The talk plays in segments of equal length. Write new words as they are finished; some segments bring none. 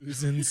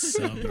Susan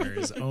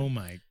Summers. Oh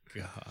my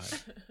God.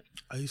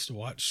 I used to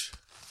watch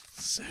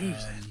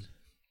Susan.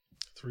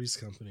 Three's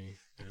Company.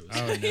 It was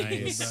Oh,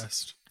 nice. the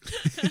best.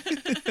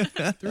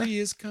 Three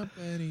is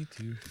company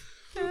too.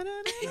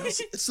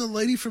 It's the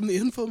lady from the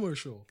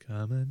infomercial.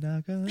 Come and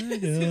knock on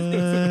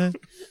the door.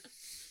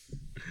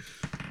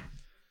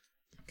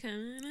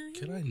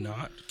 Can I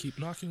not keep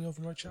knocking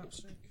over my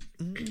chopstick?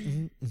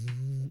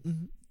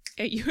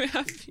 Hey, you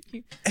have.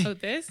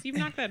 This? You've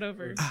knocked that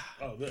over.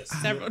 Oh, this.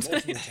 Several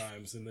multiple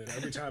times. And then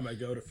every time I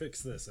go to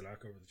fix this, I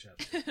knock over the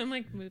chopstick. I'm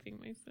like moving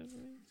myself.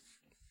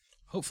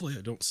 Hopefully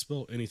I don't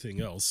spill anything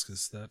else,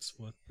 because that's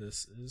what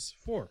this is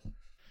for.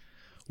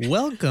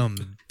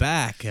 Welcome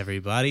back,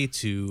 everybody,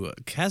 to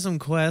Chasm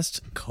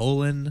Quest: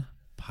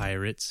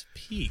 Pirates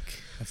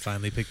Peak. I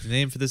finally picked a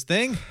name for this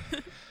thing,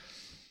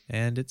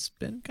 and it's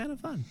been kind of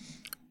fun.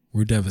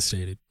 We're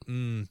devastated.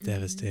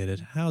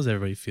 Devastated. How's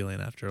everybody feeling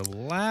after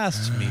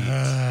last meet?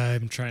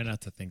 I'm trying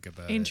not to think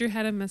about Andrew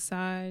had a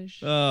massage.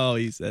 Oh,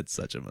 he's had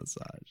such a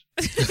massage.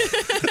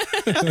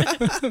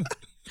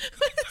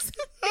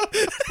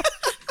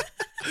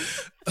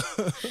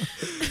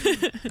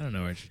 it. I don't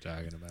know what you're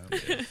talking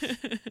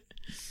about.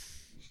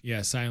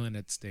 Yeah, Silent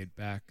had stayed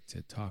back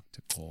to talk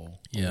to Cole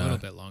a little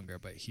bit longer,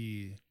 but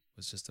he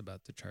was just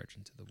about to charge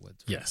into the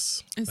woods.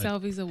 Yes. And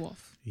Salvy's a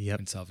wolf. Yep.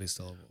 And Selvy's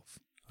still a wolf.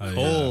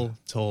 Cole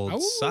told Oh.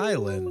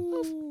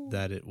 Silent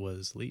that it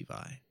was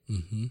Levi.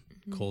 Mm-hmm.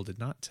 Cole did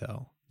not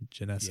tell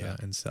Janessa Yeah.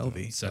 and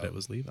Selvy So- that it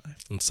was Levi.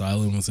 And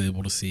Silent was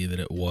able to see that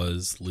it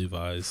was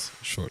Levi's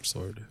short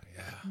sword.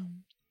 Yeah.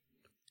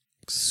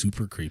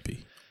 Super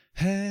creepy.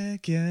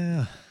 Heck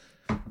yeah.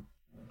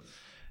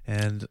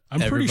 And I'm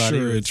pretty everybody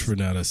sure was- it's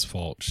Renatta's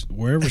fault.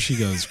 Wherever she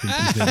goes, creepy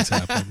things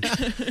happen.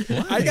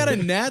 I got a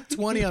nat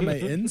 20 on my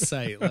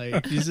insight.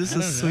 Like She's just I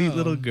a don't sweet know.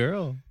 little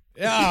girl.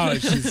 Oh,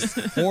 she's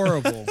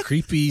horrible.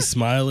 Creepy,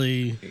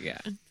 smiley. Yeah.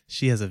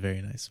 She has a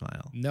very nice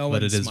smile. No but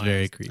one it is smiles.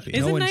 very creepy.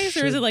 Is No it one nice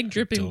or is should- it like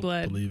dripping Don't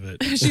blood? believe it.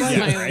 She's Yeah,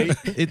 smiling. right?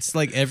 It's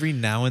like every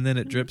now and then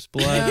it drips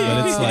blood,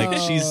 but it's like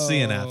she's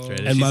seeing after it.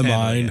 and In she's my handling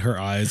mind, it. her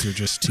eyes are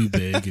just too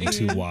big and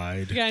too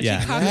wide. Yeah, and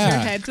Yeah. she cocks her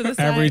head to the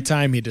side. Every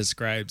time he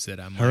describes it,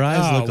 I'm her like,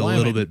 eyes oh, look a why am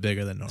little I bit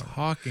bigger than normal.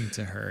 talking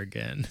to her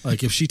again.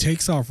 Like if she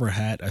takes off her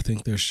hat, I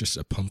think there's just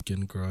a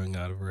pumpkin growing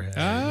out of her head.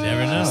 Oh.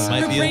 Never know. It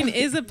might Her be brain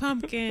is a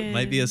pumpkin.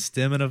 might be a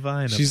stem and a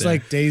vine. up She's there.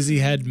 like Daisy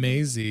Head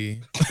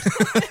Maisie.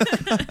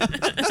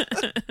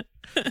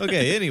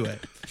 Okay, anyway.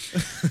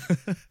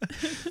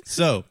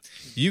 So,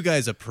 you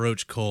guys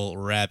approach Cole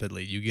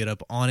rapidly. You get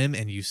up on him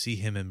and you see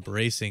him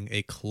embracing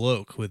a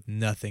cloak with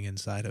nothing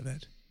inside of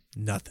it.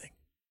 Nothing.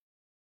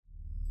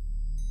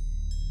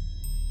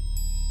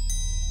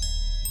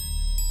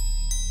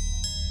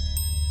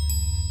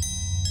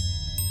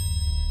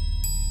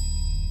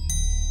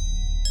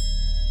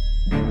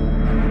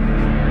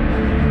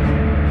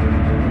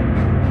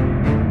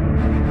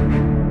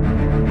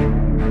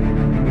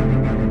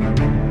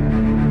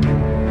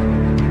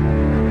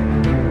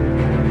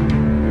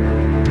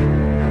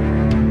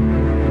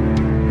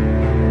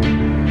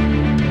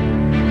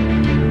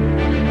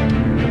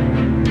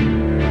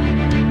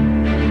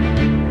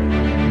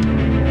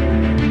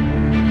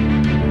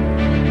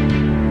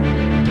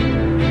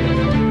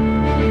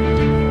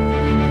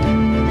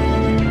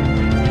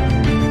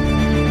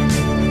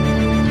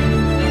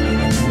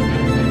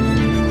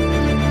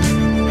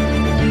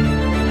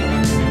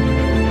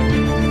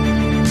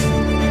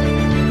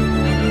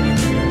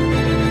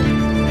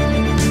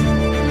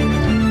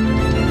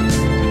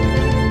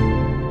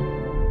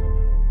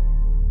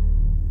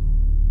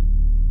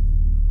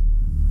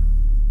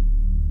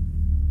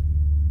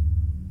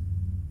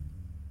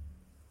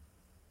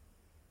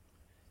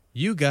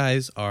 You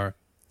guys are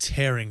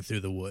tearing through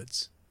the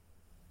woods.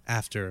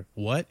 After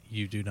what?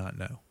 You do not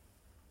know.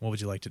 What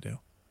would you like to do?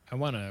 I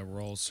want to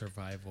roll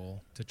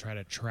survival to try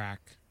to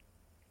track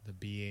the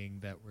being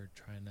that we're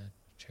trying to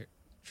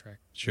track.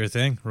 Sure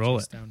thing. Roll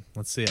chase it. down.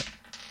 Let's see it.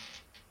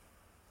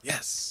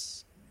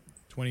 Yes.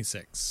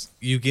 26.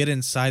 You get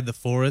inside the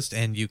forest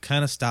and you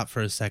kind of stop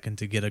for a second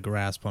to get a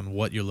grasp on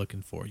what you're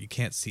looking for. You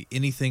can't see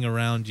anything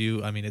around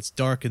you. I mean, it's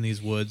dark in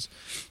these woods,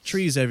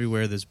 trees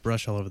everywhere, there's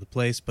brush all over the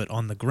place, but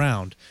on the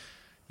ground,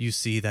 you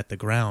see that the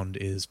ground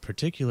is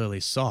particularly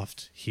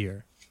soft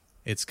here.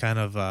 It's kind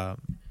of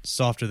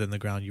softer than the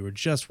ground you were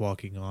just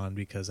walking on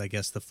because I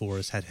guess the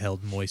forest had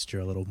held moisture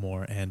a little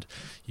more, and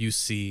you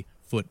see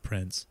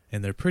footprints,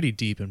 and they're pretty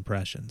deep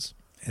impressions.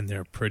 And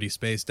they're pretty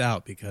spaced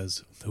out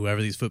because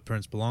whoever these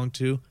footprints belong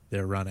to,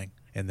 they're running.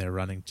 And they're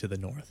running to the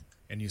north.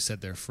 And you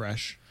said they're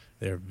fresh?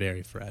 They're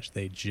very fresh.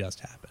 They just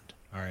happened.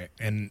 All right.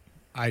 And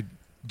I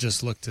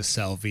just look to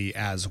Selvy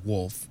as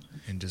Wolf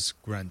and just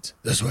grunt,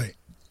 this way.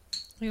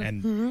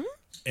 And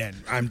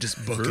I'm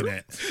just booking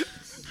it.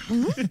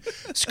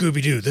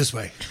 Scooby-Doo, this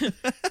way.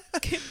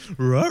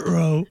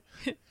 Ruh-roh.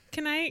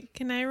 Can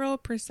I roll a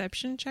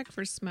perception check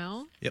for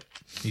smell? Yep,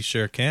 you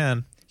sure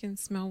can. You can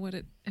smell what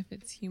it if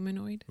it's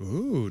humanoid.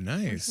 Ooh,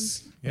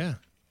 nice. Yeah.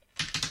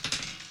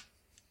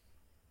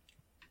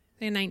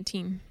 Say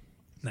 19.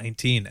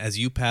 19. As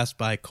you passed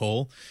by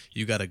Cole,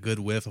 you got a good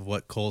whiff of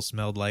what Cole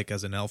smelled like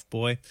as an elf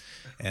boy,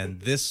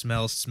 and this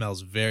smell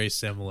smells very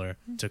similar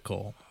to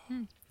Cole.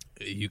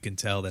 You can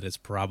tell that it's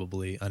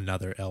probably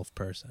another elf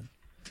person.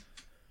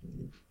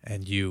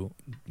 And you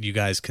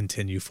guys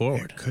continue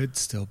forward. It could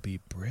still be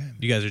Brim.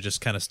 You guys are just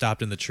kind of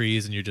stopped in the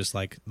trees, and you're just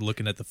like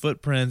looking at the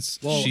footprints.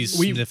 Well, She's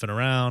we- sniffing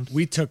around.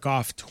 We took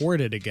off toward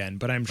it again,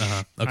 but I'm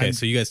Okay, I'm-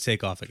 so you guys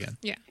take off again.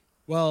 Yeah.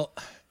 well,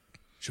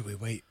 should we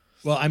wait?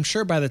 Well, I'm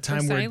sure by the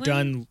time we're Silent?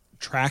 done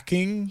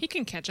tracking, He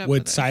can catch up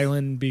would with us.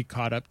 Silent be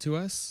caught up to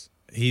us?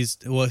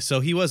 So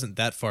he wasn't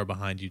that far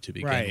behind you to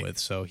begin Right. with,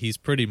 so he's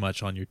pretty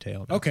much on your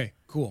tail now. Okay,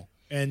 cool.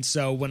 And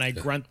so when I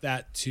grunt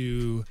that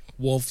to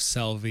Wolf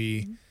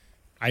Selvi,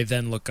 I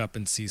then look up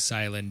and see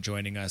Silent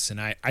joining us,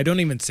 and I don't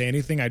even say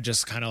anything. I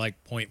just kind of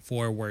like point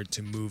forward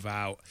to move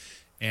out,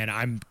 and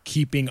I'm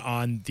keeping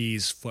on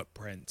these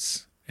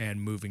footprints and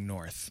moving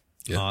north.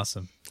 Yeah.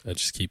 Awesome. I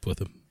just keep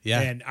with him.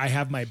 Yeah. And I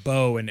have my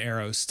bow and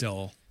arrow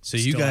still. So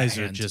you still guys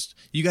at are hand.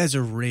 you guys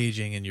are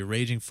raging, and you're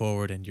raging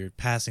forward, and you're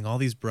passing all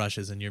these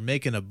brushes, and you're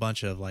making a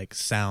bunch of like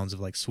sounds of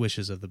like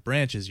swishes of the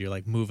branches. You're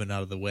like moving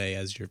out of the way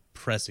as you're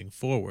pressing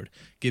forward.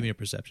 Give me a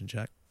perception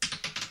check.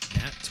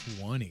 Nat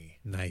 20.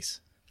 Nice.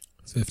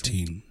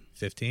 15.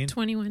 15?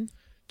 21.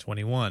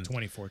 21.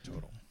 24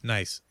 total.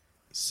 Nice.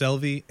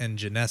 Selvi and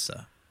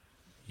Janessa,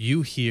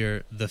 you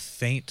hear the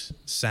faint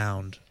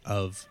sound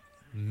of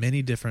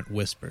many different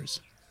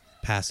whispers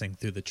passing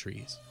through the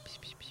trees.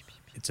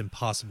 It's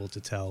impossible to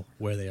tell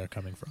where they are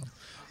coming from.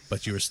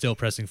 But you are still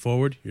pressing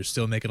forward. You're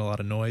still making a lot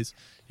of noise.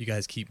 You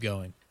guys keep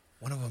going.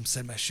 One of them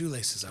said my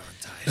shoelaces are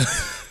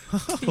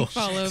untied. You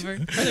fall over. Or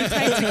they're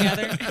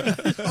tied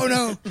together. Oh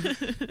no!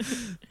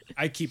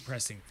 I keep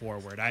pressing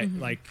forward. I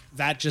like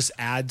that just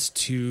adds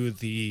to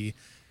the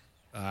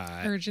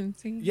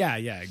Urgency. yeah,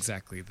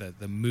 exactly.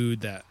 The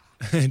mood that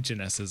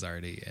Janessa's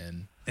already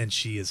in. And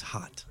she is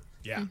hot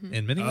Yeah.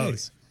 in many Oh,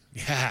 ways.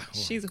 Yeah.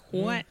 She's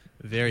what?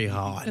 Very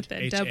hot. With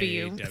that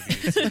W.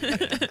 Thank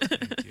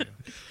you.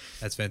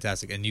 That's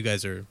fantastic. And you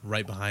guys are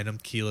right behind him.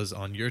 Keela's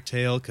on your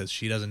tail because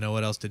she doesn't know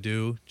what else to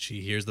do.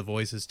 She hears the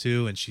voices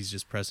too, and she's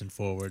just pressing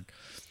forward.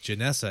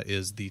 Janessa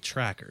is the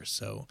tracker,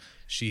 so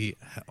she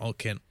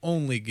can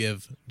only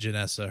give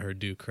Janessa her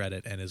due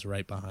credit and is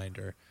right behind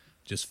her,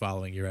 just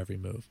following your every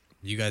move.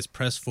 You guys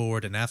press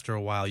forward, and after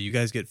a while, you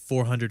guys get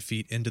 400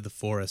 feet into the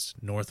forest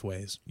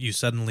northways. You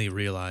suddenly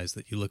realize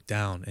that you look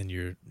down, and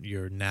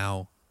you're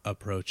now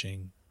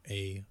approaching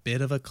a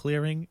bit of a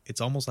clearing. It's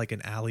almost like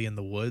an alley in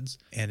the woods,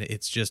 and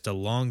it's just a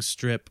long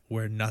strip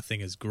where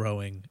nothing is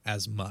growing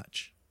as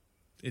much.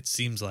 It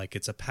seems like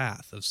it's a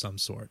path of some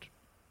sort.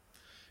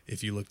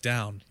 If you look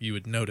down, you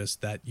would notice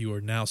that you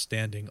are now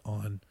standing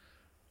on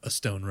a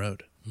stone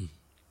road.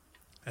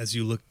 As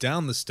you look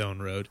down the stone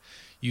road,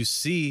 you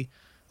see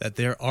that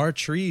there are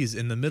trees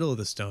in the middle of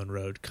the stone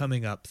road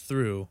coming up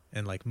through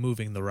and like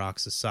moving the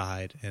rocks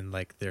aside, and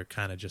like they're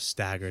kind of just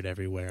staggered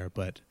everywhere.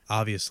 But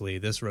obviously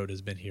this road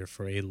has been here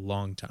for a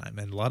long time,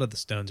 and a lot of the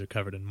stones are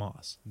covered in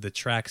moss. The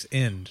tracks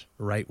end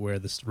right where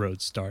this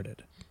road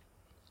started.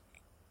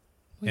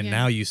 Well, And yeah.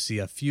 now you see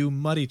a few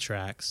muddy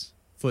tracks,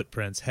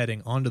 footprints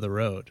heading onto the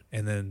road,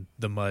 and then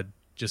the mud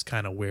just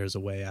kind of wears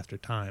away after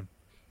time.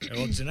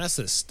 Well,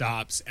 Janessa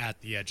stops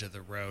at the edge of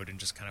the road and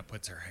just kind of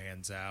puts her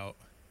hands out,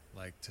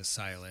 like to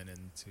Silent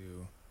and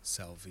to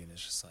Selvi, and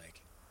it's just like,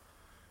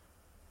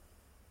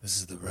 this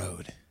is the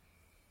road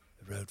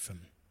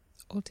from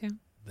Old Town.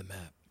 the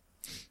map.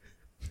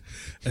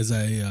 As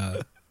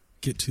I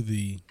get to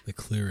the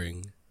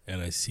clearing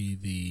and I see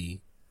the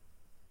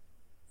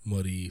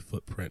muddy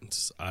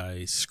footprints,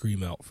 I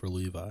scream out for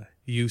Levi.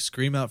 You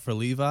scream out for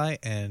Levi,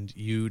 and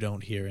you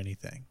don't hear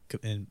anything.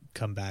 And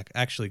come back.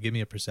 Actually, give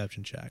me a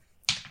perception check.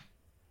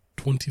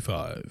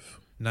 25.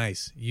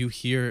 Nice. You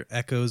hear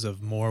echoes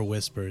of more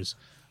whispers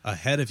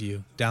ahead of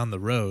you down the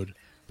road,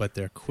 but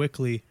they're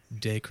quickly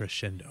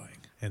decrescendoing,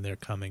 and they're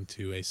coming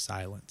to a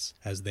silence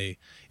as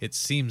it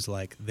seems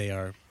like they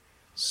are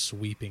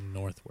sweeping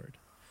northward.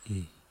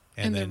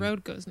 And the then-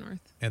 road goes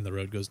north. And the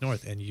road goes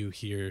north, and you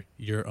hear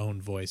your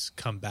own voice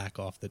come back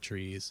off the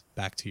trees,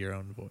 back to your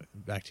own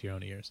back to your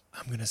own ears.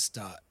 I'm going to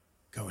start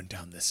going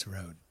down this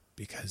road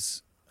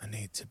because I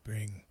need to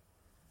bring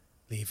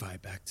Levi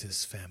back to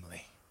his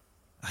family.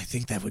 I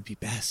think that would be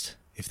best.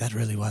 If that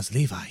really was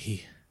Levi,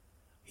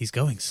 he's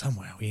going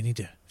somewhere. We need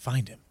to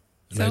find him.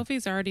 And I-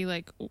 Selfie's already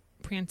like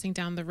prancing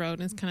down the road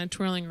and is kind of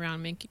twirling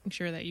around, making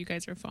sure that you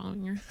guys are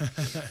following her.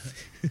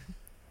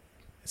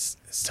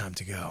 It's time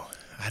to go.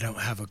 I don't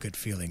have a good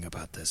feeling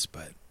about this,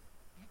 but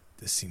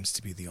this seems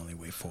to be the only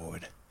way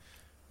forward.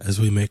 As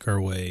we make our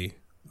way,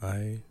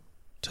 I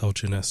tell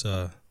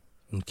Janessa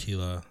and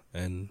Keela,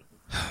 and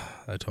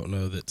I don't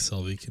know that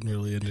Selvi can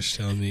really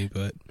understand me,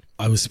 but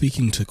I was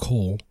speaking to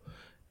Cole,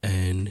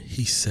 and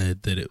he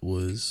said that it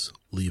was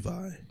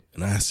Levi.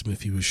 And I asked him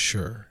if he was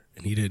sure,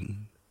 and he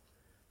didn't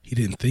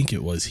think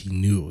it was. He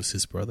knew it was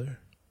his brother.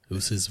 It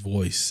was his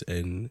voice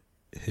and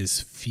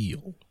his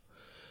feel.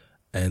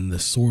 And the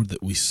sword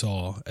that we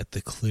saw at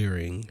the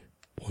clearing,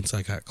 once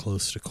I got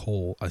close to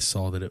Cole, I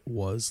saw that it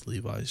was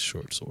Levi's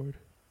short sword.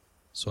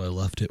 So I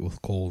left it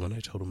with Cole and I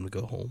told him to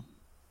go home.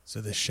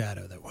 So the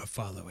shadow that we're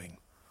following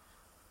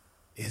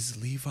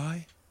is Levi?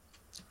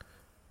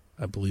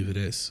 I believe it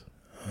is.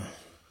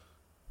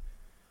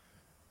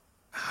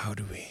 How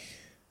do we...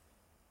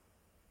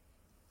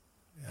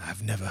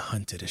 I've never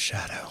hunted a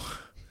shadow.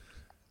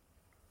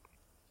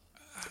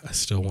 I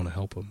still want to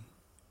help him.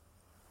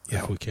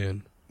 Yeah, If we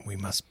can. we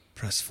must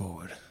press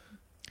forward.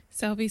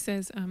 Selby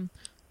says,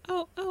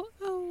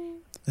 oh.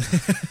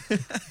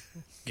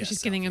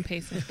 She's getting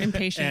impatient.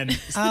 And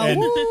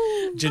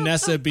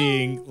Janessa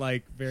being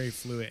like very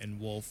fluent in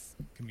wolf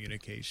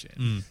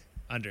communication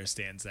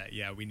understands that,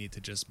 yeah, we need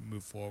to just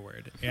move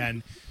forward.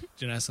 And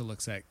Janessa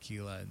looks at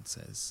Keela and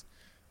says,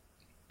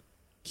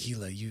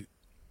 Keela,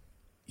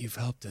 you've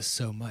helped us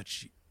so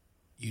much.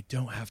 You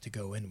don't have to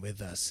go in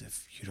with us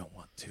if you don't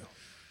want to.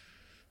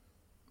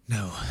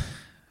 No,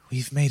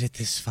 we've made it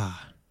this far.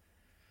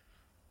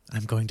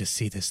 I'm going to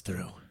see this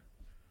through.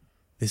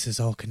 This is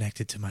all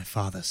connected to my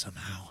father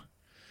somehow.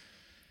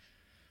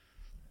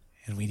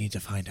 And we need to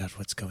find out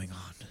what's going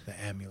on. The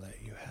amulet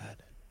you had,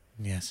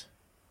 Yes.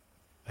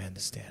 I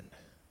understand.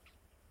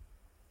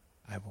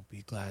 I will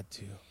be glad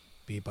to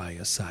be by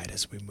your side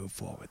as we move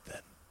forward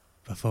then.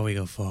 Before we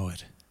go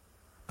forward,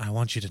 I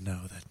want you to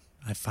know that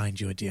I find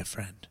you a dear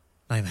friend.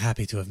 I am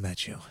happy to have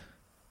met you.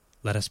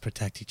 Let us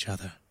protect each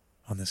other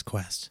on this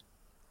quest.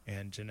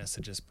 And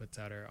Janessa just puts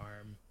out her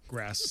arm,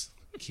 grasps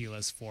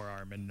Keela's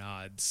forearm, and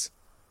nods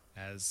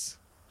as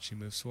she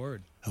moves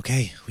forward.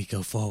 Okay, we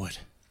go forward.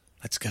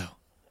 Let's go.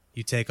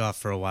 You take off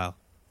for a while.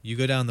 You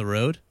go down the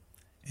road,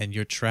 and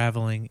you're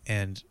traveling,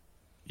 and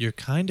you're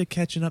kind of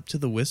catching up to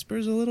the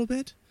whispers a little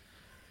bit.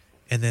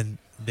 And then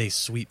they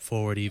sweep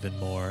forward even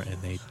more,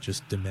 and they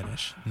just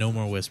diminish. No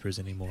more whispers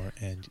anymore,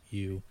 and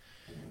you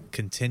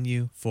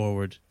continue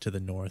forward to the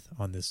north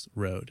on this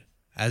road.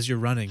 As you're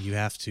running, you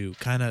have to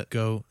kind of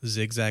go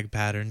zigzag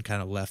pattern,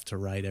 kind of left to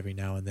right every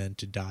now and then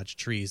to dodge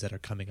trees that are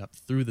coming up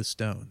through the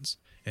stones.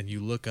 And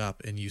you look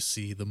up and you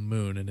see the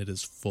moon, and it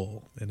is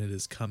full, and it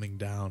is coming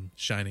down,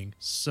 shining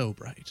so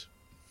bright.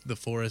 The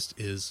forest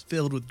is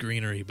filled with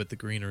greenery, but the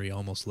greenery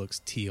almost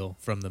looks teal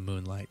from the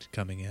moonlight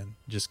coming in,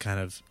 just kind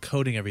of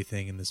coating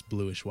everything in this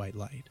bluish white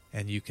light.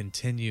 And you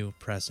continue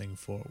pressing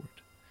forward.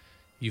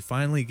 You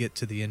finally get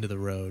to the end of the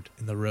road,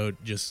 and the road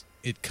just,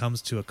 it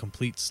comes to a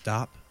complete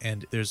stop,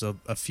 and there's a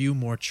few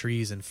more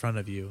trees in front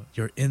of you.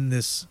 You're in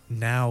this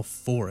now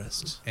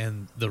forest,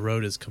 and the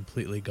road is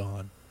completely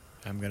gone.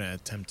 I'm going to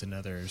attempt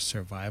another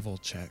survival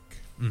check.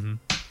 Mm-hmm.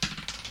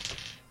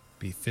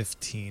 Be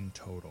 15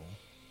 total.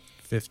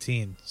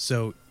 15.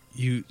 So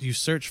you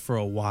search for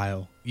a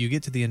while. You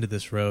get to the end of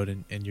this road,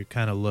 and you're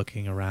kind of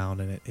looking around,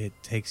 and it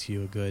takes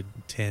you a good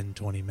 10,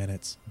 20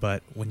 minutes.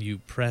 But when you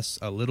press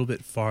a little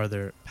bit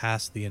farther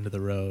past the end of the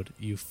road,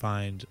 you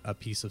find a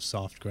piece of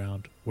soft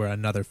ground where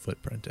another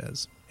footprint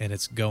is, and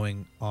it's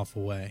going off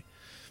away.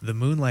 The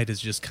moonlight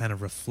is just kind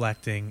of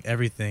reflecting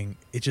everything.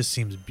 It just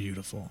seems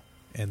beautiful,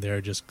 and there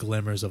are just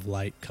glimmers of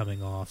light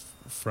coming off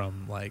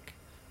from, like,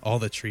 all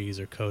the trees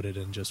are coated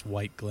in just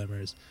white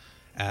glimmers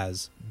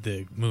as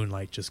the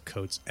moonlight just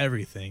coats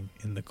everything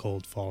in the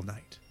cold fall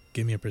night.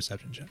 Give me a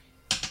perception check.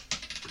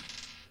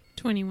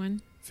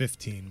 21.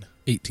 15.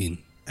 18.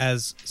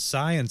 As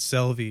Sai and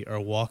Selvi are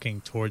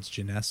walking towards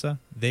Janessa,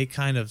 they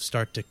kind of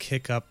start to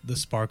kick up the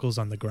sparkles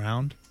on the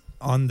ground.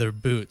 On their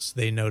boots,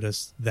 they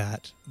notice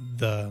that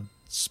the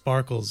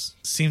sparkles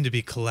seem to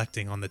be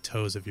collecting on the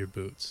toes of your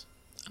boots.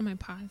 On my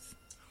paws.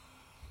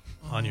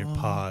 On your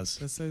paws.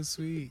 That's so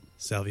sweet.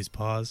 Selvi's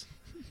paws.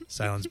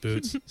 Silent's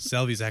boots.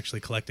 Selvi's actually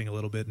collecting a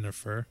little bit in her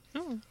fur.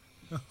 Oh.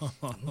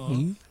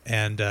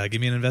 And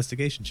give me an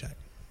investigation check.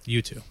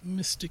 You two.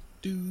 Mystic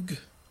Doog.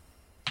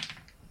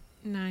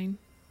 9.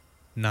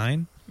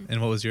 9.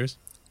 And what was yours?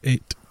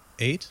 8.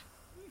 8?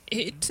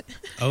 8.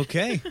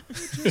 Okay.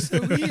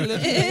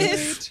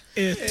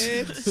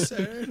 It,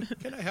 sir.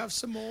 Can I have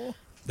some more?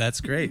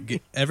 That's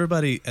great.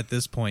 Everybody at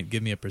this point,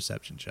 give me a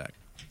perception check.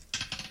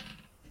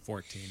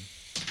 14.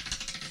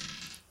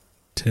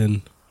 10.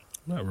 I'm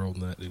not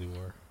rolling that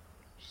anymore.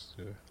 Just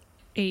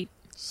 8.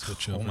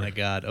 switch Oh over. my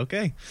god.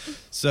 Okay.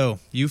 So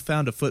you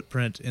found a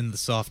footprint in the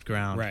soft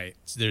ground. Right.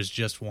 There's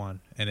just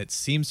one. And it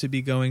seems to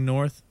be going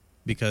north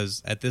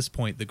because at this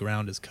point the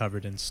ground is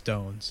covered in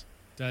stones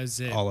Does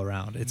it all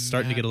around. It's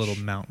starting to get a little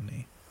match-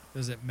 mountainy.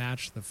 Does it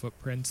match the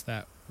footprints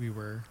that we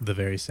were? The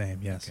very same,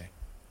 yes. Okay.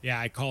 Yeah,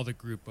 I call the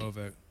group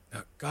over.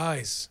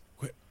 Guys,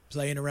 quit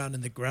playing around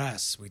in the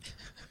grass.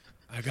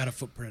 I got a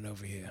footprint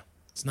over here.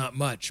 It's not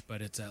much,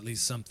 but it's at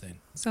least something.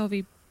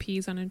 Selvi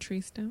pees on a tree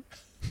stump.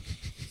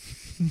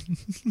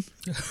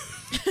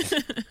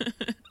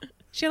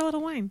 She had a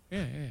little wine.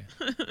 Yeah.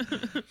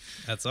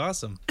 That's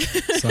awesome. Si-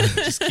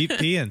 Just keep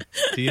peeing.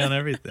 Pee on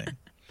everything.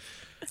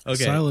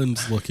 Okay.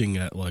 Silen's looking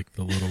at like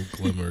the little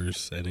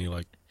glimmers, and he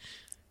like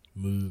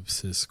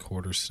moves his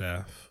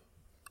quarterstaff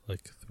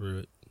like through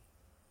it.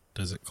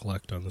 Does it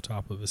collect on the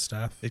top of his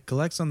staff? It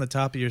collects on the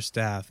top of your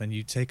staff, and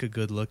you take a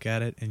good look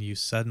at it, and you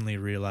suddenly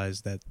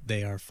realize that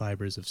they are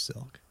fibers of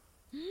silk.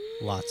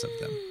 Lots of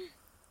them.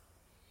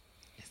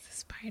 It's a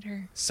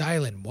spider.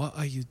 Silent, what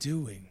are you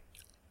doing?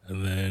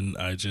 And then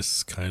I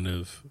just kind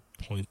of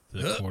point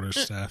the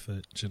quarterstaff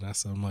at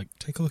Janessa. I'm like,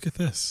 take a look at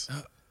this.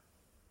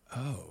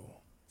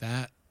 Oh,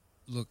 that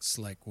looks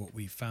like what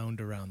we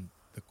found around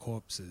the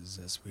corpses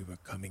as we were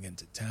coming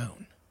into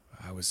town.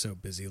 I was so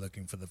busy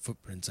looking for the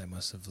footprints, I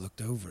must have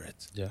looked over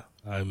it. Yeah.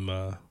 I'm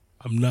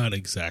not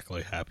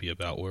exactly happy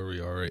about where we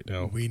are right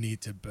now. We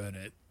need to burn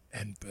it,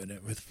 and burn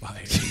it with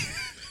fire.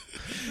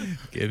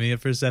 Give me a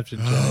perception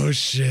check. Oh,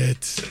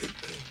 shit.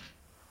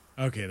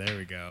 Okay, there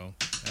we go.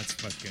 That's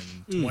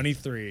fucking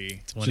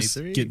 23. 23.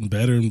 Just getting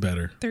better and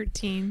better.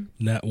 13.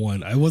 Nat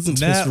 1. I wasn't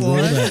Nat supposed to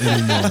roll 1? that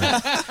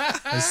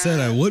anymore. I said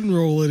I wouldn't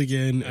roll it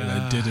again, and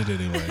I did it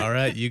anyway. All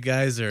right, you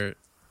guys are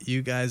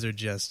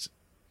just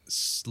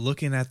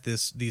looking at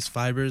these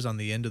fibers on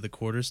the end of the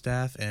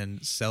quarterstaff, and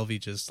Selvi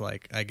just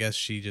like, I guess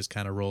she just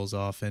kind of rolls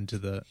off into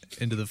the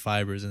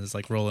fibers and is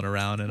like rolling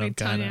around, and My I'm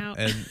kind tongue of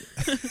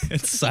out.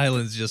 and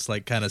Silence just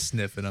like kind of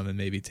sniffing them and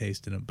maybe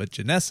tasting them. But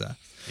Janessa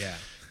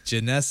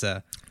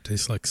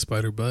Tastes like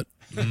spider butt.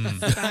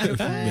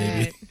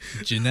 Maybe.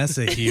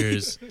 Janessa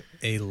hears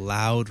a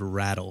loud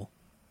rattle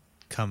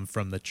come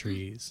from the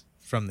trees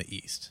from the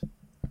east,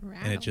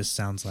 and it just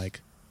sounds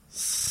like.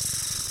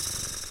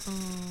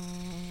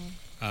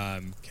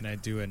 Can I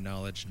do a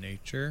knowledge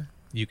nature?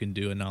 You can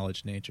do a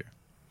knowledge nature.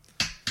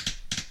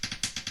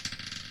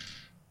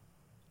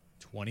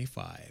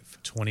 25.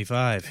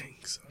 25.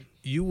 Thanks.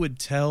 You would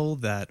tell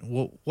that.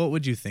 What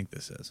would you think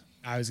this is?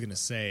 I was going to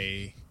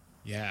say,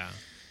 yeah,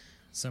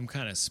 some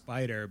kind of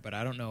spider, but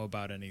I don't know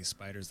about any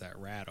spiders that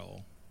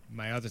rattle.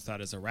 My other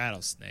thought is a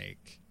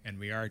rattlesnake, and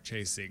we are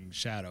chasing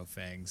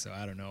Shadowfang, so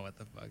I don't know what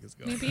the fuck is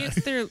going Maybe on.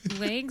 it's their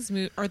legs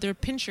move or their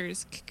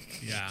pinchers.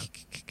 Yeah.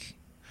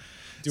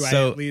 Do I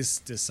So- at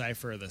least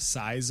decipher the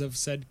size of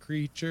said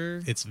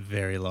creature? It's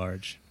very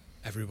large.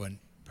 Everyone,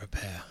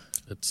 prepare.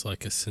 It's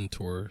like a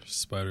centaur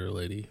spider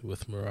lady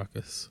with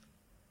maracas.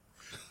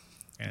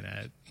 And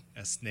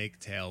a snake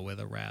tail with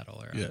a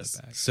rattler on the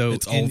back. So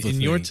It's all in, the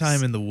in your things.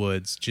 time in the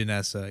woods,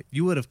 Janessa,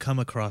 you would have come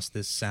across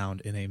this sound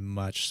in a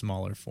much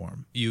smaller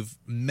form. You've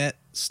met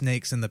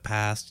snakes in the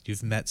past.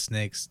 You've met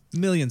snakes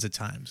millions of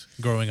times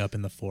growing up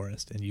in the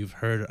forest, and you've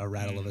heard a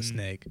rattle of a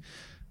snake.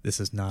 This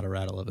is not a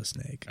rattle of a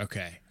snake.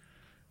 Okay.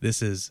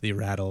 This is the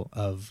rattle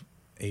of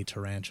a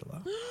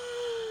tarantula.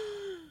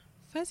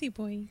 Fuzzy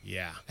boy.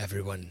 Yeah.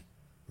 Everyone,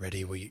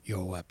 ready with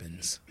your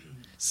weapons.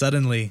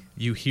 Suddenly,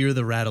 you hear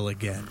the rattle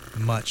again,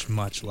 much,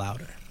 much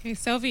louder. Okay,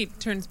 Selvi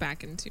turns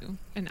back into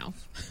an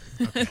elf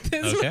at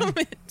this Okay.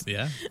 moment.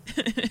 Yeah.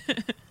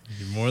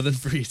 You're more than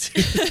free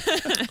to.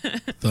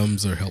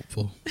 Thumbs are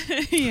helpful.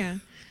 Yeah.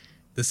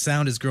 The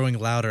sound is growing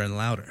louder and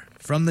louder.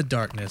 From the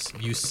darkness,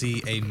 you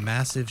see a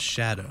massive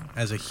shadow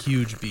as a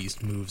huge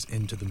beast moves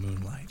into the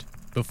moonlight.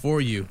 Before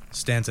you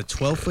stands a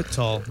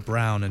 12-foot-tall,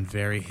 brown, and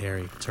very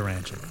hairy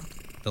tarantula.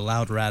 The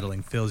loud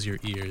rattling fills your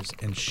ears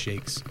and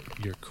shakes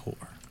your core.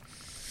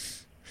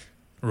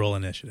 Roll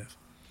initiative.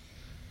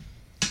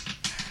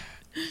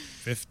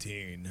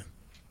 15.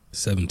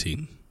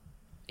 17.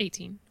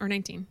 18 or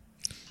 19.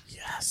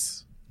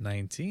 Yes.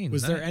 19.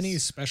 Was there nice. any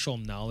special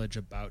knowledge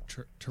about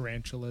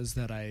tarantulas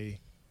that I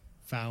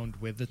found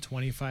with the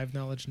 25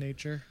 knowledge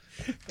nature?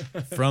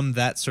 From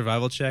that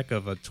survival check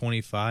of a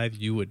 25,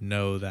 you would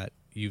know that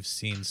you've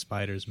seen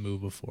spiders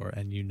move before,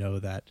 and you know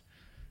that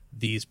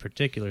these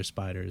particular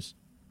spiders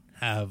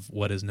have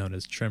what is known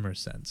as tremor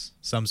sense.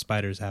 Some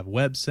spiders have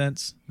web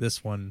sense.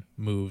 This one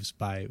moves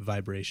by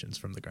vibrations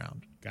from the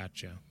ground.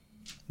 Gotcha.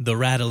 The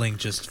rattling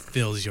just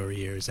fills your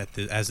ears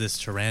as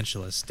this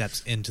tarantula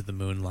steps into the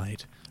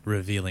moonlight,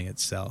 revealing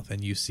itself,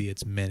 and you see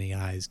its many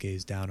eyes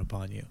gaze down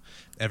upon you.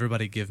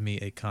 Everybody give me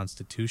a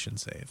constitution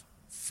save.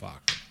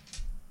 Fuck.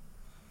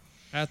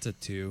 That's a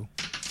 2.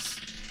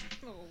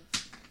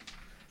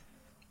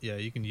 Yeah,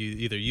 you can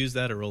either use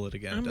that or roll it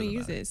again. I'm It going to doesn't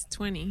use matter. this.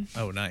 20.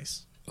 Oh,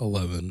 nice.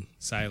 11.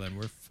 Silent,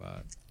 we're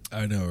fucked.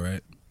 I know,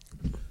 right?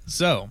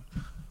 So,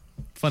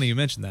 funny you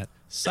mentioned that.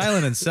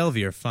 Silent and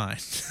Selvi are fine.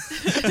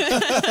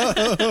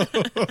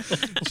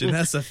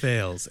 Janessa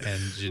fails, and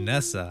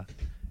Janessa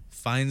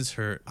finds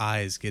her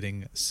eyes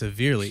getting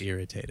severely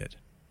irritated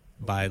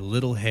by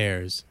little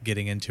hairs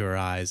getting into her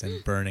eyes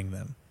and burning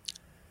them.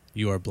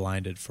 You are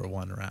blinded for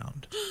 1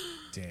 round.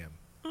 Damn.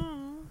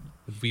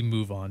 We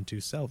move on to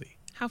Selvi.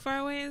 How far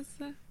away is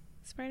the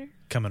spider?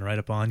 Coming right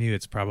up on you.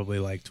 It's probably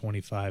like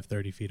 25,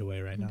 30 feet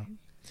away right now.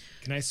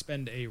 Can I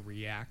spend a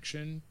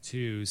reaction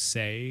to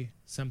say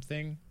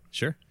something?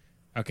 Sure.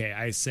 Okay,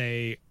 I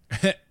say,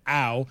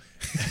 ow.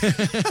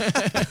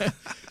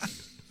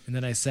 And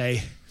then I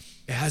say,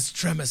 it has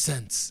tremor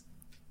sense.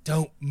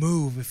 Don't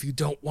move if you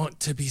don't want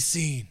to be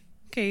seen.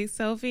 Okay,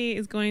 Selvi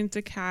is going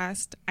to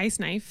cast Ice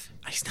Knife.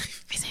 Ice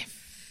knife. Ice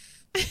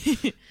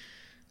Knife.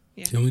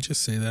 Can we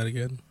just say that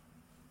again?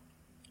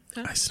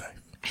 Huh? Ice knife.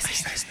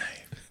 Ice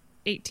Knife.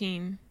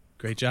 18.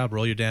 Great job.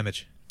 Roll your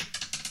damage.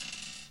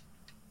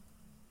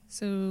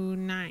 So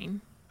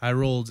 9. I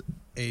rolled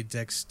a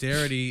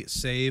dexterity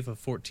save of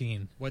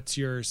 14. What's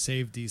your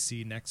save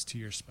DC next to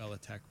your spell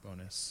attack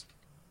bonus?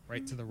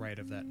 Right to the right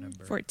of that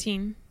number.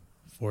 14.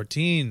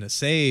 14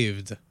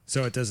 saved.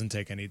 So it doesn't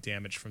take any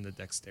damage from the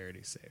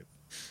dexterity save.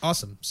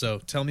 Awesome. So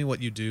tell me what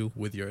you do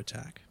with your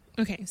attack.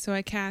 Okay, so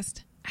I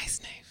cast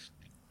Ice Knife.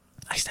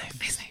 Ice knife.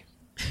 Ice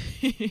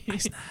Knife.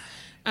 Ice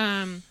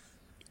Knife.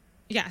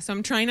 Yeah, so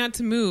I'm trying not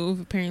to move.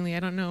 Apparently, I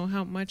don't know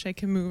how much I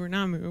can move or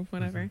not move,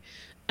 whatever.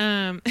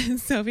 And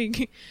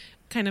Sylvie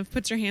kind of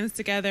puts her hands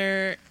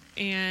together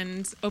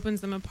and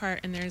opens them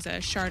apart, and there's a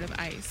shard of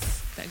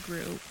ice that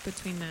grew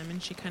between them,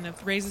 and she kind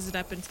of raises it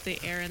up into the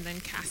air and then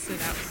casts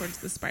it out towards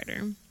the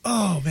spider.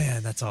 Oh,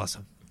 man, that's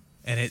awesome.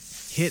 And it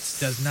hits,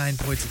 does 9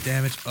 points of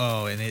damage.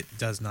 Oh, and it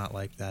does not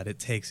like that. It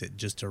takes it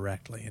just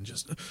directly and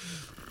just...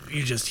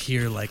 You just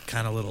hear like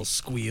kind of little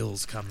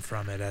squeals come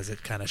from it as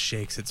it kind of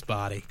shakes its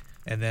body.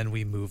 And then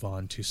we move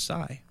on to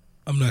Sai.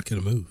 I'm not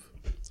going to move.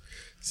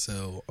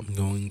 So I'm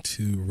going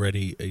to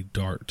ready a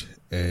dart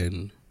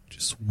and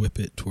just whip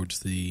it towards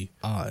the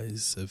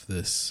eyes of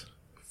this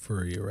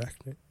furry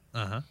arachnid.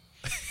 Uh-huh.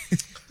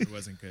 It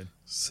wasn't good.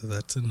 So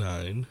that's a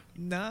 9.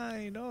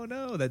 9. Oh,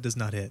 no, that does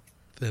not hit.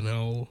 Then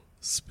I'll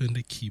spend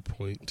a key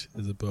point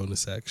as a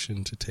bonus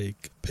action to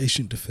take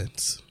patient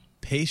defense.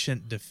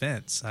 Patient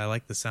defense. I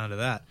like the sound of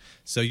that.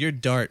 So your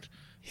dart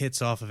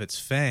hits off of its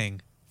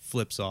fang,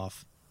 flips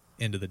off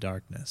into the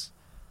darkness,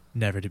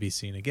 never to be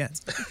seen again.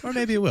 Or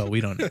maybe it will.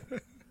 We don't know.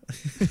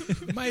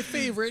 My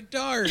favorite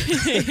dart.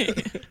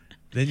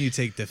 Then you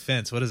take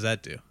defense. What does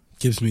that do?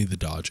 Gives me the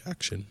dodge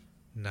action.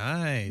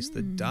 Nice.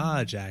 The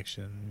dodge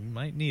action. You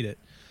might need it.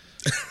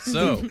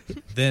 So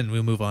then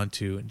we'll move on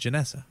to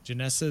Janessa.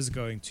 Janessa is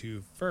going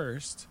to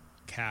first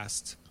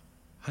cast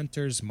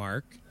Hunter's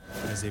Mark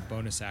as a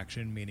bonus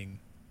action, meaning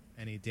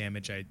any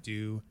damage I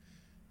do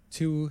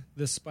to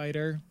the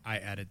spider, I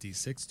add a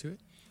d6 to it.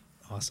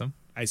 Awesome.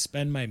 I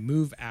spend my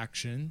move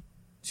action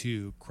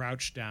to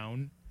crouch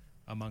down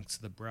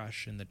amongst the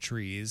brush and the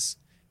trees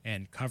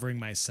and covering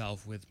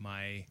myself with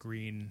my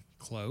green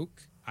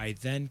cloak. I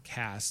then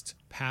cast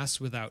Pass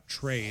Without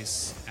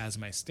Trace as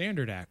my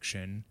standard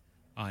action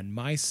on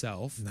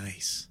myself.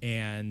 Nice.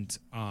 And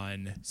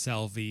on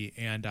Selvi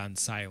and on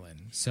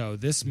Silen. So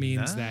this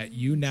means that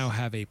you now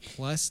have a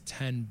plus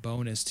 10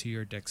 bonus to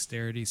your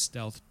dexterity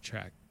stealth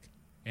check,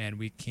 and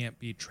we can't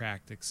be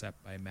tracked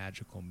except by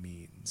magical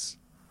means.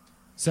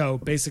 So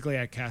basically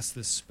I cast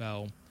this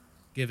spell,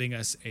 giving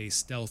us a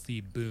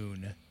stealthy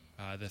boon.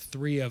 The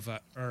three of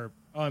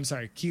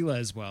Keela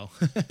as well.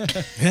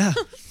 Yeah.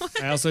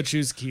 I also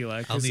choose Keela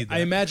I'll because need that. I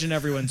imagine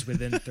everyone's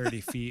within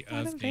 30 feet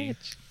What a of me.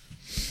 bitch.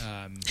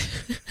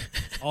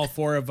 All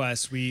four of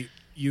us,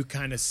 you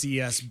kind of see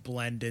us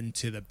blend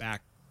into the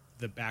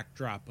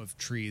backdrop of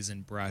trees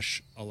and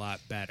brush a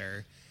lot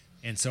better,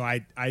 and so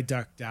I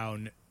duck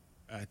down,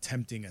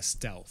 attempting a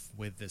stealth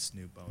with this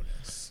new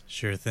bonus.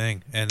 Sure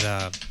thing. And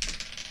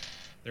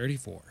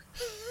 34.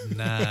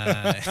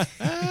 nice.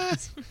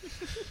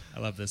 I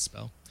love this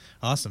spell.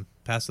 Awesome.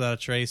 Pass Without a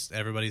Trace.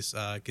 Everybody's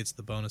gets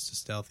the bonus to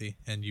stealthy,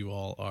 and you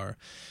all are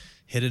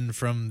hidden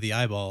from the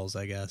eyeballs,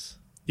 I guess.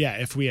 Yeah,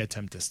 if we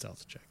attempt a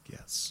stealth check,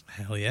 yes.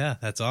 Hell yeah,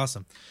 that's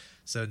awesome.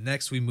 So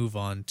next we move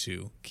on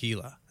to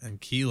Keela,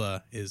 and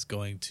Keela is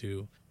going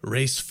to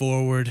race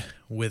forward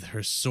with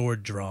her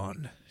sword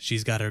drawn.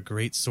 She's got her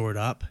great sword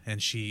up,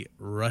 and she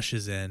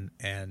rushes in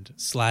and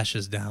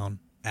slashes down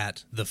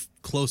at the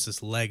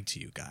closest leg to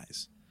you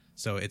guys.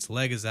 So its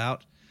leg is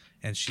out,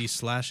 and she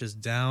slashes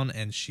down,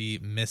 and she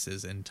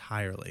misses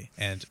entirely.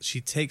 And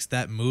she takes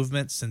that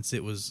movement, since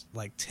it was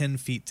like 10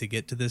 feet to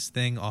get to this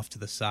thing off to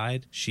the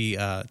side. She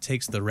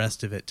takes the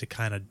rest of it to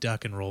kind of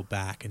duck and roll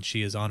back, and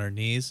she is on her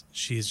knees.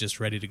 She's just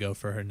ready to go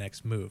for her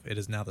next move. It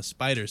is now the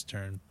spider's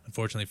turn.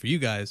 Unfortunately for you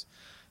guys,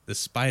 the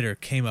spider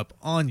came up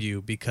on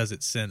you because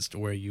it sensed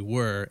where you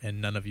were,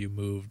 and none of you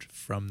moved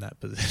from that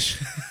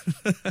position.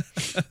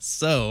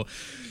 So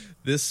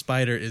this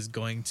spider is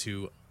going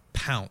to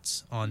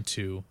pounce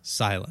onto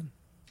Silen.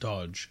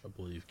 Dodge, I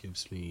believe,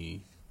 gives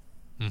me...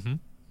 Mm-hmm.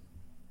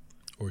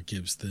 Or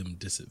gives them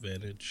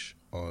disadvantage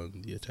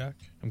on the attack.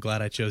 I'm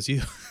glad I chose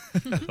you.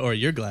 Or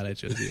you're glad I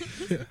chose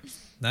you.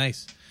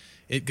 Nice.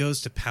 It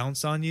goes to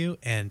pounce on you,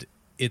 and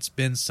it's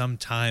been some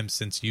time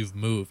since you've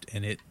moved,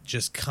 and it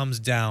just comes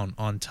down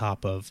on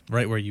top of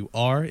right where you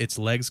are. Its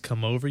legs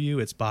come over you.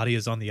 Its body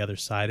is on the other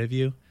side of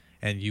you,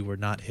 and you were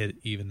not hit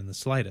even in the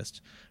slightest.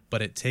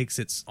 But it takes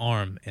its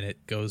arm, and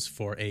it goes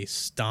for a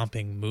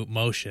stomping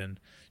motion,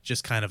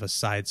 just kind of a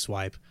side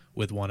swipe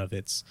with one of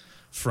its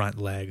front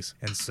legs.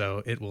 And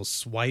so it will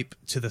swipe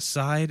to the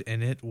side,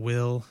 and it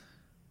will...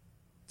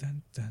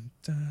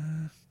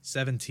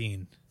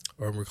 17.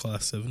 Armor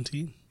class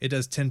 17. It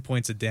does 10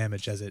 points of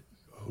damage as it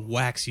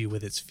whacks you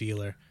with its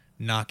feeler,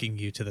 knocking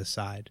you to the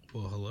side.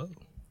 Well, hello.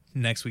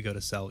 Next, we go to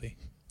Selvi.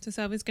 So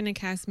Selby's going to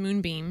cast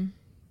Moonbeam.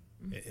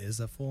 It is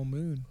a full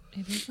moon.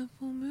 It is a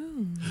full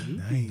moon.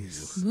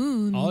 Nice.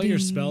 Moonbeam. All your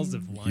spells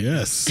have lined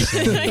Yes.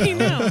 I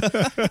know.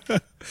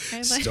 I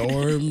like-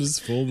 Storms,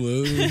 full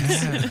moons.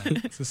 Yeah,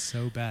 this is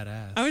so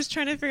badass. I was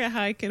trying to figure out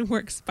how I could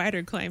work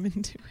spider climb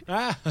into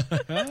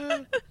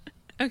it.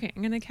 Okay,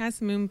 I'm going to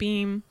cast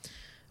Moonbeam,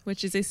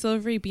 which is a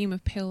silvery beam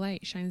of pale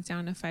light shines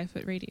down a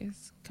 5-foot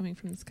radius coming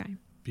from the sky.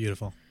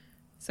 Beautiful.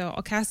 So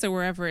I'll cast it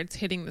wherever it's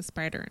hitting the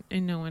spider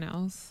and no one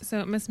else. So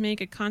it must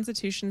make a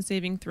Constitution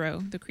saving throw,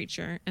 the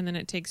creature, and then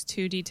it takes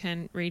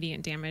 2d10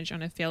 radiant damage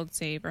on a failed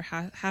save or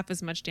half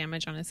as much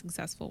damage on a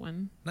successful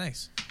one.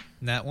 Nice.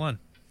 Nat 1.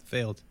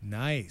 Failed.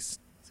 Nice.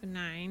 So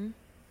 9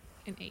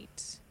 and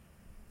 8.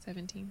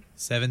 17.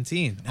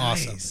 17.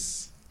 Awesome.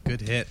 Nice.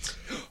 Good hit.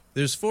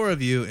 There's 4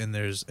 of you, and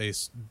there's a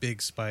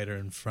big spider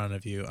in front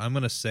of you. I'm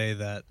going to say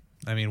that,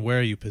 I mean, where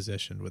are you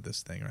positioned with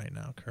this thing right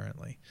now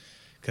currently?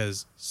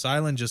 Because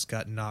Silent just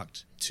got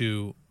knocked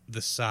to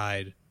the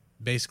side,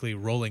 basically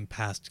rolling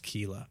past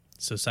Keela.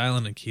 So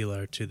Silent and Keela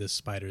are to the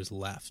spider's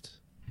left.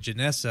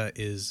 Janessa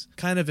is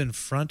kind of in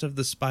front of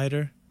the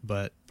spider,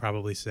 but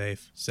probably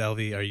safe.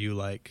 Selvi, are you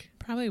like...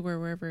 Probably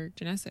wherever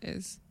Janessa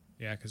is.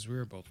 Yeah, because we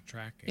were both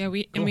tracking. Yeah,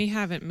 Cool. and we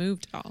haven't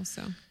moved at all,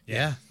 so.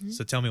 Yeah.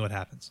 So tell me what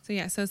happens. So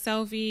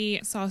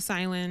Selvi saw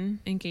Silent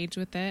engage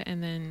with it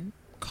and then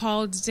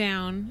called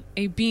down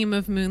a beam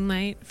of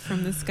moonlight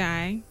from the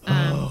sky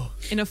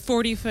in a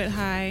 40-foot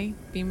high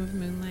beam of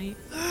moonlight.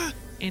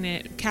 And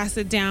it cast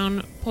it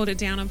down, pulled it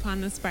down upon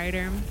the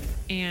spider,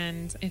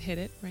 and it hit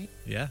it, right?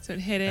 Yeah. So it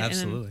hit it.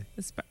 Absolutely.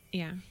 And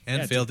then And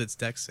Yeah, failed its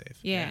dex save.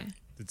 Yeah.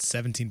 It's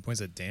 17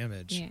 points of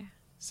damage. Yeah.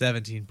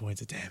 17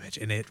 points of damage,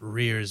 and it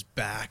rears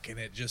back, and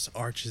it just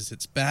arches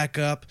its back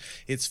up.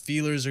 Its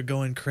feelers are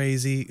going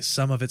crazy.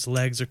 Some of its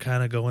legs are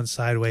kind of going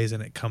sideways,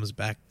 and it comes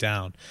back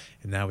down.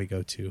 And now we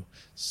go to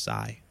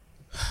Sai.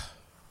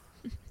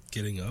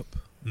 Getting up,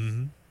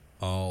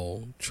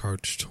 I'll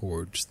charge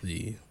towards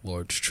the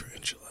large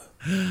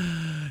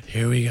tarantula.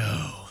 Here we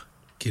go.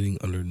 Getting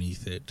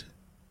underneath it,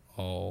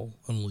 I'll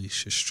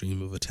unleash a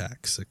stream of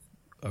attacks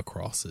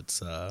across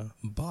its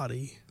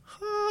body.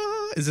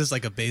 Is this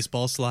like a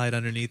baseball slide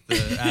underneath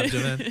the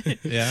abdomen?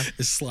 Yeah.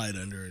 I slide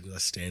under and I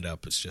stand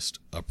up. It's just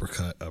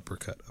uppercut,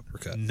 uppercut,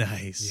 uppercut.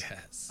 Nice.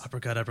 Yes.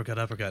 Uppercut, uppercut,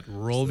 uppercut.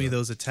 Roll me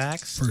those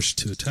attacks. First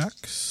 2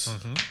 attacks.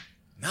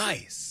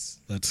 Nice.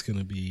 That's going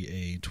to be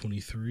a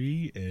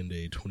 23 and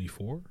a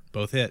 24.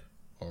 Both hit.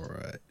 All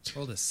right.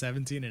 Rolled a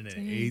 17 and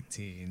an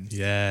 18.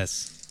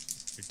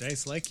 Yes. Your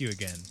dice like you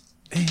again.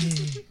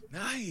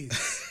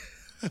 Nice.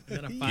 And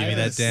then a 5 Give me and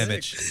that a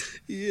damage. 6.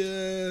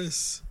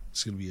 Yes.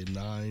 It's going to be a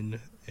 9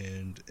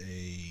 and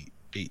a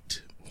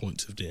 8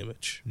 points of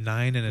damage.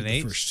 9 and an The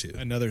 8. first 2.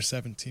 Another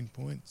 17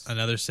 points.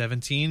 Another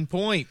 17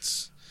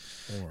 points.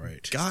 All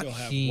right. Got Still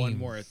have him. one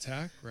more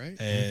attack, right?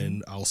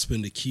 And I'll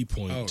spend a key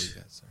point Oh,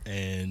 yeah, sorry.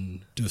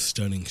 and do a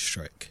stunning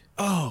strike.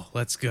 Oh,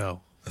 let's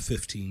go. A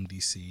 15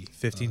 DC.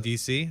 15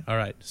 DC. All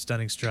right.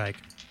 Stunning strike.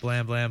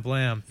 Blam, blam,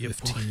 blam. Yep.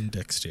 15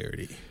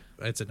 dexterity.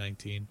 It's a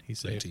 19. He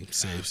saved. 19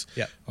 saves.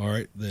 Yep. All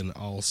right, then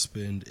I'll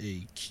spend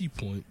a key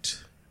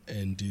point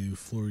and do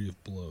flurry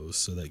of blows.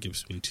 So that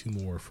gives me 2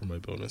 more for my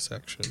bonus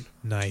action.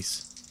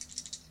 Nice.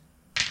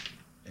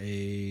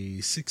 A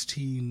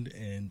 16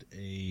 and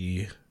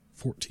a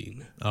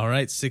 14. All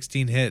right.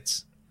 16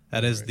 hits.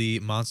 That is right. the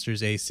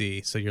monster's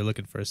AC. So you're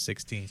looking for a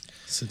 16.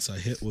 Since I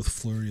hit with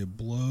flurry of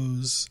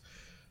blows,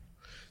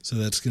 so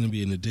that's going to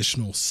be an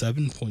additional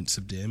 7 points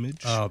of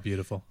damage. Oh,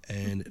 beautiful.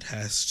 And it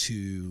has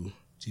to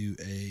do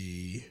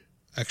a...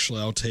 Actually,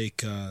 I'll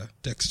take a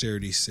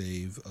dexterity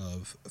save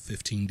of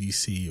 15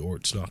 DC or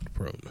it's knocked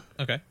prone.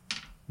 Okay.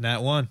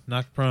 Nat 1.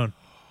 Knocked prone.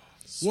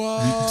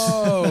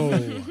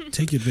 Whoa.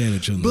 Take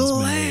advantage on those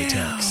melee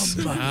attacks.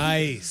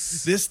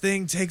 Nice. This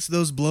thing takes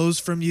those blows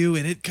from you,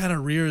 and it kind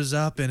of rears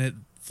up, and it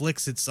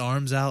flicks its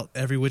arms out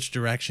every which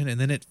direction, and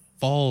then it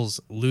falls,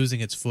 losing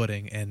its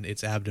footing, and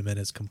its abdomen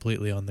is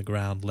completely on the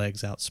ground,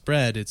 legs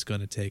outspread. It's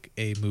going to take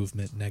a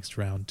movement next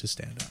round to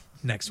stand up.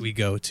 Next, we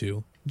go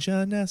to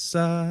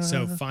Janessa.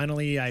 So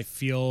finally, I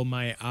feel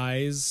my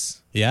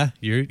eyes. Yeah,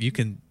 you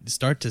can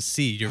start to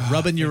see. You're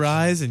rubbing your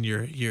eyes, and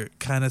you're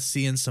kind of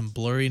seeing some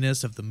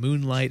blurriness of the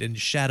moonlight and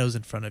shadows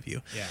in front of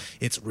you. Yeah.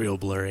 It's real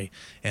blurry,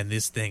 and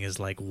this thing is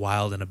like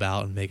wilding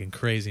about and making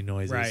crazy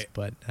noises. Right.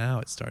 But now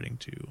it's starting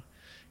to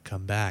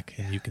come back,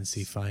 and you can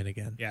see fine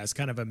again. Yeah, I was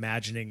kind of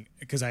imagining,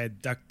 because I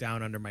had ducked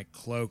down under my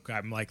cloak,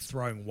 I'm like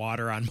throwing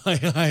water on my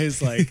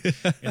eyes, like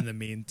in the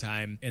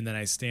meantime. And then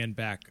I stand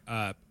back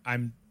up.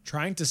 I'm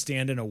trying to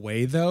stand in a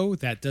way, though,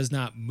 that does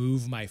not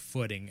move my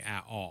footing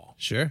at all.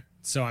 Sure.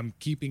 So I'm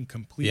keeping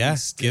completely Yeah.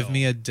 still. Give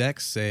me a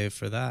dex save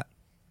for that.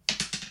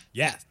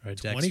 Yeah, Or a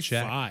dex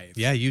 25. check.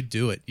 Yeah, you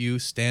do it. You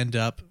stand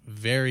up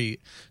very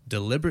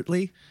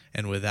deliberately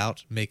and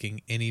without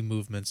making any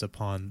movements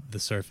upon the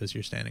surface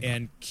you're standing on.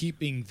 And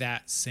keeping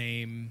that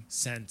same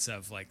sense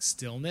of like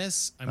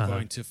stillness, I'm Uh-huh.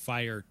 going to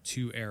fire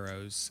 2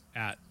 arrows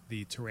at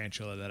the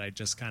tarantula that I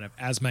just kind of,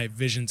 as my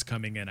vision's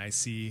coming in, I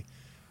see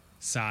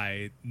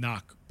Sai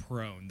knock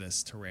prone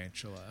this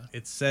tarantula.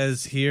 It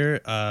says here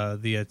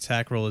the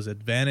attack roll is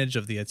advantage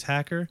of the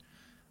attacker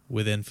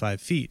within 5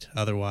 feet.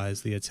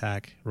 Otherwise, the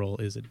attack roll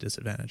is a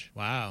disadvantage.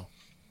 Wow.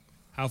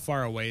 How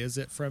far away is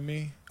it from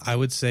me? I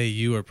would say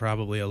you are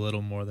probably a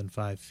little more than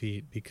 5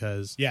 feet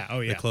because Yeah, oh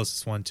yeah. the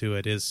closest one to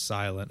it is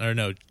Silent. Or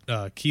no,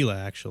 Keela,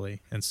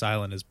 actually. And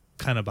Silent is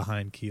kind of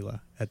behind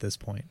Keela at this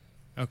point.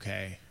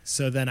 Okay.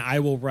 So then I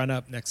will run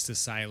up next to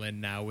Silent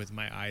now with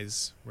my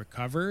eyes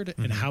recovered.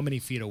 And how many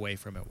feet away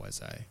from it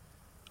was I?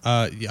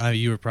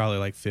 You were probably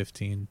like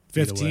 15.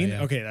 feet away, 15?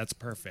 yeah. Okay, that's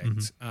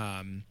perfect.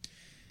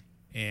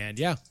 And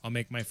yeah, I'll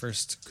make my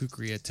first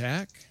kukri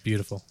attack.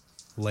 Beautiful.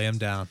 Lay him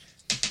down.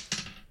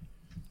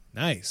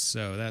 Nice.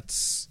 So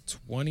that's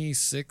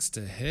 26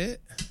 to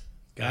hit.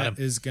 Got him.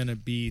 That is going to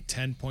be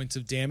 10 points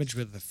of damage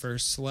with the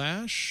first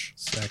slash.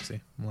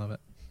 Sexy. Love it.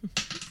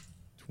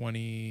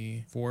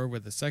 24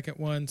 with the second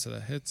one, so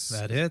that hits.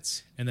 That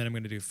hits. And then I'm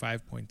going to do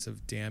 5 points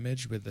of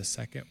damage with the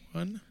second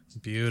one.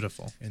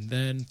 Beautiful. And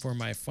then for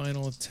my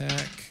final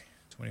attack,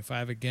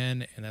 25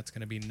 again, and that's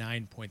going to be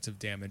 9 points of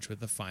damage with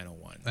the final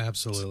one.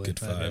 Absolutely. Good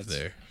That 5 hits.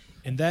 there.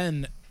 And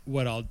then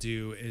what I'll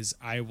do is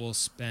I will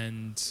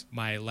spend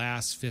my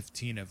last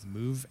 15 of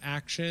move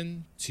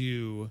action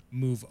to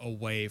move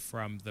away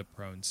from the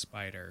prone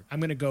spider.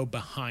 I'm going to go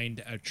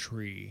behind a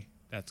tree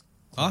that's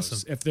close.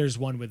 Awesome. If there's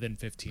one within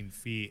 15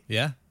 feet,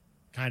 Yeah.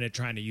 kind of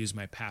trying to use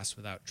my pass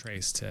without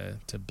trace to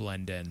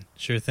blend in.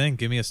 Sure thing.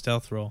 Give me a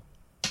stealth roll.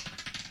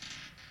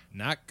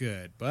 Not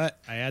good, but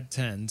I had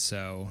 10,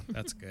 so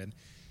that's good.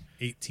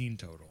 18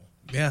 total.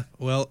 Yeah.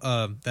 Well,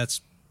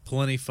 that's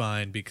plenty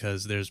fine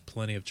because there's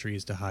plenty of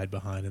trees to hide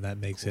behind, and that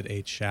makes it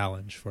a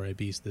challenge for a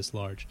beast this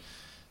large.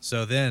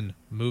 So then,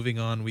 moving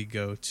on, we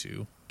go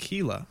to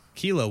Keela.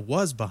 Keela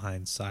was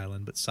behind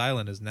Silent, but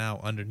Silent is now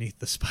underneath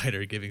the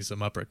spider giving some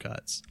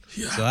uppercuts.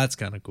 Yeah. So that's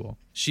kind of cool.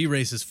 She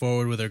races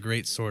forward with her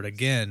great sword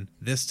again,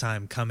 this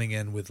time coming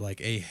in with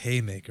like a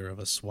haymaker of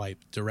a swipe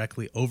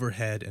directly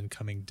overhead and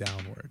coming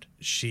downward.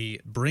 She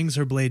brings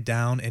her blade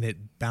down and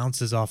it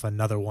bounces off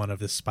another one of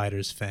the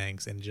spider's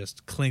fangs and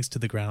just clinks to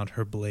the ground.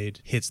 Her blade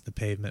hits the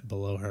pavement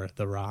below her,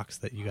 the rocks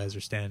that you guys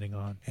are standing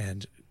on,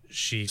 and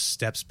she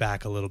steps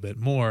back a little bit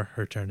more.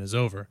 Her turn is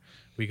over.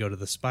 We go to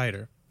the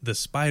spider. The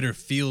spider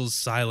feels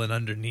Silent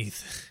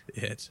underneath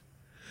it,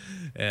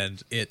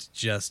 and it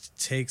just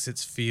takes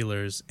its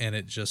feelers and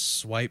it just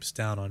swipes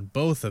down on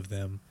both of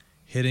them,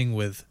 hitting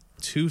with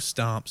 2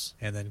 stomps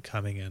and then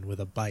coming in with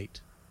a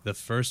bite. The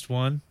first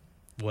one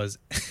was,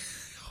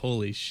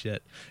 holy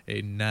shit,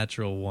 a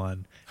natural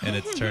 1, and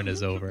its turn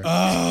is over.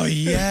 Oh,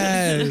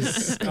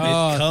 yes.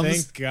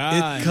 Thank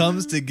God. It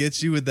comes to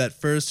get you with that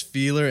first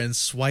feeler and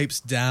swipes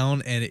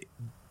down, and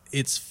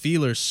its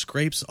feeler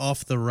scrapes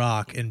off the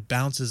rock and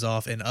bounces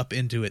off and up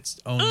into its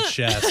own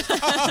chest,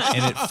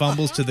 and it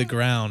fumbles to the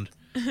ground,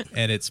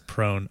 and it's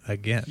prone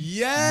again.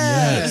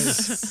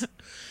 Yes.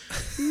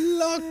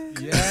 Luck.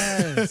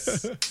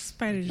 Yes.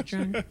 Spider's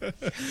drunk.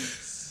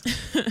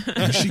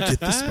 You should get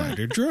the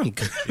spider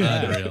drunk.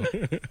 Unreal.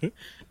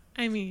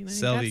 I mean, I got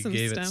Selby some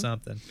gave stuff. it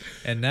something.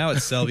 And now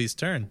it's Selby's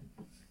turn.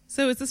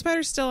 So is the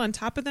spider still on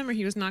top of them, or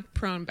he was knocked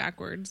prone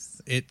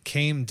backwards? It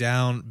came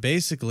down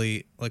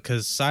basically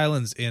because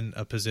Silent's in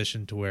a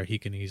position to where he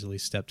can easily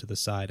step to the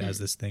side as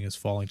this thing is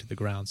falling to the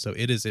ground. So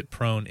it is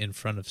prone in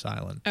front of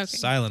Silent. Okay.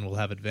 Silent will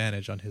have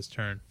advantage on his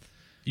turn.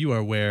 You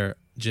are where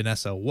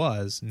Janessa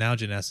was. Now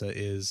Janessa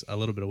is a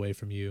little bit away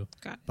from you,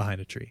 Got it.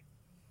 behind a tree.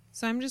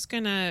 So I'm just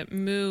gonna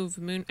move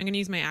Moon. I'm gonna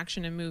use my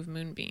action and move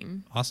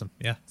Moonbeam. Awesome.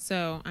 Yeah.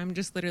 So I'm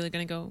just literally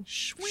gonna go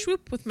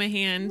swoop with my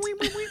hand.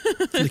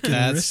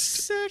 That's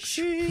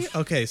sexy.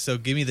 Okay, so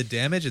give me the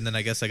damage, and then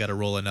I guess I got to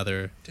roll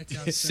another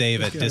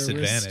save at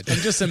disadvantage.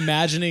 I'm just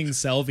imagining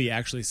Selby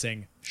actually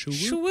saying,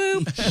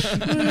 "Shoo-woo."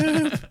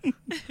 Swoop.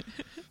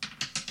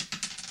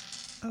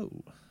 Oh,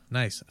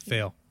 nice.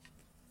 Fail.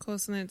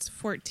 Close, and it's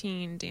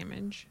 14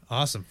 damage.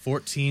 Awesome.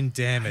 14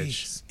 damage.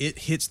 Nice. It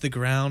hits the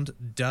ground.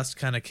 Dust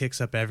kind of kicks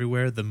up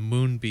everywhere. The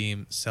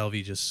moonbeam,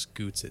 Selby just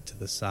scoots it to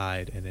the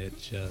side, and it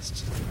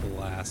just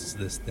blasts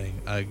this thing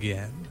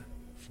again.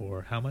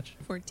 For how much?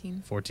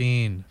 14.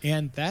 14.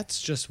 And that's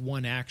just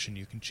one action.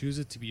 You can choose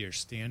it to be your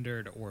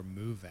standard or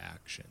move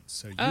action.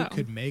 So you Oh.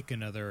 could make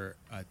another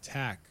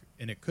attack,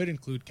 and it could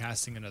include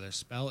casting another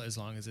spell as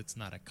long as it's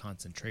not a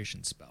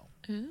concentration spell.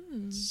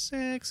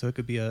 Sick. So it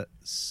could be a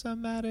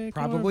somatic.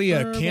 Probably or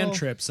a verbal.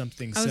 cantrip,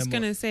 something I was similar.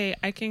 gonna say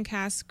I can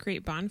cast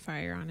Create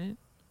Bonfire on it.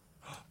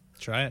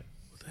 Try it.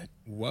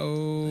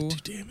 Whoa. 2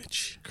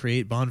 damage.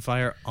 Create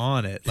bonfire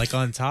on it. Like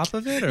on top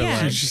of it? Or Yeah.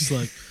 like. It's just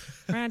like,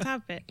 Right on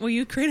top of it. Well,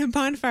 you create a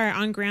bonfire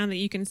on ground that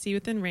you can see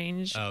within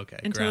range. Oh, okay.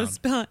 Until Ground. the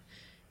spell.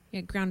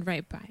 Yeah, ground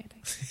right by it.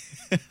 I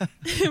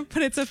think.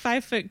 But it's a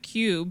 5-foot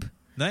cube.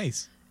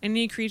 Nice.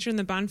 Any creature in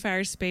the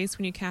bonfire space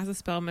when you cast a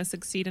spell must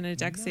succeed in a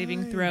dex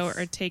saving throw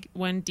or take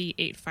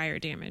 1d8 fire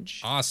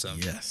damage. Awesome.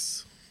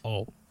 yes.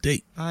 All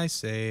day. I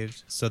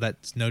saved. So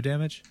that's no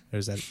damage? Or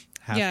is that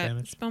half yeah,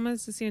 damage? spell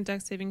must succeed in a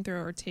dex saving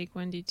throw or take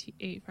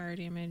 1d8 fire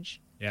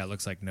damage. Yeah, it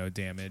looks like no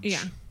damage.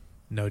 Yeah.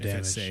 No If it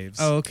damage. saves.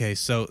 Oh, okay.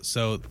 So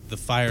the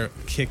fire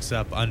kicks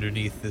up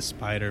underneath this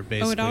spider,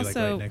 basically it also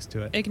like right next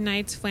to it.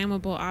 ignites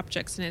flammable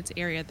objects in its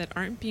area that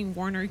aren't being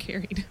worn or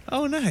carried.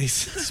 Oh, nice.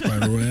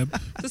 Spiderweb.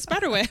 The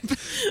spider web.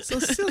 So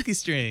silky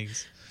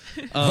strings.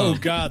 Oh,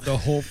 God, the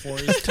whole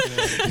forest.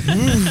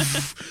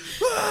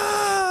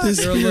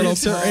 They're a little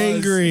so paused.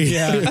 angry.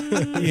 Yeah,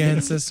 the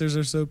ancestors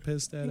are so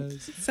pissed at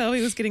us.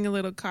 Selby was getting a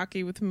little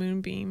cocky with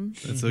Moonbeam.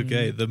 That's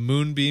okay. The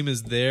moonbeam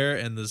is there,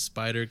 and the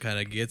spider kind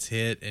of gets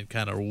hit and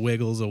kind of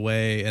wiggles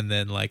away, and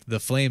then like the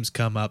flames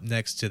come up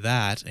next to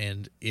that,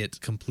 and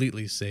it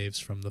completely saves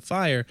from the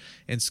fire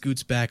and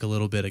scoots back a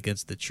little bit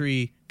against the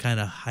tree, kind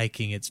of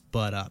hiking its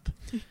butt up.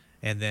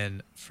 And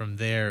then from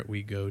there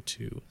we go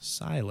to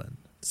Silent.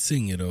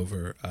 Seeing it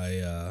over,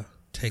 I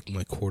take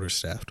my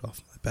quarterstaff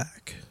off my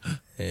back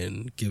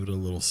and give it a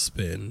little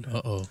spin.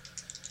 Uh-oh.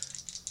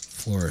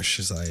 Flourish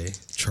as I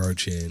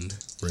charge in,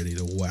 ready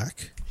to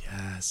whack.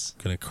 Yes.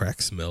 Gonna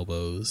crack some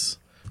elbows.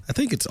 I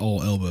think it's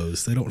all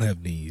elbows. They don't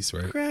have knees,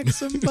 right? Crack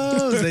some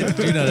bows. They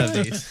do not have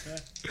these.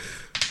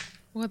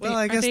 Well,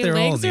 I guess are they they're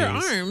all legs or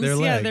knees. arms? They're yeah,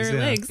 legs, they're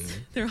yeah. legs.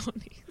 They're all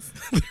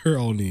knees. They're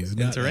all knees. And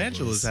Not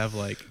tarantulas elbows. have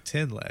like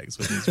 10 legs,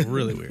 which is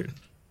really weird.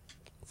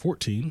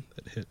 14.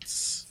 That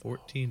hits.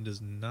 14 does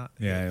not.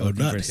 Yeah, Oh,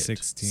 looking not for hit.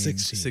 16.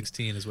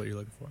 16 is what you're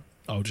looking for.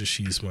 I'll just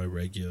use my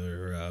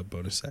regular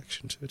bonus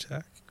action to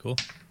attack. Cool.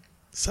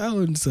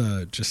 Silence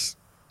just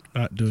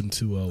not doing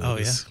too well with Oh,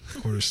 his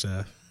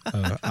quarterstaff.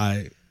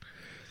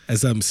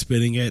 As I'm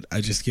spinning it,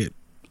 I just get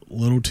a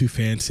little too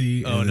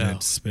fancy, Oh, and then no.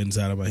 it spins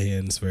out of my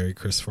hands, very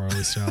Chris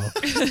Farley style.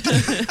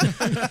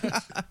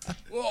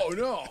 Whoa,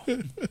 no.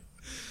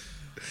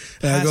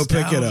 And I go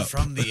pick it down up.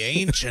 from the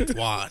ancient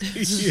one.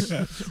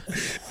 Yeah.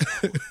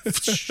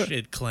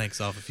 It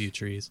clanks off a few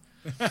trees.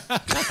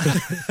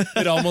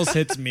 It almost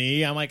hits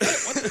me. I'm like,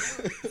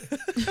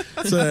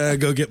 So I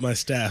go get my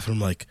staff, and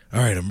I'm like, all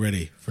right, I'm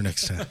ready for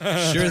next time.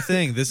 Sure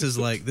thing.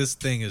 This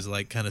thing is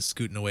like kind of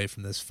scooting away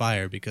from this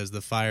fire because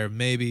the fire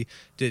maybe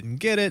didn't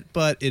get it,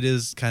 but it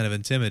is kind of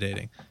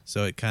intimidating.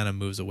 So it kind of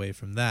moves away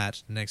from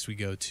that. Next we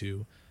go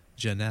to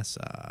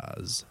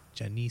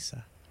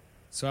Janissa.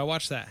 So I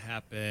watched that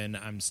happen.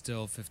 I'm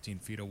still 15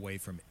 feet away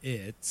from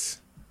it.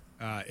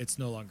 It's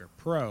no longer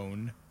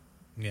prone,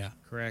 Yeah.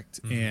 correct?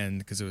 And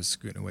because it was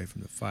scooting away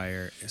from the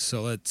fire.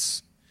 So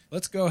let's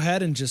go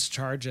ahead and just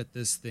charge at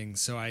this thing.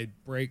 So I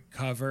break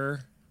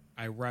cover.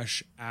 I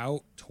rush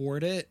out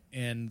toward it.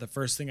 And the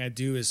first thing I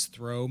do is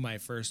throw my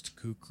first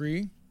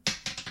kukri.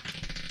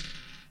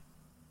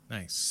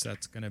 Nice.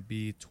 That's going to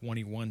be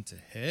 21 to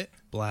hit.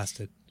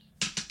 Blasted.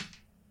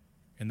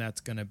 And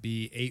that's going to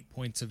be 8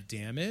 points of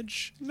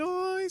damage.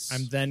 Nice.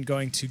 I'm then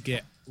going to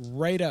get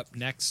right up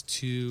next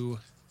to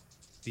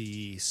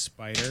the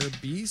spider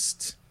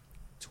beast.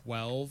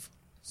 12.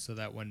 So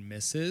that one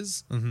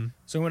misses. Mm-hmm.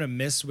 So I'm going to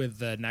miss with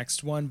the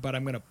next one, but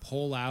I'm going to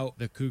pull out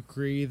the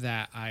kukri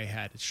that I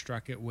had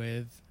struck it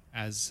with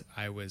as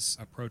I was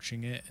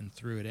approaching it and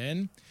threw it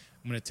in.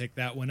 I'm going to take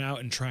that one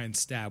out and try and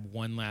stab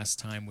one last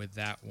time with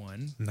that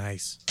one.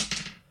 Nice.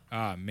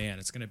 Ah, man,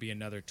 it's going to be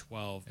another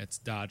 12. It's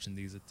dodging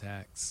these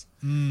attacks.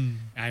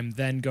 I'm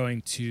then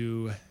going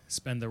to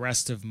spend the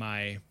rest of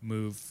my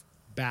move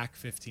back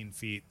 15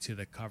 feet to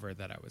the cover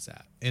that I was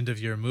at. End of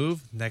your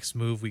move. Next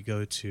move, we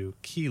go to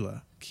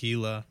Keela.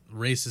 Keela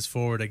races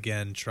forward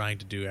again, trying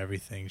to do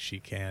everything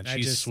she can. I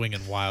She's just-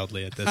 swinging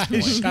wildly at this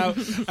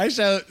point. I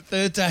shout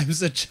third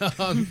time's a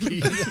charm.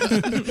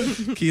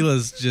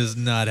 Keela's just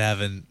not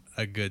having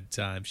a good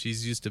time.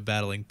 She's used to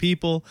battling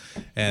people,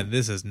 and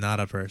this is not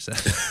a person.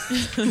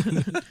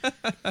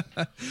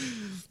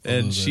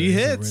 And she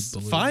there is a hits.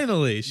 red balloon.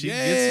 Finally, she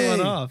gets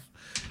one off.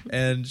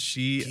 And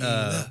she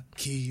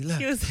He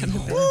was having a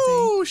bad day.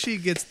 woo, she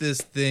gets this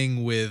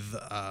thing with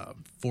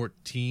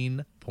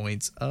 14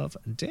 points of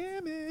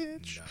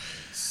damage.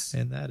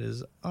 And that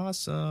is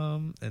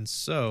awesome. And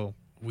so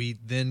we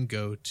then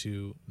go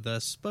to the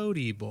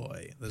Spodey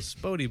Boy. The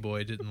Spodey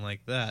Boy didn't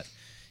like that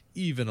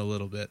even a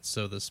little bit.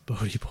 So the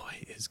Spodey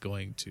Boy is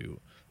going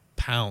to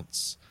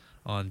pounce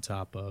on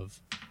top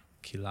of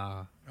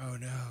Keela. Oh,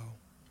 no.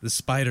 The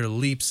spider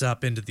leaps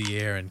up into the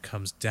air and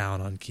comes down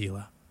on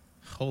Keela.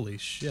 Holy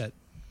shit.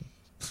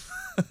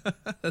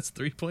 That's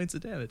 3 points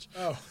of damage.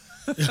 Oh.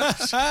 Yeah,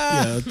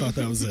 I thought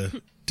that was a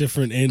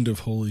different end of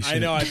holy shit. I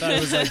know. I thought it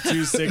was like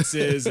 2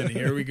 6s, and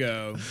here we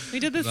go. We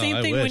did the No, same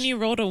I thing when wish. you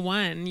rolled a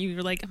 1. You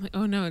were like, I'm like,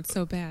 oh no, it's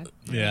so bad.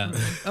 Yeah.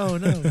 Oh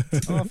no,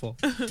 it's awful.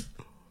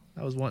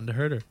 I was wanting to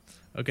hurt her.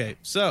 Okay,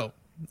 so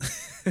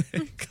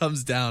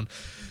comes down,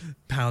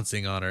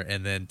 pouncing on her,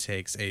 and then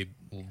takes a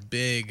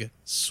big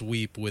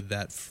sweep with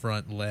that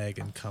front leg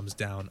and comes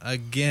down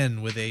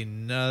again with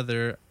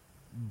another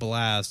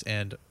blast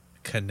and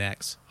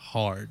connects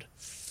hard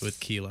with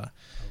Keela,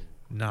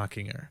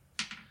 knocking her.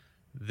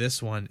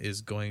 This one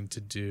is going to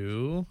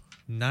do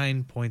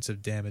 9 points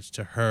of damage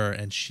to her,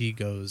 and she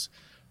goes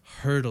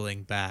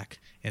hurtling back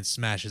and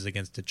smashes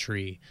against a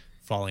tree,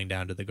 falling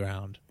down to the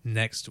ground.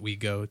 Next, we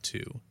go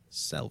to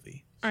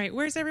Selvi. All right,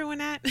 where's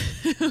everyone at?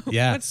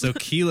 Yeah, so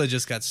Keela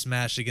just got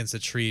smashed against a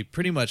tree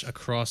pretty much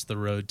across the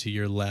road to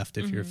your left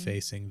if you're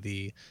facing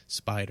the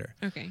spider.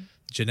 Okay.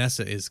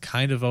 Janessa is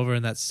kind of over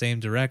in that same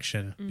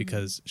direction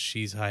because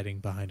she's hiding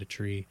behind a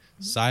tree.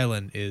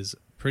 Silent is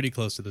pretty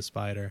close to the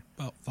spider.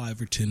 About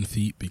 5 or 10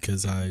 feet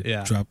because I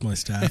Yeah. dropped my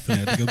staff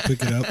and had to go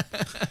pick it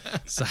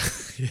up. So,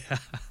 yeah.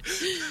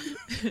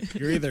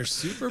 You're either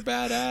super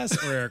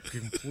badass or a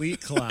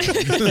complete clown.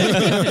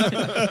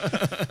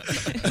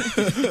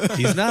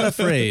 He's not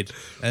afraid,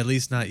 at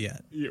least not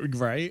yet.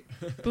 Right?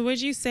 But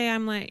would you say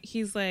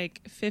he's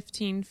like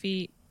 15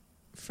 feet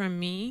from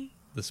me?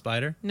 The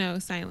spider? No,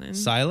 Silent.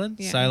 Silent?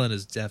 Yeah. Silent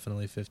is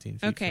definitely 15 feet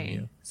from Okay,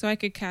 you. so I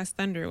could cast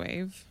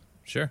Thunderwave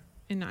Sure.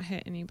 and not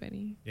hit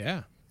anybody.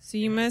 Yeah. So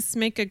you must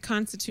make a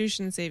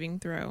Constitution saving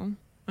throw.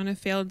 On a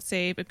failed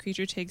save, a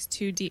creature takes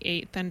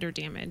 2d8 thunder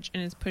damage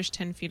and is pushed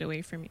 10 feet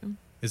away from you.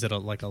 Is it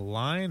like a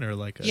line or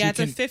like a... Yeah, it's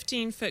a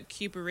 15-foot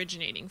cube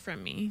originating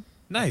from me.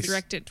 Nice.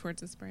 Directed towards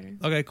the spider.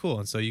 Okay, cool.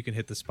 And so you can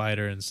hit the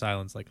spider and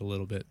Silence like a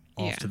little bit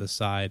off Yeah. to the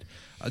side.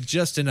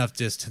 Just enough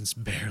distance,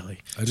 barely.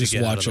 I just to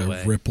get watch out of a the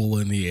way. ripple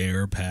in the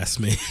air past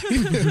me.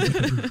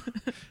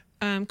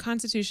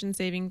 Constitution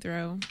saving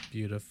throw.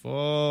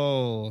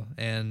 Beautiful.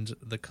 And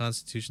the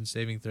Constitution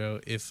saving throw,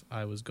 if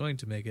I was going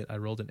to make it, I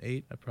rolled an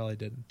 8. I probably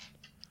didn't.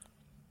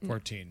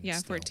 14. Yeah,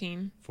 still.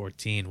 14.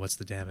 14. What's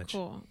the damage?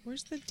 Cool.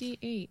 Where's the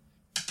d8?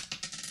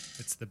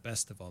 It's the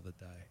best of all the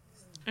die.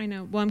 I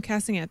know. Well, I'm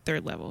casting at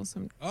 3rd level,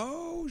 so,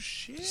 Oh,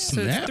 shit.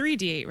 so Snap. it's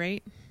 3d8,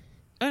 right?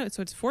 Oh,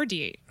 so it's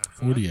 4d8.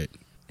 48.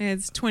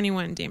 It's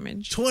 21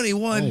 damage.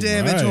 21 All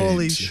damage. right.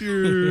 Holy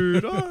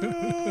shit.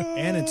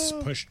 And it's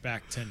pushed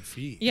back 10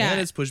 feet. Yeah.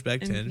 And it's pushed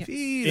back 10 yeah.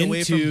 feet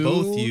away from Into-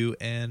 both you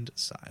and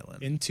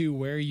Silent. Into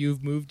where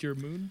you've moved your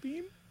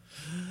moonbeam?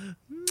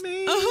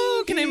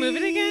 Oh, can I move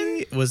it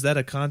again? Was that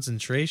a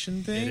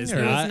concentration thing? It is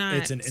or- not. not.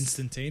 It's an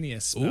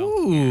instantaneous spell.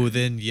 Ooh,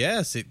 then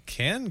yes, it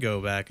can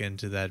go back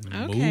into that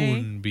Okay.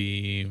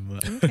 moonbeam.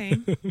 Okay.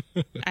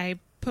 I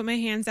put my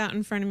hands out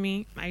in front of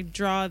me. I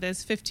draw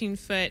this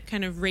 15-foot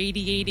kind of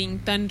radiating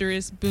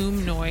thunderous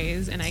boom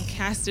noise, and I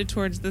cast it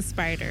towards the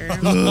spider.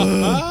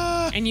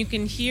 And you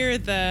can hear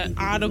the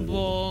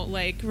audible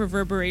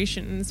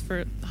reverberations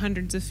for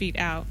hundreds of feet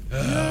out.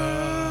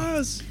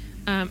 Yes.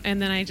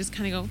 And then I just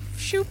kind of go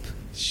shoop,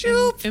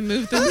 Shoop. and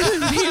move the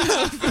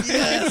moonbeam.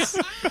 Yes.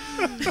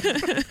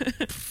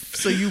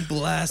 So you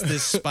blast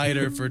this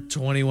spider for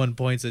 21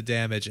 points of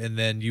damage, and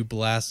then you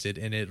blast it,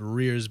 and it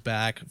rears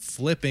back,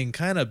 flipping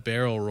kind of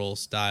barrel roll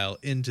style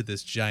into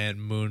this giant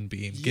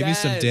moonbeam. Give me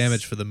some Yes.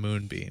 damage for the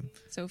moonbeam.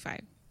 So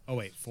 5. Oh,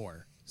 wait,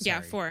 4. Yeah,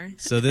 Sorry. 4.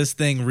 So this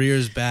thing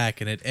rears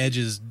back and it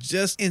edges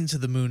just into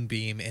the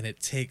moonbeam and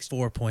it takes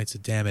 4 points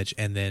of damage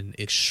and then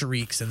it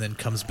shrieks and then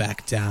comes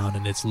back down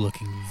and it's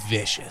looking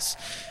vicious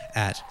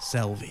at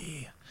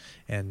Selvi.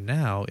 And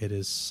now it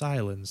is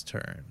Silent's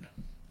turn.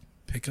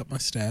 Pick up my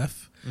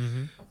staff,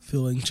 Mm-hmm.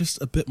 feeling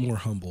just a bit more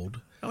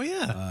humbled. Oh,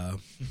 yeah.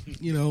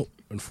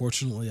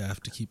 Unfortunately, I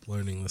have to keep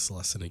learning this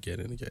lesson again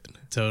and again.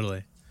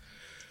 Totally.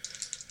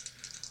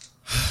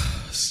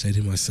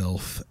 Steady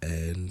myself,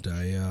 and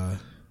I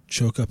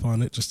choke up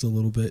on it just a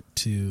little bit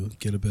to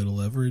get a bit of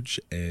leverage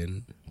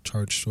and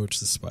charge towards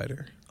the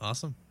spider.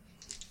 Awesome.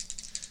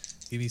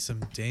 Give me some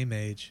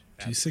damage.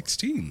 2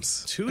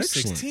 16s. 2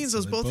 Excellent. 16s, So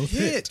those they both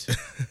hit.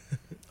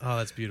 Oh,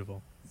 that's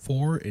beautiful.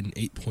 4 and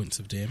 8 points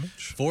of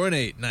damage. 4 and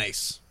 8.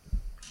 Nice.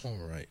 All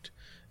right.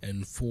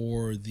 And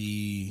for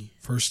the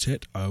first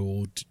hit, I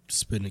will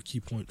spend a key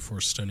point for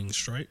stunning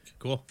strike.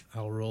 Cool.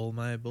 I'll roll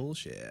my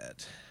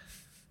bullshit.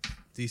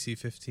 DC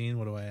 15.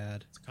 What do I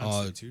add?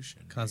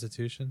 Constitution.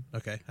 Constitution.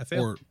 Okay. I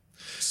failed. Or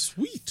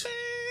sweet.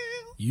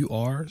 You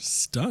are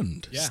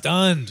stunned. Yeah.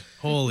 Stunned.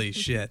 Holy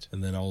shit.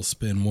 And then I'll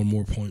spend 1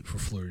 more point for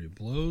flurry of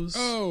blows.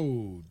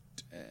 Oh,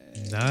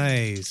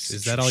 Nice.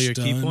 Is that all your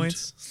key Stunned.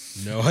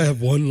 points? No, I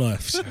have 1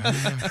 left.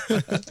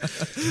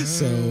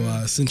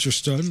 So since you're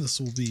stunned, this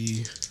will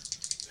be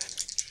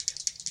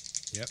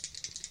yep.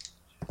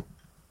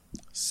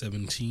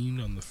 17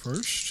 on the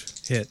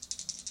first Hit.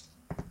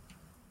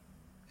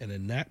 and a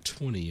nat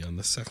 20 on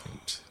the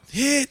second.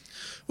 Hit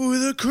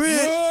with a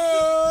crit.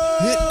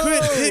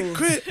 Hit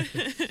crit.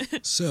 Hit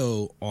crit.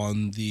 So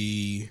on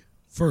the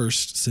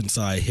first, since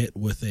I hit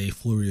with a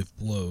flurry of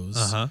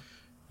blows,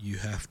 you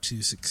have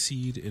to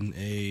succeed in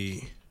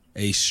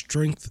a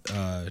strength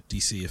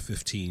DC of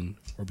 15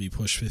 or be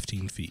pushed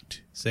 15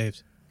 feet.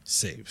 Saved.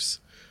 Saves.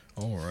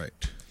 All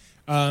right.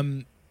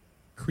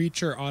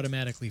 Creature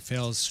automatically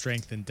fails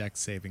strength and dex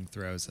saving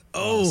throws.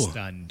 Oh.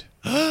 Stunned.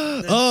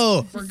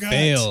 Oh,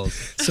 failed.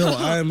 So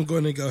I'm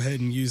going to go ahead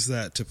and use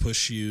that to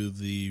push you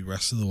the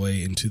rest of the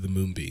way into the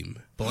moonbeam.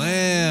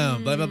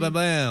 Blam. Blam, blam, blam,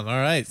 blam. All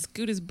right.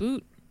 Scoot his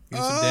boot. Give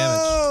me some damage.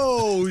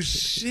 Oh,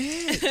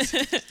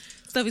 shit.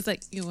 Stubby's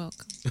like, you're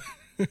welcome.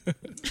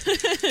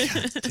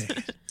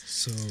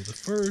 So the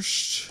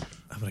first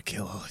I'm going to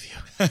kill all of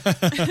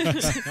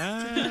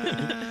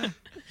you.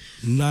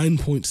 9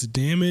 points of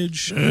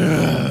damage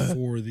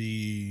for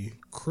the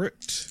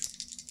crit.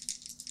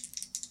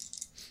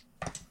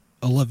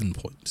 11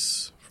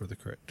 points for the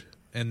crit.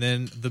 And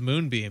then the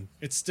moonbeam.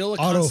 It's still a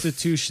Auto-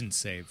 Constitution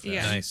save. Though.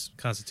 Yeah. Nice.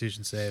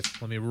 Constitution save.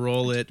 Let me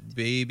roll it,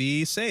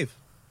 baby. Save.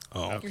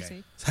 Oh, You're Okay.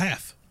 safe. it's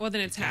half. Well,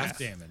 then it's Half half.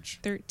 damage.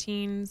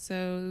 13,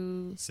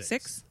 so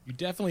 6. You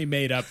definitely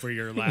made up for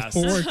your last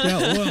Worked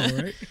out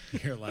well, right?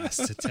 your last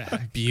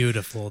attack.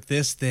 Beautiful.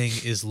 This thing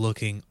is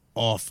looking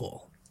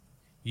awful.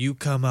 You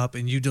come up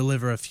and you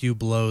deliver a few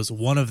blows.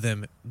 One of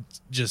them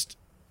just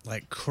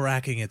like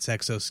cracking its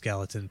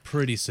exoskeleton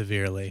pretty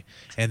severely,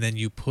 and then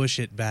you push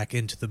it back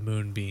into the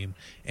moonbeam,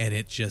 and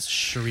it just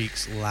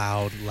shrieks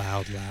loud.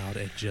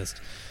 It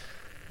just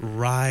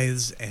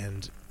writhes,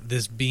 and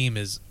this beam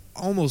is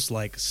almost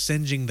like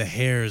singeing the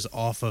hairs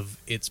off of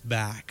its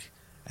back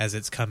as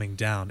it's coming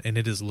down, and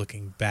it is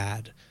looking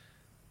bad.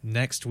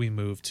 Next, we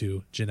move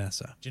to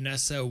Janessa.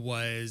 Janessa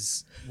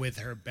was with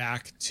her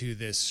back to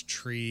this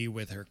tree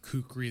with her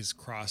kukris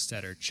crossed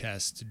at her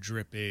chest,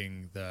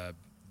 dripping the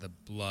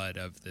blood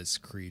of this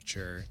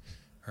creature.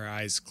 Her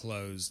eyes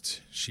closed,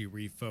 she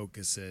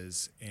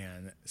refocuses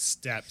and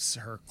steps,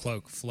 her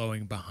cloak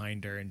flowing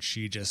behind her, and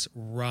she just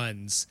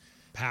runs,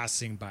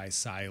 passing by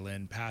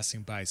Silent,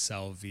 passing by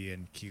Selvi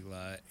and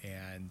Keela,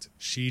 and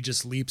she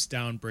just leaps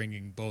down,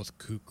 bringing both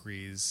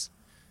kukris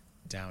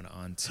down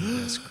onto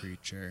this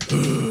creature.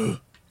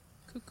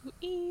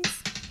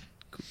 Cuckoo-ees.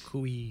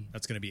 Cuckoo-y.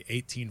 That's going to be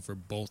 18 for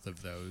both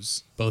of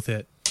those. Both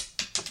hit.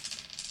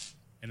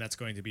 And that's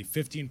going to be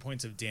 15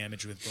 points of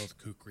damage with both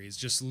kukris.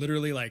 Just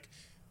literally like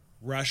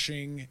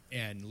rushing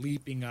and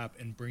leaping up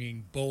and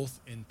bringing both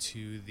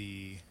into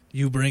the...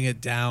 You bring it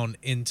down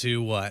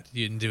into what?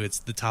 You can do it's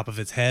the top of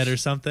its head or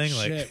something?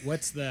 Like Shit,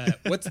 what's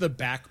the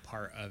back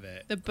part of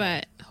it? The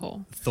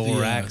butthole.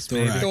 thorax, The,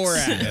 maybe?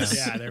 Thorax.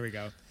 Yeah, there we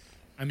go.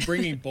 I'm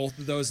bringing both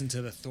of those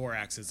into the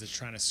thorax as it's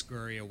trying to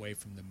scurry away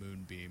from the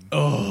moonbeam.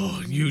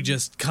 Oh, you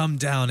just come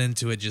down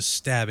into it, just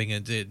stabbing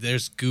it.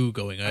 There's goo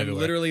going I'm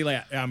everywhere. literally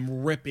like,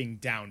 I'm ripping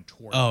down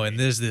toward Oh, me. and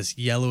there's this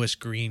yellowish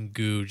green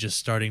goo just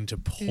starting to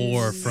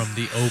pour from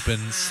the open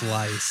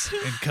slice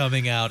and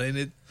coming out, and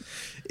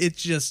it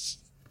just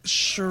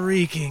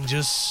shrieking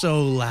just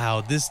so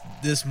loud.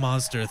 This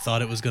monster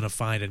thought it was going to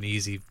find an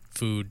easy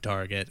food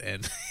target,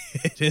 and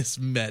it has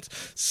met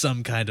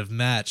some kind of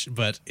match,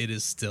 but it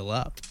is still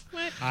up.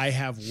 What? I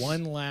have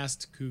one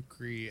last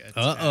kukri attack.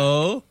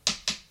 Uh-oh.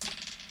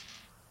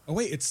 Oh,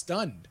 wait, it's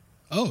stunned.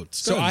 Oh, it's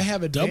So done. I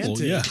have double.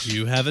 advantage. Yeah.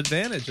 You have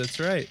advantage, that's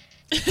right.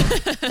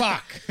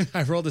 Fuck.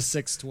 I rolled a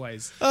 6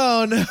 twice.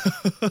 Oh, no.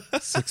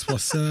 6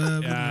 plus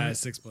 7.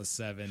 6 plus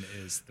 7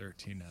 is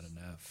 13, not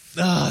enough.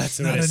 Oh, that's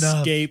So not it enough.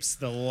 escapes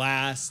the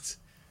last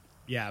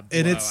blow.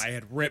 And it's- I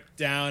had ripped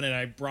down, and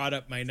I brought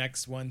up my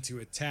next one to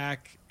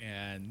attack,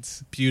 and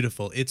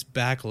Beautiful. Its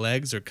back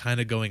legs are kind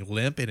of going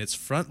limp, and its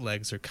front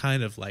legs are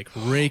kind of like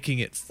raking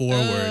it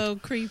forward Oh,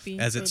 creepy.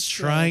 as So it's dead.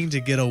 trying to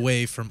get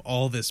away from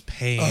all this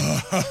pain.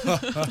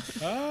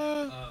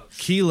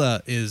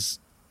 Keela is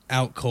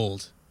out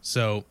cold,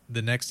 so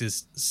the next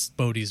is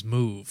Bodhi's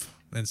move.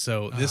 And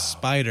so this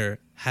spider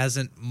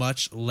hasn't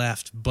much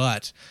left,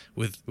 but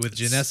with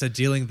Janessa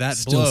dealing that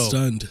Still blow,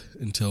 stunned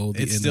until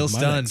the It's end still of my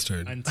stunned. next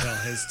turn. until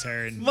his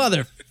turn.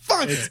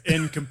 motherfucker! It's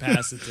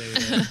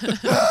incapacitated.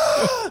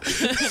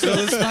 So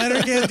the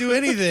spider can't do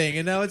anything,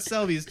 and now it's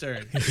Selby's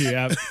turn.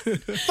 Yep.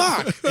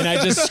 Fuck. And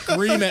I just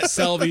scream at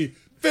Selby,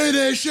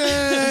 finish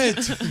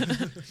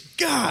it!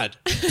 God!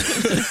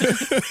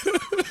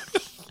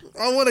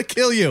 I want to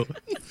kill you.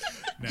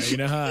 Now you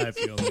know how I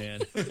feel,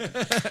 man.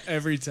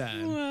 Every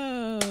time.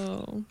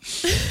 Whoa.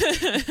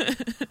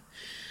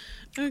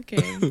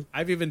 Okay.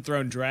 I've even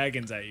thrown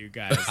dragons at you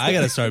guys. I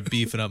gotta start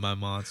beefing up my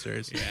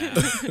monsters. Yeah.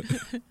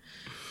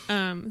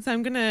 So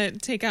I'm gonna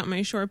take out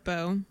my short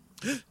bow,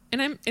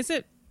 and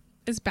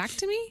it's back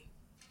to me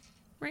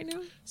right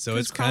now. So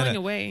it's crawling kind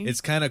of away.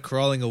 It's kind of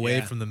crawling away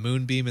Yeah. from the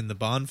moonbeam and the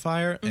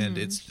bonfire, and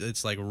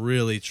it's like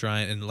really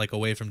trying and like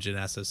away from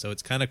Janessa. So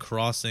it's kind of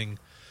crossing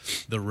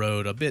the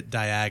road a bit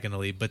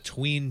diagonally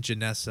between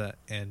Janessa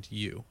and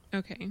you.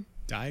 Okay.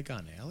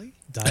 Diagon Alley?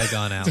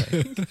 Diagon Alley.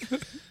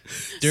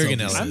 Durgan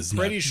So Alley. I'm is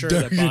pretty not sure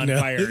the Diagon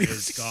bonfire Alley.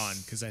 is gone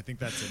because I think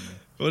that's in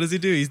the. What does he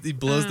do? He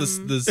blows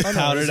this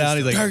powder this down.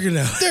 is He's like, Diagon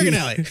Alley. Durgan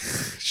Alley. No,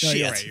 Shit.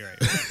 you're right. You're right.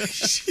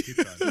 Keep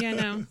going. Yeah.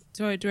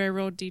 No. Do I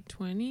roll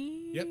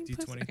d20? Yep,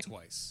 plus- D20 okay.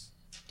 twice.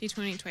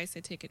 D20 twice.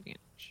 I take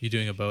advantage. You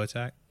doing a bow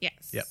attack? Yes.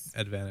 Yep,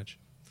 advantage.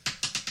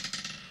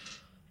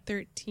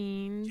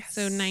 13.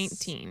 So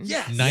 19.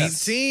 Yes.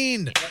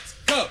 19. Let's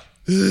go.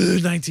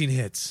 19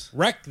 hits.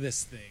 Wreck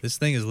this thing. This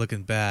thing is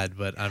looking bad,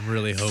 but I'm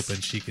really hoping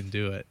she can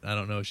do it. I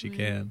don't know if she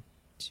can.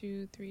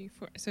 2, 3,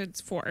 4. So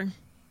it's 4.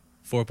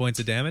 4 points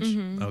of damage?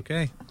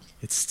 Okay.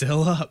 It's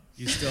still up.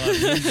 You still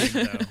have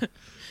moving, though,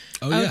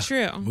 Oh, Oh, yeah.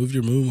 true. Move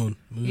your move on.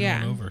 Move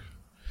Yeah. on over.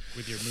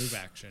 with your move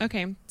action.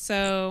 Okay.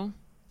 So.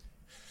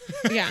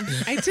 Yeah,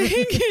 I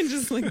take and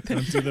just like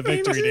Don't do the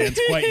victory dance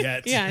quite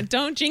yet. Yeah,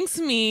 don't jinx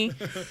me.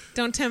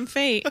 Don't tempt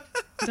fate.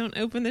 Don't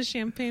open the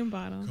champagne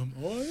bottle. Come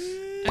on.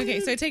 Okay,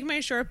 so I take my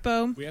short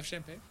bow. We have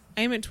champagne?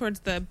 Aim it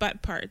towards the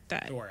butt part.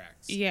 That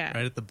Thorax. yeah,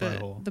 Right at the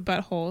butthole. The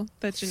butthole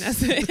that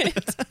Janessa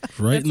hit.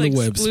 Right That's in the like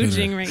web splooging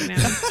spinner. right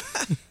now.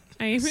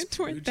 I aim it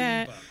toward Splooging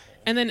that, butthole.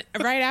 and then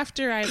right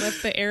after I let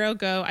the arrow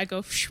go, I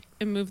go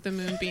and move the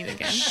moonbeam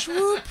again.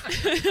 Swoop.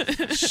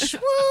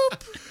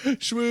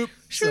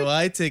 So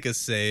I take a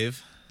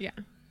save. Yeah,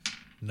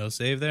 No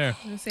save there.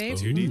 no save.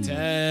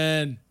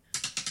 2d10.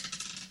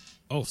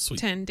 Oh, sweet.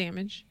 10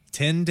 damage.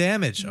 10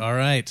 damage. All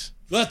right.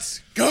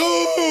 Let's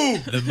go.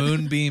 The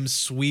moonbeam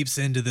sweeps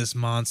into this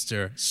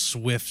monster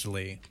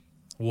swiftly.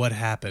 what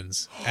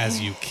happens as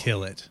you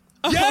kill it?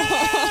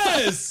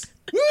 Yes!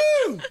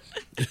 Woo!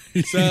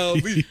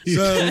 Selby.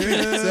 Do I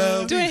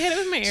hit it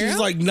with my arrow? She's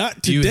like,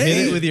 not You today.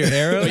 hit it with your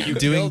arrow, you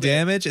doing killed it.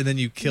 damage, and then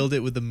you killed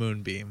it with the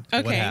moonbeam.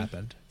 What Okay.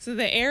 happened? So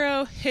the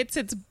arrow hits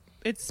its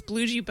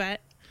sploogey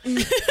butt.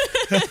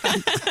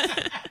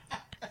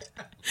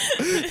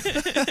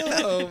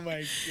 Oh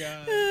my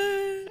god.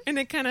 And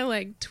it kind of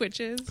like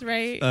twitches,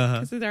 right? Uh-huh.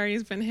 Because it already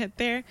has been hit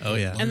there. Oh,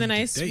 yeah. And then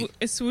I Today.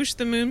 swoosh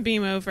the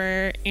moonbeam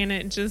over, and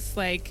it just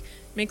like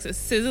makes a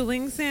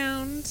sizzling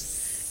sound,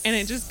 and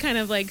it just kind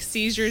of like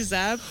seizures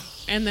up,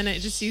 and then it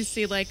just you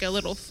see like a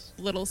little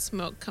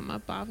smoke come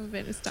up off of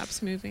it. It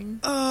stops moving.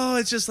 Oh,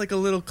 it's just like a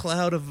little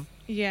cloud of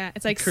Yeah,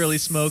 it's like curly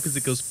smoke as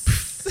it goes,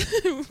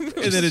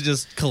 and then it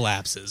just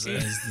collapses.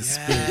 As the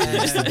spirit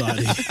leaves the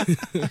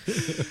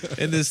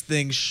body. And this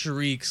thing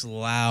shrieks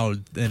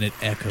loud, and it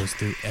echoes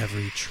through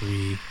every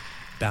tree,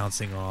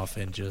 bouncing off,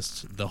 and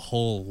just the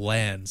whole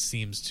land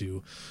seems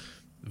to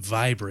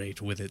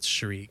vibrate with its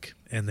shriek,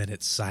 and then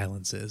it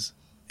silences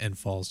and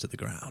falls to the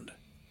ground.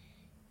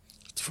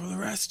 It's for the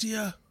rest of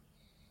you.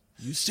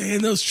 You stay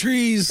in those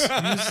trees. You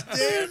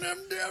stay in them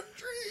damn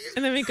trees.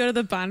 And then we go to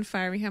the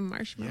bonfire. We have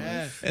marshmallows.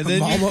 Yeah. And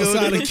then I'm you almost go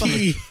to out the of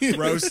key.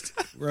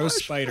 Roast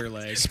spider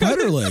leg.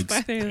 Spider legs.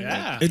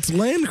 Yeah. It's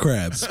land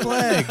crabs.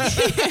 flag.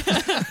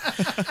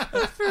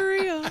 For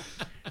real.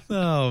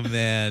 Oh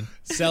man,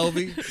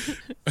 Selby.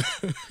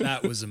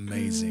 That was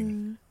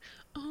amazing.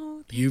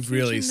 Oh, thank You've you,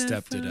 really Janessa.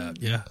 stepped it up.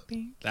 Yeah.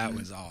 Thank That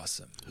was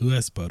awesome. Who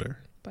has butter?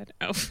 But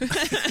oh,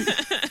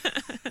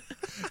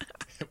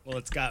 Well,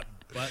 it's got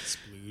butt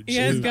splooge.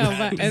 yeah, it's got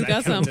Does it's that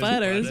got some count as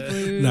butters.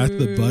 butter? Not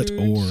the butt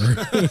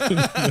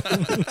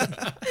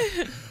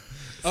or.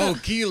 Oh,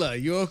 Keela,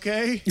 you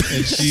okay?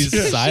 and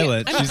she's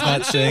silent. She's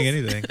not saying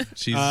anything.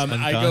 She's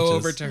unconscious. I go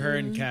over to her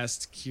and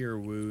cast Cure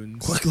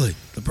Wounds. Quickly,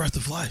 the breath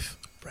of life.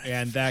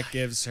 And that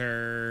gives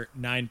her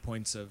 9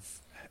 points of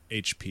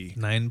HP.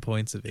 9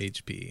 points of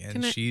HP, and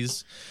Can I-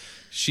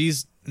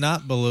 she's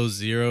not below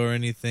 0 or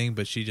anything,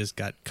 but she just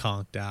got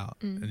conked out,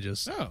 and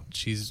just Oh.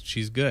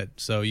 she's good.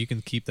 So you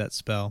can keep that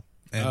spell,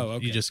 and Oh,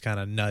 okay. you just kind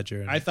of nudge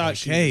her. And I thought like,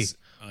 she hey, was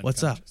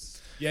what's up?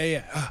 unconscious.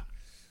 Yeah.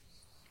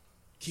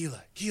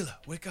 Keela,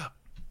 wake up.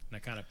 And I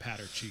kind of pat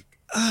her cheek.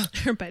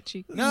 Her butt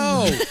cheek.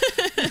 No.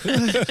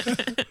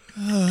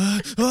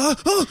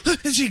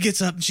 And she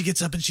gets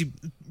up and she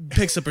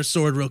picks up her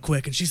sword real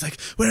quick, and she's like,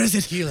 "Where is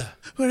it, Keela,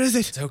 Where is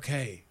it, it's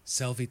okay.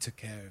 Selvi took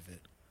care of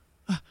it.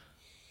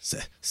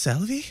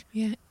 Selvi?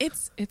 Yeah,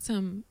 it's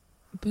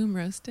boom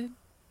roasted.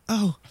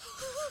 Oh,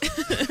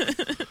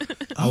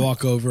 I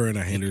walk over and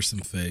I hand her some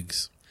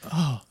figs.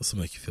 oh, This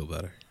will make you feel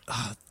better.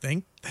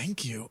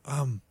 thank you.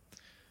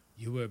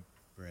 You were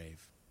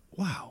brave.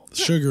 Wow.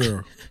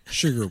 Sugar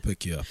will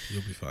pick you up.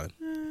 You'll be fine.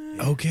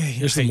 Okay.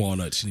 Here's some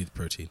walnuts. You need the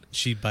protein.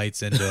 She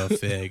bites into a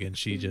fig, and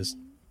she just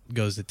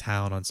goes to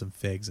town on some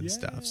figs and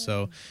stuff.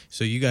 So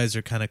you guys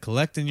are kind of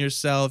collecting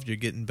yourself. You're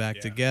getting back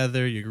Yeah.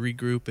 together. You're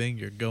regrouping.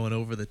 You're going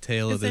over the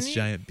tail of this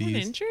giant anyone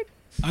beast. injured?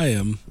 I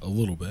am a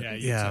little bit. Yeah,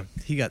 you Yeah,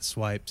 took- he got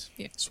swiped.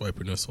 Swipe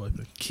or no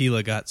swiping.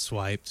 Keela got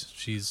swiped.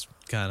 She's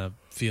kind of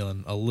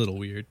feeling a little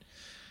weird.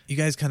 You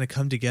guys kind of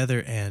come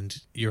together,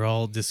 and you're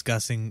all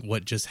discussing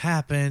what just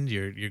happened.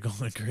 You're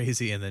going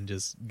crazy, and then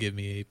just give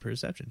me a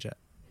perception check.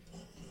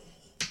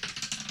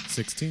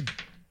 16.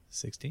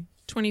 16.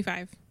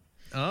 25.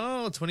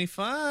 Oh,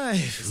 25.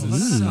 This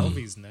is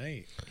Selvi's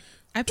night.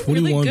 I've been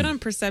really 21. good on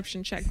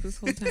perception checks this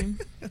whole time.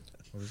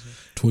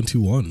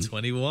 21.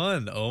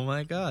 21. Oh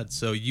my God.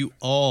 So you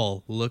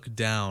all look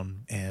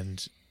down,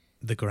 and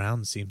the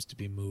ground seems to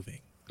be moving.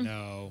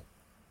 No.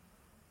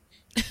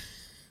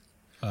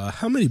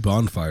 How many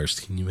bonfires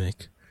can you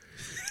make?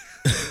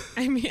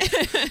 I mean,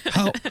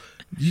 How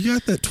you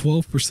got that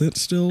 12%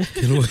 still?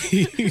 Can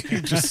we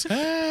just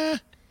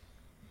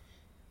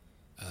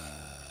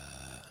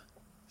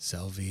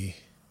Selvi,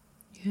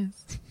 yes.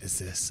 is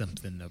there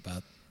something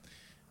about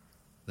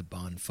the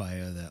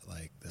bonfire that,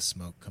 like, the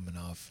smoke coming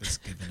off is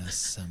giving us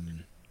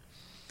some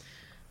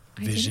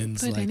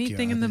visions? I didn't put like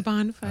anything your in the other-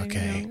 bonfire.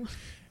 Okay. No.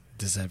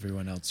 Does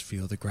everyone else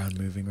feel the ground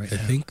moving right I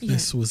now? think Yeah.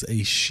 this was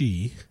a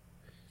she.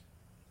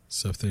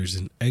 So if there's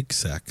an egg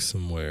sac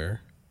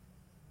somewhere,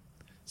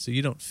 So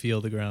you don't feel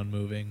the ground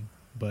moving,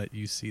 but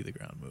you see the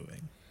ground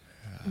moving.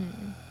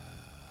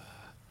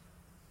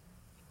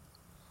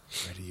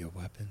 Ready your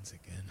weapons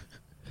again.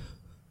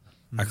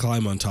 I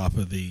climb on top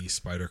of the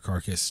spider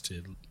carcass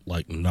to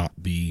like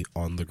not be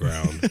on the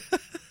ground.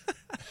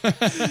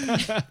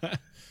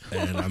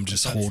 And I'm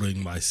just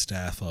holding my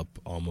staff up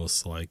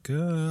almost like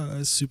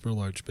a super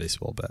large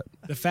baseball bat.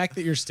 The fact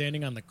that you're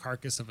standing on the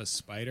carcass of a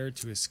spider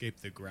to escape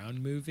the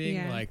ground moving,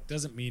 Yeah. like,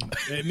 doesn't mean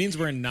it means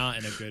we're not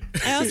in a good.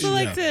 I also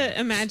like Yeah. to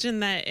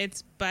imagine that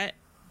its butt,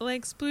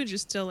 like, splooge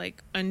is still,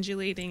 like,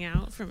 undulating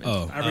out from its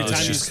Oh, Every it's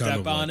time you just kind step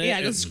of on like- it, Yeah,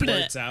 it it goes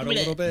splurts bleh, out a bleh,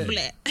 little bit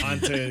bleh.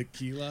 onto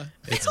Keela.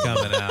 It's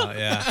coming out,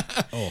 yeah.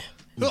 Oh,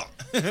 So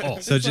As long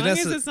as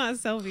Janessa, it's not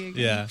Sylvie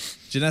again. yeah,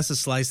 Janessa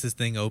sliced this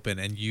thing open,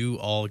 and you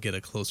all get a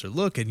closer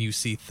look, and you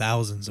see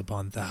thousands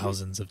upon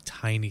thousands of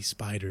tiny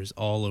spiders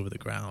all over the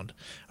ground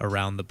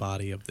around the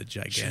body of the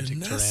gigantic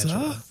Janessa?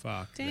 tarantula.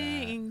 Fuck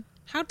Dang.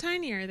 How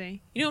tiny are they?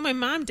 You know what my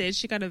mom did?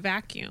 She got a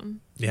vacuum.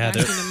 Yeah,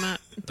 they're- Vacuumed them up,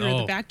 threw Oh.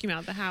 the vacuum out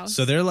of the house.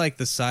 So they're like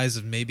the size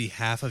of maybe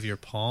half of your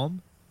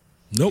palm.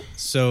 Nope.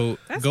 So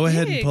That's go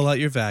ahead and big. pull out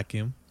your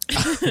vacuum.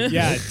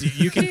 Yeah,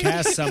 you can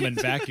cast summon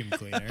vacuum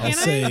cleaner. I'll Can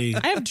say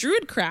I have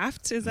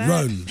Druidcraft. Is that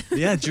run.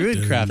 Yeah,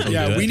 Druidcraft. will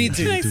Yeah, do we it. need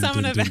to- Can I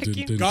summon a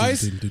vacuum?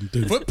 Guys,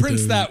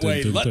 footprints that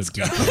way. Let's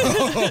go.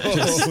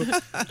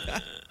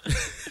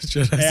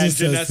 Janessa And says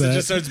Janessa that.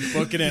 just starts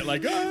booking it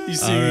like, oh. You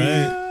see, All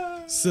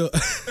right. so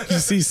you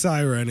see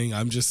Sai running.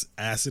 I'm just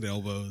acid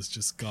elbows,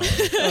 just gone.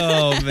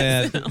 Oh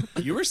man.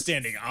 You were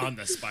standing on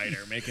the spider,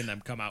 making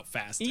them come out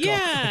fast.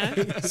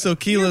 Yeah. So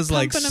Keela's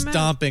like pumping 'em out.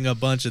 stomping a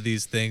bunch of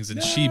these things,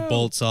 and she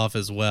bolts off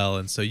as well.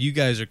 And so you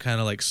guys are kind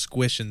of like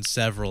squishing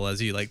several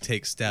as you like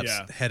take steps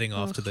Yeah. heading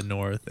off to the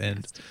north,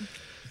 and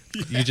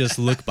you just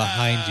look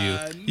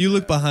behind you. You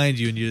look behind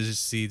you, and you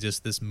just see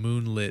just this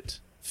moonlit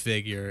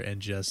figure,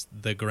 and just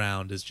the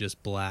ground is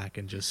just black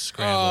and just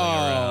scrambling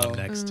around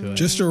next to it.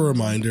 Just a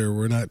reminder,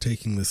 we're not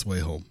taking this way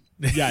home.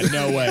 Yeah,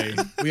 no way.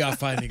 We are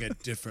finding a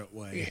different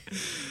way.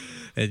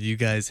 And you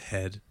guys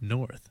head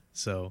north.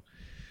 So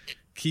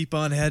keep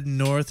on heading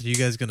north. Are you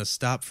guys gonna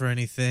stop for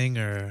anything,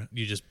 or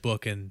you just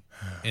booking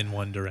in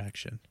one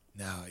direction?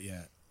 No,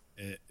 yeah.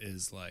 It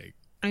is like,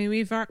 I mean,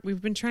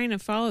 we've been trying to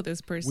follow this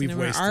person, We've and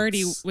we're wasted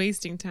already s-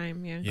 wasting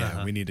time. Yeah.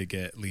 yeah, we need to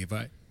get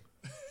Levi.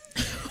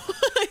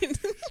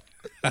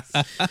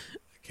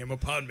 Came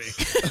upon me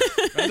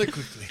rather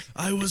quickly.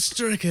 I was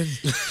stricken.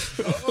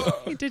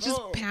 He did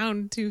just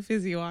pound 2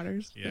 fizzy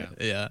waters. Yeah.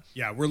 Yeah.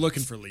 Yeah, we're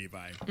looking for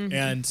Levi.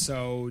 And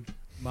so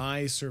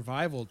my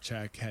survival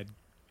check had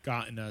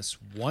gotten us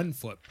 1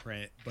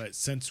 footprint, but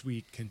since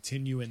we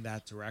continue in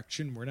that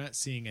direction, we're not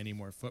seeing any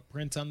more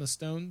footprints on the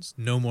stones.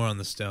 No more on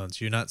the stones.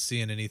 You're not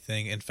seeing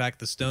anything. In fact,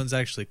 the stones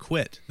actually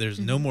quit. There's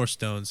no more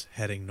stones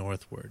heading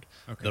northward.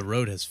 Okay. The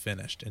road has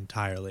finished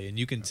entirely. And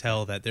you can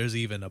tell that there's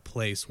even a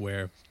place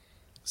where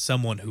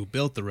someone who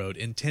built the road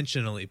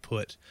intentionally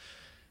put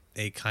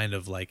a kind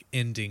of like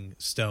ending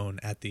stone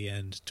at the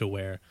end to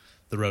where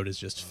the road is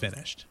just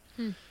finished.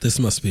 This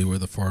must be where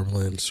the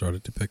farmland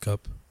started to pick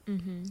up.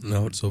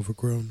 Now it's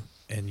overgrown.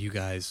 And you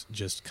guys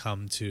just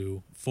come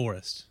to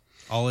forest.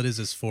 All it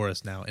is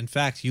forest now. In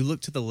fact, you look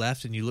to the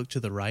left and you look to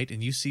the right,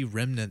 and you see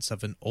remnants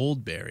of an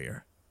old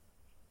barrier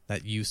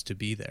that used to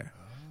be there,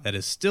 that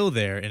is still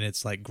there, and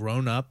it's like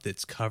grown up.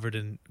 It's covered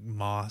in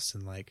moss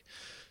and like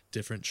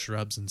different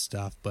shrubs and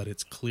stuff, but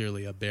it's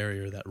clearly a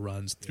barrier that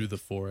runs through the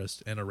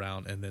forest and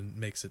around, and then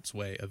makes its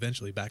way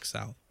eventually back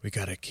south. We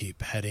gotta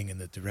keep heading in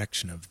the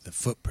direction of the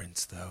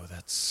footprints, though.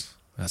 That's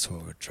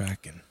what we're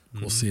tracking.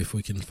 We'll see if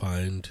we can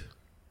find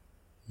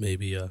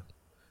maybe a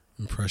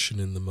impression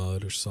in the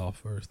mud or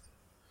soft earth.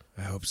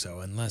 I hope so,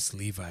 unless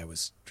Levi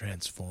was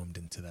transformed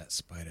into that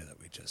spider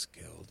that we just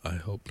killed. I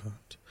hope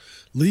not.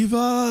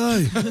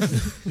 Levi!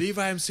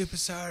 Levi, I'm super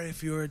sorry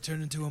if you were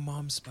turned into a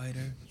mom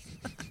spider.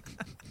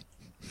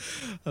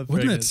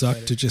 Wouldn't that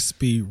suck to just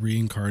be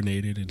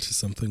reincarnated into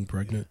something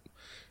pregnant?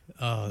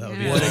 Oh, that would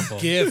be Yeah. What awful.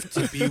 a gift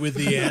to be with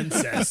the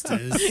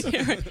ancestors.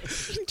 Yeah, right.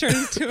 Turn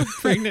into a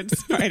pregnant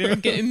spider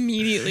and get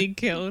immediately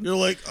killed. You're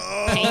like,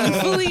 oh.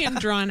 Painfully and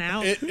drawn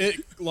out. It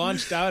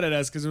launched out at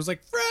us because it was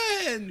like,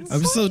 friends,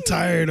 I'm so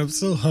tired. I'm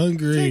so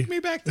hungry. take me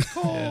back to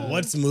Cole.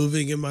 What's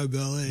moving in my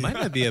belly? Might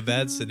not be a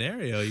bad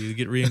scenario. You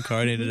get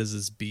reincarnated as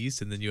this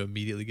beast, and then you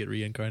immediately get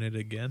reincarnated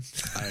again.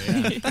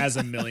 As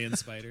a million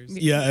spiders.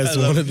 Yeah, as As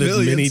one a of the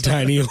million many times.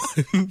 tiny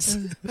ones.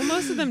 Well,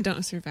 most of them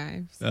don't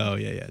survive. Oh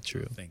yeah,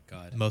 true. Thank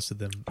God. Most of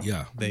them,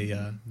 Yeah. they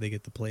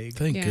get the plague.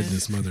 Thank Yeah.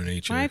 goodness, Mother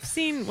Nature. Well, I've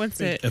seen, what's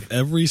it? If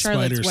every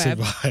Charlotte's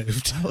spider Web.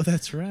 survived, Oh,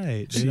 that's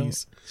right. They don't-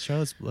 Jeez.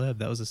 Charlotte's Web.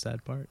 That was a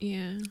sad part.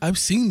 Yeah. I've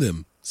seen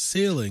them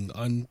sailing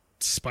on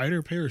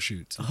spider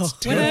parachutes. It's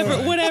Whatever,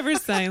 terrifying. whatever,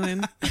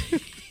 Silent.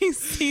 He's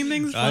seen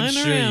things I'm flying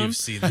sure around. you've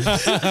seen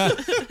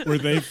that. Were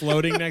they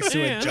floating next to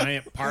Yeah. a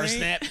giant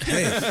parsnip?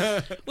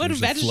 What There's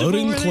a vegetable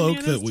floating were they cloak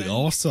near that this we time?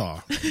 all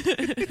saw,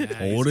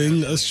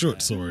 holding a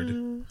short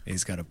sword.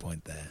 He's got a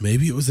point there.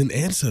 Maybe it was an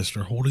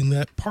ancestor holding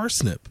that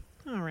parsnip.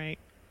 All right.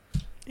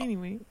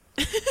 Anyway,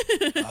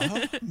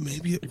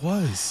 Maybe it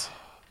was.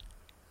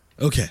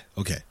 Okay.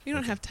 we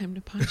don't have time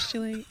to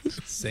postulate.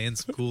 Saying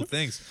some cool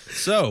things.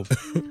 So,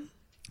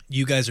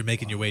 you guys are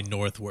making your way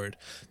northward.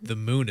 The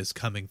moon is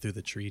coming through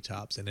the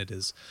treetops, and it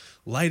is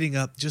lighting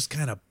up just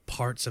kind of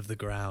parts of the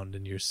ground,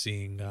 and you're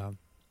seeing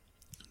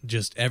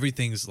just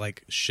everything's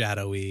like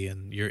shadowy,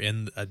 and you're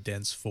in a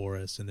dense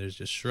forest, and there's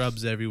just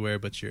shrubs everywhere,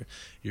 but you're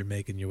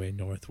making your way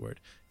northward.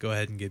 Go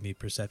ahead and give me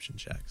perception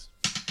checks.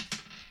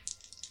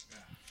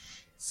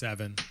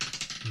 7.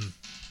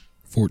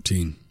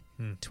 14.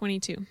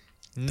 22.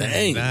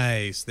 Dang.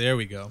 Nice. There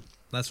we go.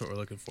 That's what we're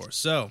looking for.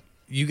 So,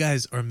 you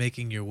guys are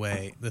making your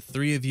way. The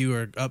 3 of you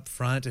are up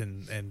front,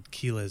 and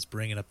Keela is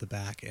bringing up the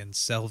back. And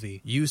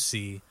Selvi, you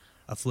see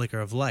a flicker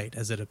of light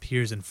as it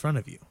appears in front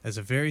of you, as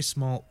a very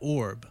small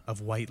orb of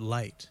white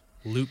light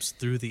loops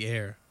through the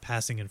air,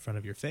 passing in front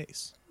of your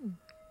face.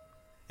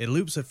 It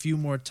loops a few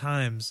more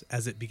times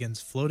as it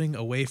begins floating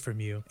away from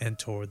you and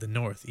toward the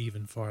north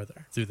even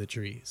farther through the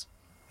trees.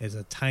 It's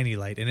a tiny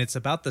light, and it's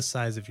about the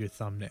size of your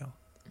thumbnail,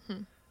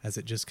 as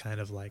it just kind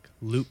of like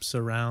loops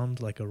around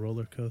like a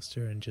roller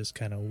coaster and just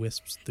kind of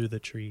wisps through the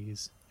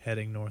trees,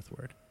 heading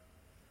northward.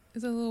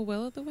 Is it a little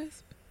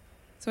will-o'-the-wisp?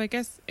 So I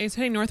guess it's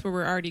heading north where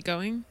we're already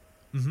going.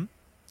 Mm-hmm.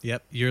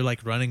 Yep, you're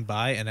like running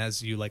by, and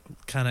as you like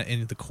kind of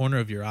in the corner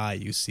of your eye,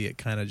 you see it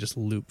kind of just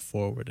loop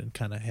forward and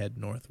kind of head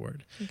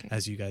northward Okay.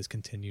 as you guys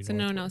continue So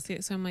northward. no one else see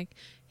it. So I'm like,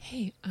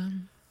 hey,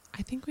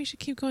 I think we should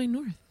keep going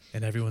north.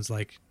 And everyone's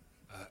like,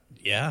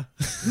 yeah,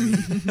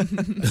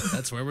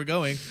 that's where we're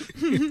going.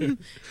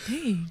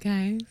 Hey,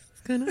 guys,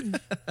 what's going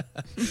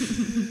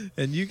on?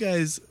 And you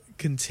guys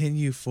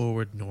continue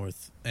forward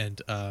north,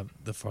 and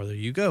the farther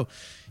you go,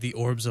 the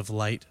orbs of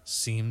light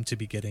seem to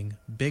be getting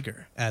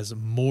bigger as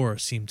more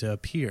seem to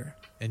appear.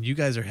 And you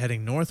guys are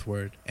heading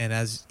northward, and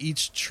as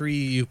each tree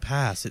you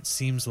pass, it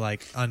seems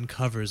like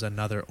uncovers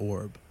another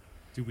orb.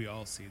 Do we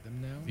all see them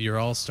now? You're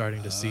all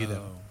starting to see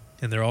them,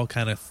 and they're all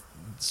kind of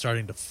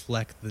starting to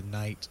fleck the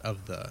night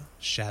of the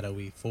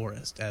shadowy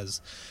forest,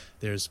 as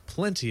there's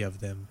plenty of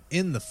them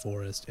in the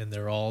forest, and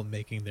they're all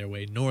making their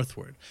way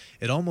northward.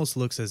 It almost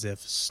looks as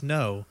if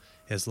snow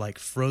is like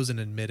frozen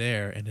in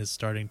midair and is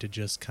starting to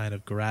just kind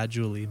of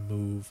gradually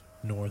move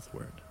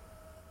northward.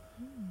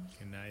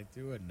 Can I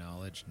do a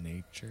knowledge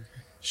nature?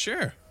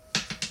 Sure.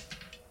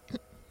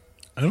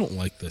 I don't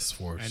like this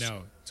force. I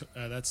know.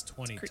 That's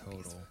 20 creepy as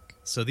total.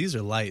 So these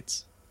are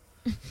lights.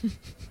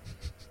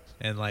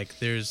 And like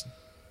there's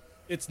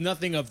It's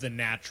nothing of the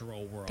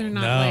natural world. They're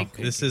not no, like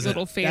this isn't.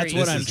 little fairies. That's what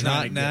This I'm is trying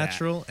not to get at.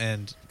 natural,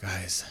 and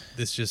Guys,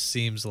 this just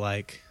seems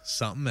like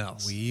something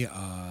else. we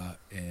are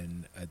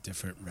in a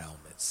different realm,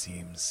 it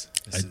seems.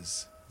 This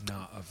is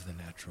not of the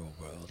natural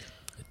world.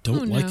 I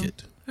don't Oh, like no.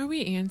 it. Are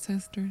we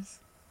ancestors?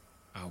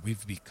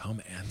 We've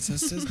become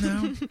ancestors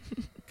now?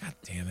 God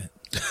damn it.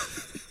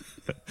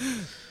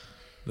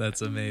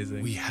 That's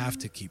amazing. We have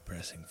to keep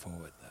pressing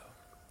forward, though.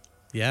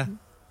 Yeah.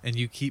 And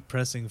you keep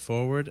pressing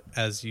forward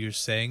as you're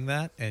saying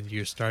that, and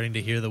you're starting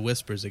to hear the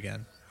whispers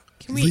again.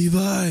 Can we?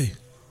 Levi!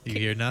 You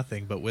hear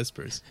nothing but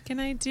whispers. Can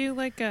I do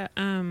like a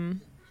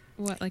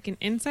like an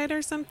insight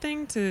or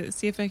something to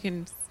see if I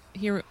can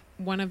hear what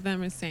one of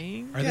them is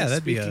saying? Are Yeah, they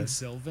that'd be speaking a-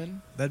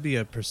 Sylvan? That'd be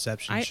a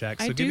perception I- check.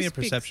 I So give do me a speak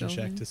perception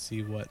Sylvan. check to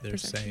see what they're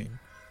Perception.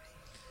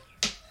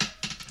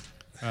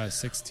 saying.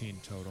 16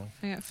 total.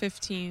 I got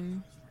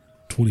 15.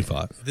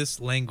 25. This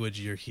language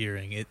you're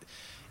hearing,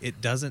 it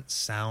doesn't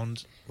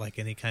sound like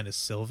any kind of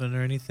Sylvan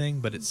or anything,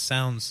 but it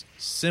sounds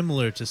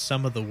similar to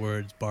some of the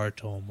words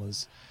Bartolm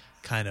was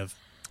kind of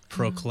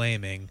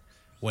proclaiming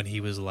when he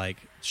was like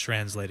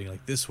translating,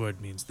 like this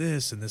word means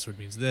this and this word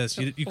means this.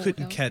 You Old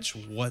couldn't Elvish? catch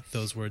what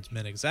those words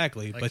meant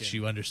exactly, Like but in-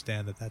 you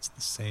understand that that's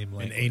the same An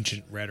language.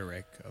 ancient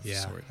rhetoric of yeah,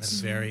 sorts.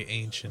 and very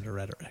ancient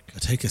rhetoric. I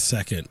take a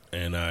second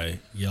and I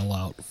yell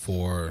out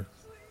for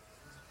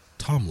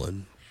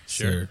Tomlin.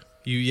 Sure. Sir.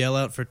 You yell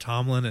out for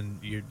Tomlin, and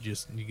you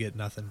get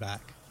nothing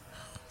back.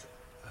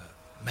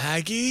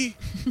 Maggie?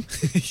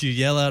 You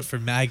yell out for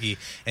Maggie,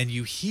 and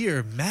you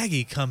hear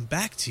Maggie come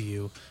back to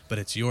you, but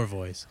it's your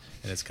voice,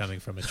 and it's coming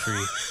from a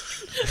tree.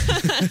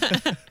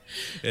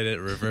 And it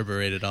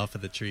reverberated off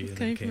of the tree. And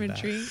Coming then came from a back.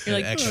 tree? And You're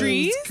it like, echoed.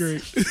 trees?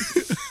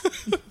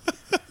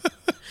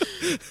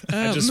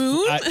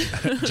 Moon?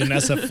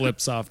 Janessa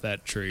flips off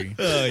that tree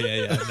Oh,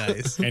 yeah,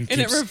 nice. and And it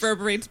keeps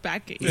reverberates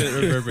back at you. It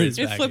reverberates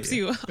It back flips at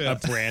you up. a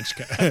branch.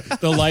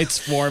 The lights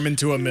form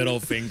into a middle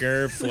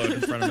finger, float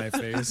in front of my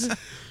face.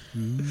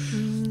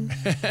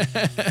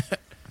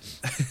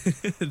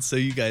 And so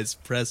you guys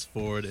press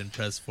forward,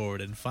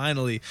 and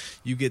finally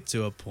you get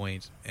to a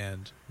point,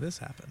 and this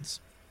happens.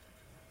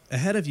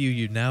 Ahead of you,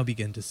 you now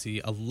begin to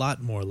see a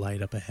lot more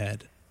light up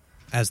ahead,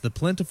 as the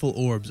plentiful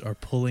orbs are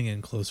pulling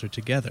in closer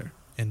together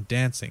and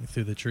dancing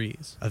through the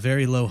trees. A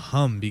very low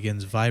hum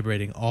begins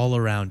vibrating all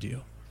around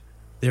you.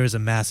 There is a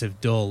massive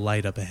dull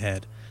light up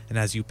ahead, and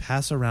as you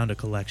pass around a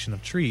collection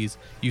of trees,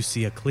 you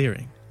see a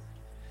clearing.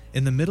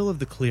 In the middle of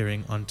the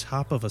clearing, on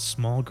top of a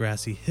small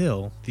grassy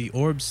hill, the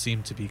orbs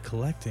seem to be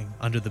collecting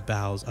under the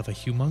boughs of a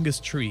humongous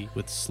tree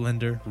with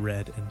slender,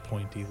 red, and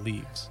pointy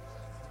leaves.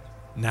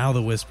 Now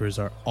the whispers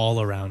are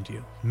all around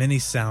you. Many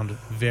sound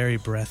very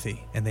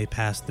breathy, and they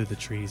pass through the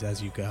trees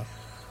as you go.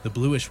 The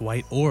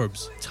bluish-white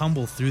orbs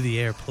tumble through the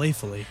air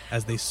playfully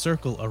as they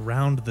circle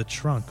around the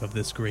trunk of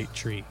this great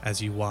tree as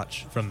you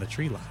watch from the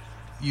tree line.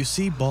 You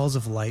see balls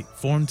of light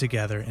form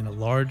together in a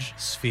large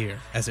sphere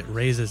as it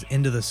raises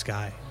into the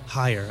sky,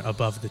 higher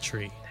above the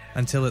tree,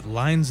 until it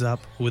lines up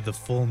with the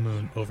full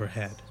moon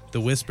overhead. The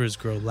whispers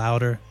grow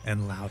louder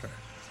and louder.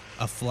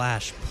 A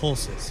flash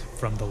pulses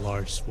from the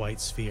large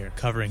white sphere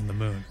covering the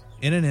moon.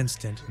 In an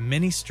instant,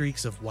 many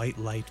streaks of white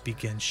light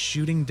begin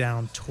shooting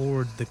down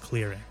toward the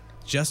clearing.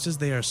 Just as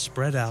they are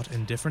spread out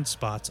in different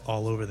spots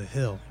all over the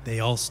hill, they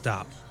all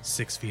stop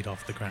 6 feet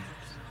off the ground.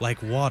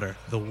 Like water,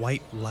 the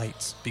white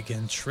lights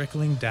begin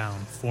trickling down,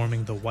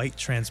 forming the white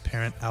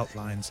transparent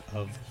outlines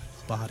of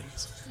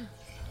bodies.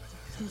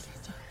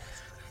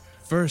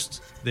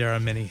 First, there are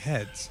many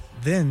heads,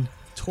 then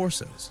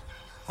torsos,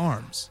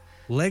 arms.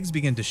 Legs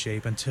begin to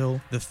shape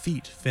until the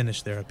feet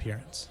finish their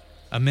appearance.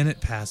 A minute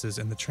passes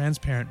and the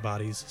transparent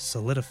bodies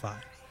solidify,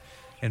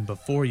 and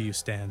before you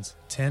stands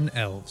 10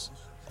 elves,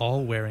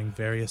 all wearing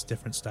various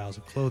different styles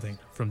of clothing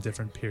from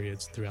different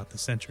periods throughout the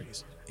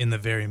centuries. In the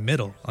very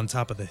middle, on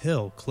top of the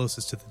hill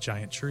closest to the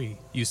giant tree,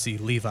 you see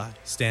Levi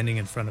standing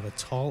in front of a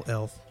tall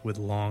elf with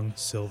long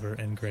silver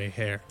and gray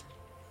hair.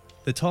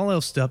 The tall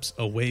elf steps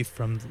away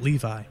from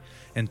Levi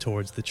and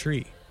towards the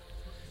tree.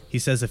 He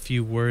says a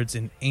few words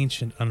in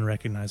ancient,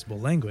 unrecognizable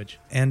language,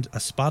 and a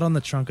spot on the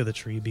trunk of the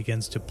tree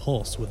begins to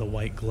pulse with a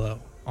white glow,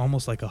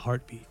 almost like a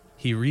heartbeat.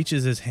 He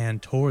reaches his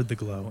hand toward the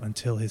glow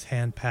until his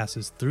hand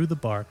passes through the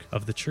bark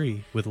of the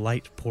tree with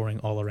light pouring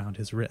all around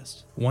his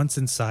wrist. Once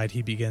inside,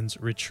 he begins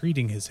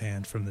retreating his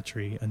hand from the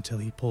tree until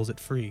he pulls it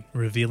free,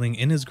 revealing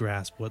in his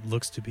grasp what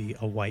looks to be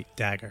a white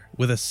dagger,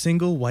 with a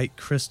single white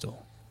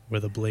crystal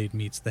where the blade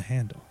meets the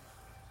handle.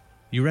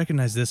 You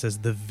recognize this as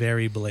the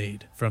very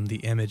blade from the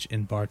image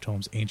in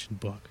Bartolme's ancient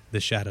book, The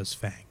Shadow's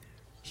Fang.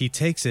 He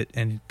takes it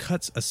and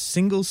cuts a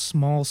single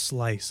small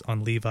slice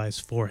on Levi's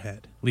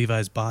forehead.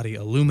 Levi's body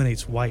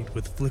illuminates white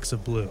with flicks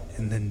of blue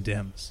and then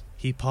dims.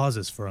 He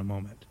pauses for a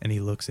moment and he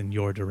looks in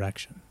your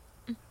direction.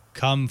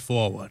 Come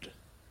forward.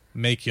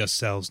 Make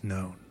yourselves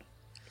known.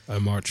 I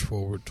march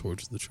forward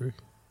towards the tree.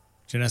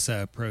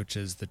 Janessa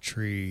approaches the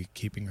tree,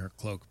 keeping her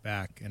cloak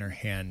back and her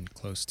hand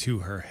close to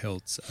her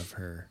hilts of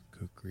her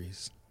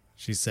kukris.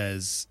 She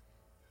says,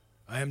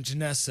 I am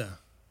Janessa,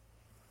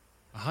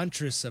 a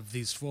huntress of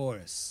these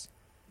forests.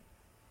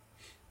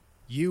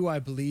 You, I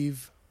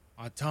believe,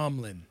 are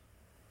Tomlin.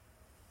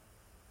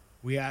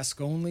 We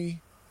ask only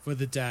for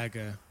the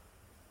dagger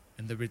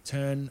and the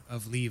return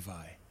of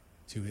Levi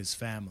to his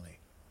family.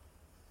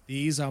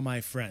 These are my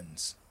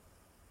friends.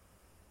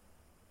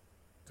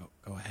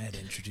 Go ahead,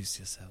 introduce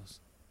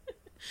yourselves.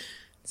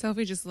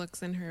 Sophie just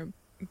looks in her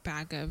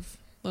bag of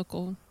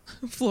local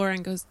flora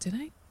and goes, did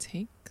I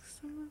take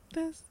some of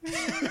this?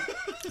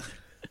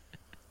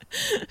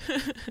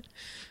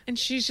 And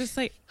she's just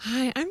like,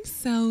 hi, I'm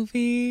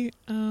Selvi.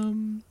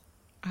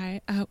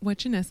 What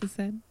Janessa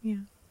said. Yeah.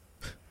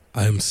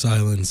 I am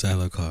Silent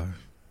Zalakar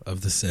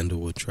of the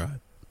Sandalwood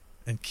tribe.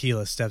 And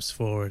Keela steps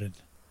forward and,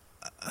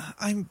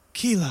 I'm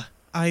Keela.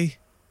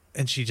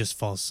 And she just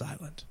falls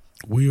silent.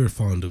 We are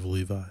fond of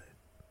Levi.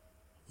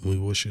 We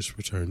wish his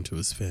return to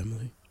his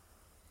family.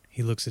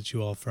 He looks at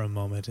you all for a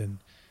moment and,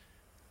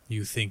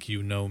 you think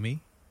you know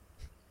me?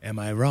 Am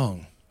I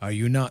wrong? Are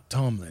you not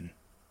Tomlin?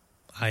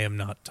 I am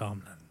not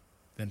Tomlin.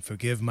 Then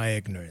forgive my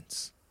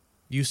ignorance.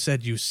 You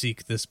said you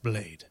seek this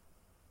blade.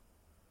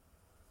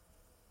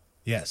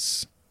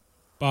 Yes.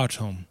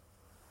 Bartholme,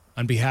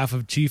 on behalf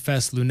of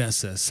Chiefess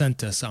Lunessa,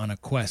 sent us on a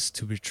quest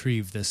to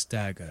retrieve this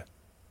dagger.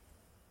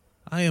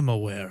 I am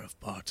aware of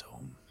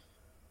Bartholme.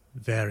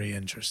 Very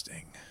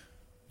interesting.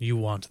 You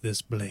want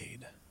this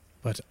blade,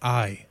 but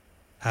I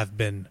have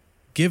been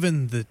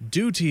given the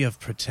duty of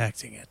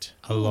protecting it,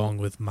 along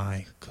with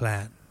my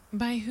clan.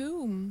 By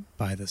whom?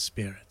 By the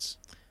spirits.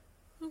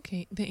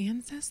 Okay, the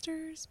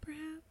ancestors,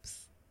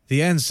 perhaps?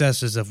 The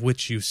ancestors of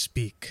which you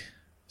speak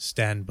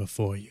stand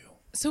before you.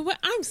 So what?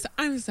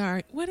 I'm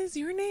sorry. What is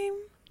your name?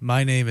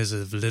 My name is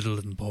of little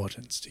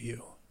importance to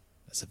you.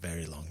 That's a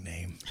very long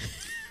name.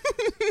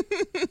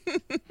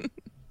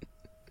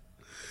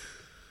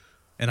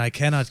 And I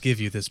cannot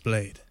give you this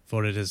blade,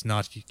 for it is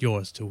not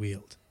yours to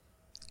wield.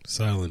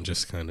 Silent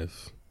just kind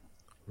of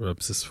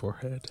rubs his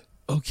forehead.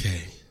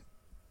 Okay,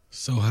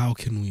 so how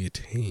can we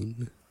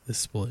attain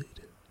this blade?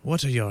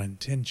 What are your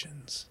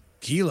intentions?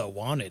 Keela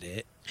wanted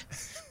it.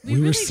 We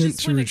were sent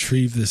to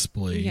retrieve this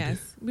blade. Yes,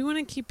 we want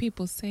to keep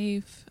people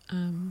safe,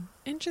 and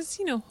just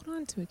hold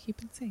on to it,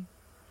 keep it safe.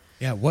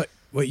 Yeah, what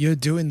you're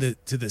doing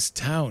to this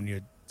town?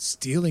 You're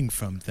stealing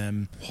from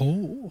them.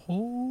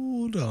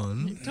 Hold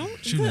on,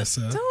 Don't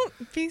Janessa.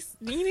 don't be.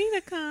 You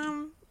need to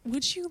come.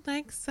 Would you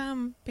like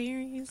some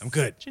berries? I'm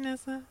good.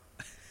 Janessa.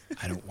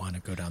 I don't want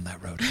to go down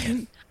that road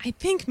again. I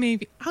think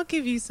maybe I'll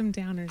give you some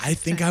downers. I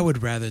think I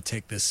would rather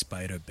take the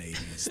spider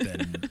babies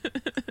than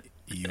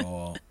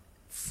your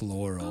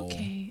floral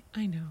Okay,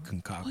 I know.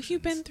 concoctions. Well,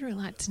 you've been through a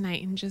lot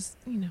tonight, and just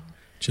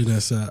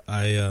Janessa,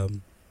 I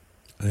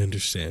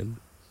understand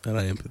and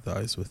I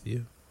empathize with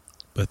you,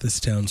 but this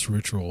town's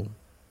ritual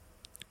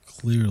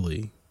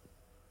clearly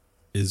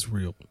is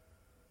real.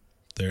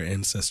 Their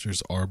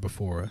ancestors are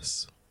before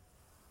us.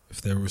 If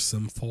there was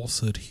some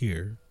falsehood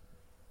here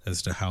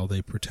as to how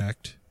they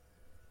protect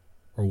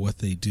or what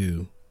they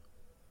do,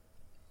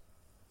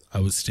 I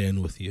would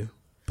stand with you.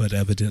 But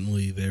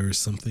evidently there is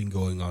something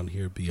going on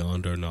here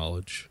beyond our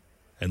knowledge,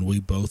 and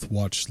we both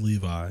watched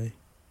Levi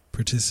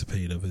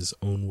participate of his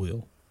own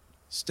will.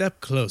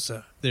 Step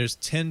closer. There's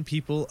 10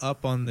 people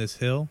up on this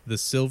hill. The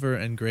silver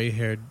and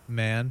gray-haired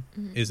man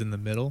is in the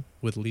middle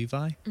with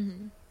Levi,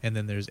 and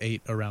then there's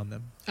 8 around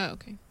them. Oh,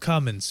 okay.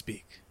 Come and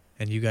speak.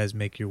 And you guys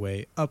make your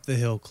way up the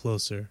hill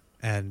closer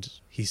and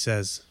he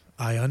says,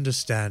 I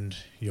understand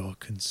your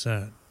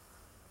concern.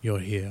 You're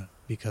here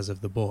because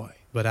of the boy.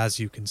 But as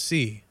you can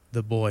see,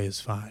 the boy is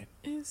fine.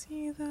 Is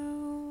he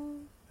though?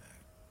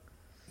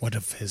 What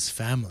of his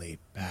family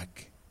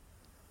back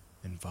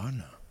in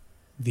Varna?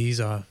 These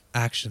are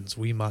actions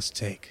we must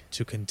take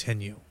to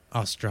continue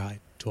our stride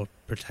toward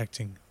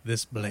protecting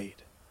this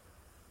blade.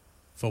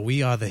 For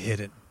we are the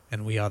hidden,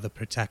 and we are the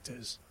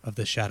protectors of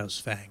the Shadow's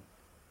Fang.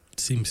 It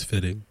seems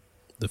fitting.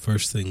 The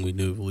first thing we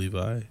knew of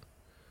Levi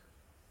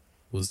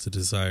was the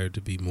desire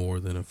to be more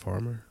than a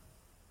farmer.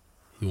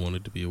 He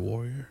wanted to be a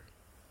warrior.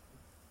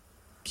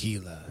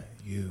 Keela,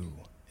 you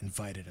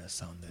invited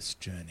us on this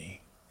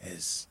journey.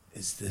 Is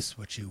this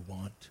what you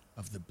want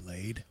of the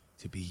blade?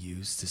 To be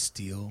used to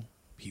steal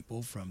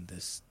people from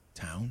this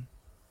town?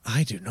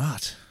 I do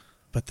not,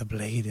 but the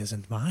blade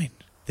isn't mine.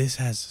 This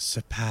has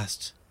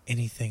surpassed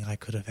anything I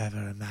could have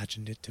ever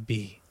imagined it to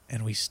be,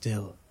 and we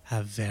still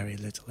have very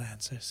little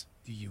answers.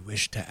 Do you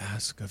wish to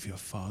ask of your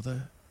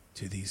father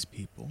to these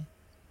people,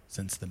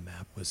 since the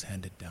map was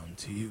handed down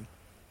to you?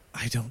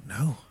 I don't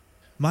know.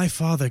 My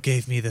father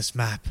gave me this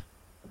map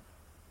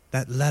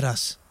that led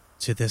us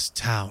to this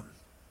town,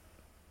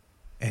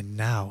 and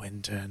now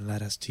in turn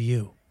led us to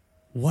you.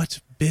 What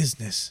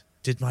business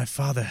did my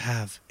father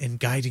have in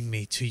guiding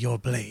me to your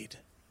blade?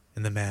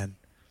 And the man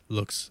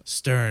looks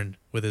stern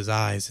with his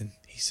eyes, and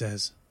he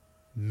says,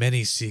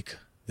 Many seek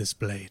this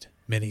blade.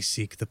 Many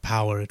seek the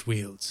power it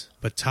wields.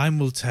 But time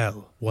will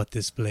tell what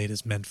this blade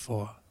is meant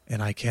for,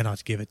 and I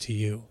cannot give it to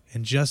you.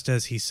 And just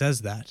as he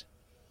says that,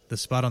 the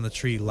spot on the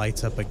tree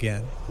lights up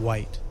again,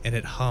 white, and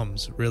it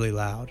hums really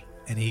loud.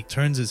 And he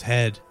turns his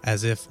head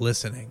as if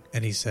listening,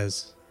 and he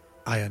says,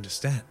 I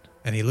understand.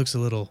 And he looks a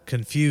little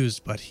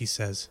confused, but he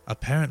says,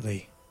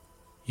 Apparently,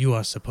 you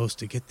are supposed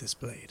to get this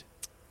blade.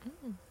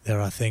 There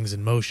are things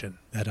in motion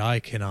that I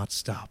cannot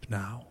stop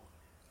now.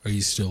 Are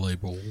you still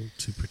able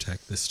to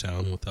protect this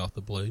town without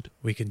the blade?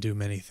 We can do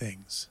many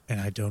things, and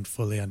I don't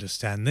fully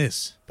understand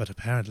this, but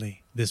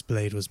apparently this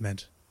blade was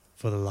meant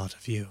for the lot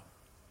of you.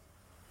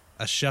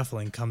 A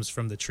shuffling comes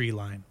from the tree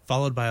line,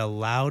 followed by a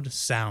loud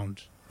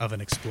sound of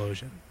an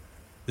explosion.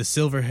 The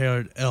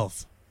silver-haired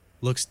elf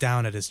looks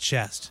down at his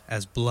chest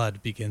as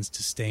blood begins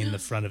to stain the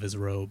front of his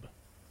robe.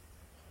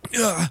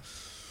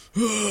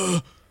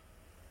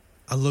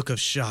 A look of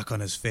shock on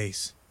his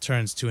face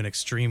turns to an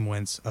extreme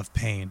wince of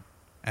pain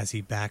as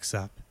he backs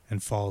up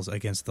and falls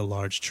against the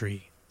large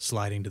tree,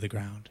 sliding to the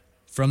ground.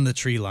 From the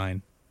tree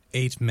line,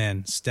 8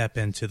 men step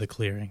into the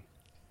clearing,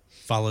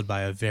 followed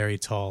by a very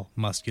tall,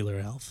 muscular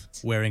elf,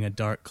 wearing a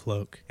dark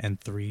cloak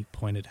and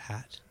 3-pointed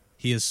hat.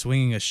 He is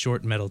swinging a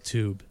short metal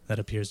tube that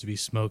appears to be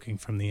smoking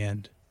from the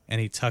end, and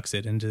he tucks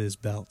it into his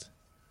belt.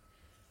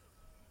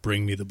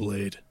 Bring me the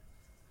blade.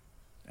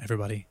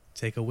 Everybody,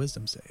 take a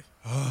wisdom save.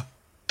 I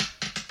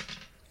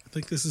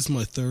think this is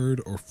my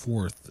 3rd or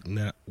 4th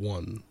nat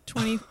 1.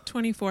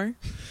 24.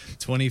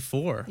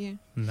 24. Yeah.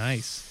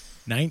 Nice.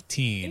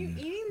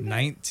 19.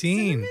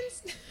 19.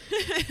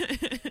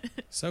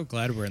 So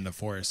glad we're in the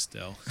forest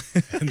still,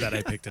 and that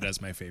I picked it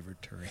as my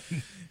favorite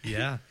terrain.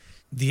 Yeah.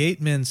 The 8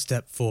 men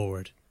step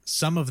forward.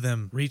 Some of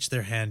them reach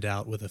their hand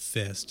out with a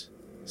fist.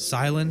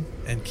 Silen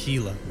and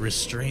Keela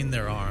restrain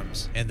their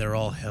arms, and they're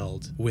all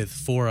held with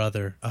 4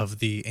 other of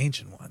the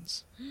Ancient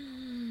Ones.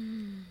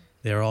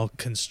 They're all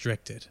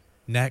constricted.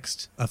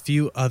 Next, a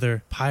few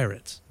other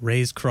pirates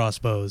raise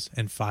crossbows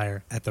and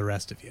fire at the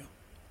rest of you.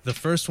 The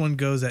first one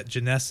goes at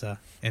Janessa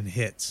and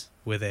hits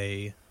with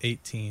a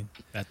 18,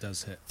 That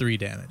does hit. 3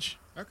 damage.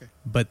 Okay.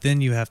 But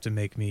then you have to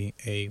make me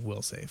a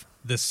will save.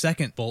 The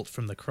second bolt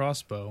from the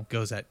crossbow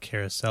goes at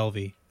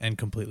Caraselvi and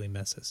completely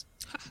misses.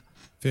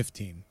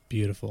 15.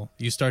 Beautiful.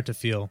 You start to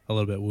feel a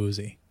little bit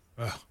woozy.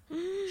 Oh,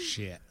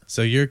 shit.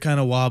 So you're kind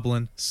of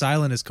wobbling.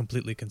 Silent is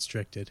completely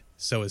constricted.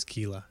 So is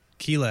Keela.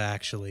 Keela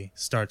actually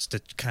starts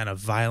to kind of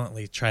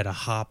violently try to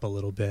hop a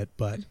little bit,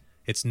 but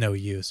it's no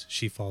use.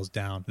 She falls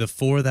down. The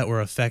 4 that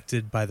were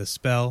affected by the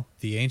spell,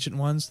 the Ancient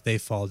Ones, they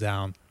fall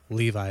down.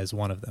 Levi is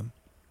one of them.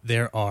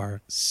 There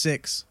are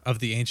 6 of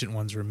the Ancient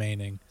Ones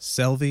remaining.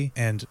 Selvi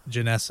and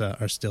Janessa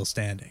are still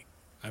standing.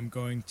 I'm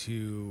going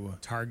to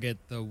target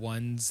the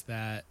ones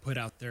that put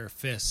out their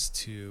fists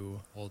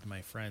to hold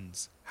my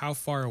friends. How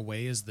far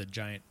away is the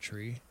giant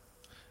tree?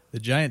 The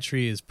giant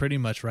tree is pretty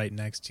much right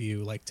next to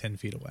you, like 10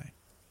 feet away.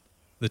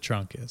 The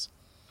trunk is.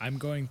 I'm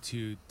going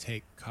to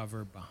take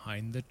cover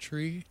behind the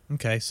tree.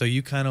 Okay, so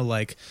you kind of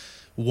like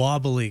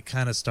wobbly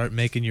kind of start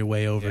making your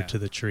way over Yeah. to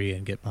the tree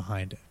and get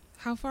behind it.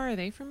 How far are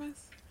they from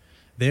us?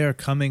 They are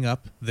coming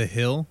up the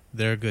hill.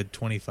 They're a good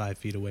 25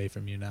 feet away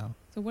from you now.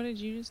 So what did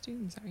you just do?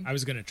 I'm sorry. I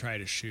was going to try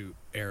to shoot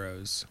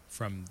arrows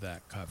from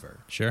that cover.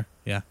 Sure,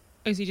 yeah.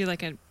 Oh, so you did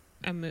like a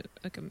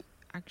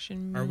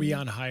action. Are we move?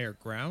 on higher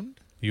ground?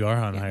 You are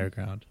on Yeah. higher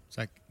ground.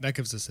 So that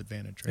gives us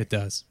advantage, right? It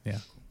does, yeah.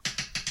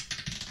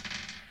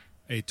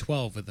 A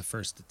 12 with the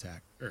first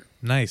attack.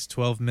 Nice,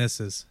 12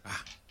 misses.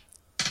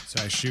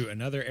 So I shoot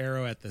another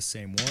arrow at the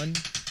same one,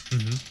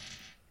 Mm-hmm.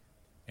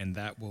 and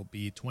that will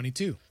be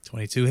 22.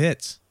 22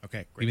 hits. Okay,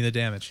 Give great. me the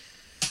damage.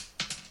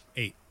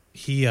 8.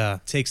 He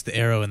takes the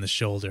arrow in the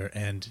shoulder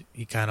and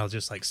he kind of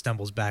just like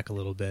stumbles back a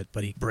little bit,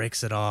 but he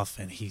breaks it off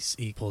and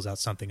he pulls out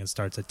something and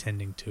starts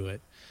attending to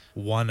it.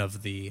 One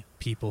of the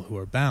people who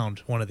are bound,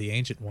 one of the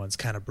ancient ones,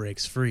 kind of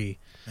breaks free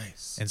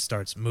Nice. and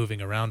starts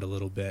moving around a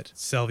little bit.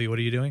 Selvi, what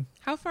are you doing?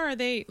 How far are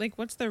they? Like,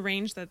 what's the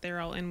range that they're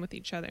all in with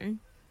each other?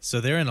 So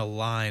they're in a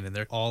line and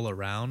they're all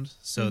around.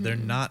 So they're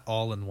not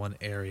all in one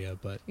area,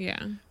 but Yeah.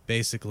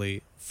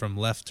 basically from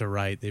left to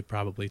right, they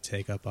probably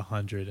take up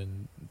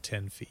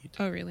 110 feet.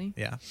 Oh, really?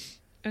 Yeah.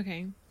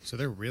 Okay. So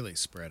they're really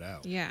spread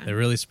out. Yeah. They're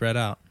really spread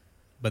out,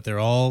 but they're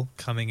all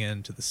coming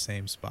into the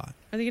same spot.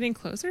 Are they getting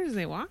closer as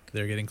they walk?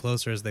 They're getting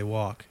closer as they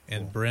walk,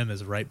 and Brim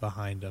is right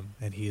behind them,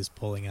 and he is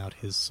pulling out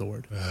his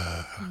sword.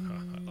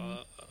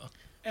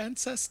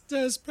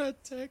 Ancestors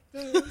protect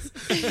us.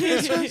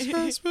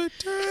 Ancestors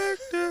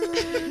protect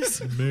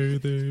us. May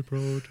they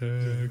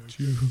protect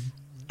you.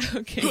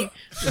 Okay.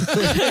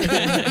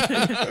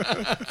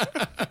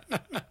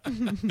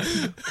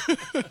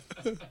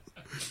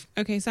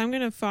 Okay, so I'm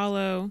going to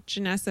follow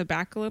Janessa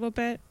back a little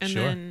bit, and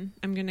Sure. then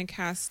I'm going to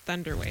cast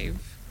Thunderwave,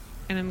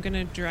 and I'm going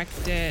to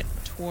direct it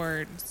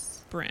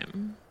towards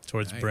Brim.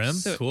 Towards Nice. Brim?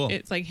 So Cool.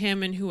 it's like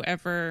him and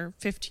whoever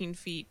 15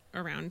 feet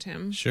around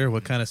him. Sure,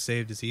 what kind of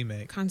save does he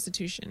make?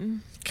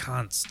 Constitution.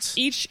 Const.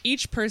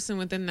 Each person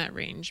within that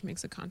range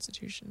makes a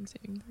Constitution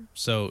saving throw.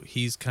 So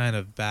he's kind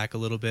of back a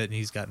little bit, and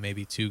he's got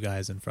maybe two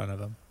guys in front of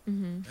him.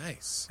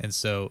 Nice. And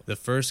so the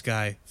first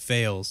guy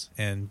fails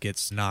and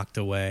gets knocked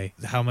away.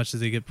 How much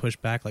does he get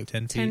pushed back? Like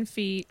 10 feet? 10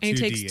 feet. And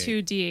he takes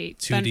 2d8. 2d8.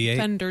 2d8?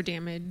 Thunder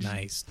damage.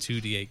 Nice.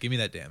 2d8. Give me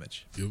that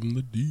damage. Give him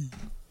the D.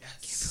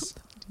 Yes.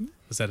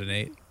 Was that an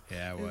 8?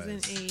 Yeah, it It was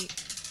was. an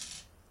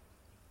 8.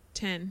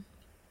 10.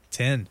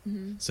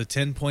 10. So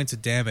 10 points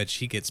of damage.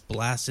 He gets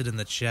blasted in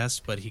the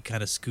chest, but he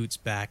kind of scoots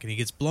back and he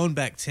gets blown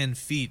back 10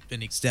 feet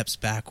and he steps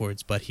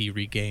backwards, but he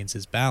regains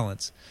his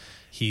balance.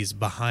 He's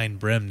behind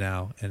Brim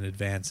now and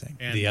advancing.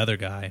 And- the other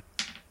guy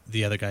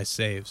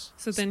saves.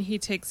 So then he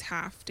takes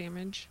half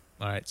damage.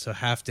 All right, so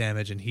half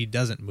damage and he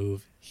doesn't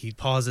move. He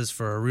pauses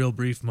for a real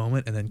brief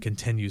moment and then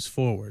continues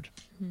forward.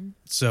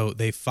 So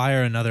they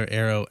fire another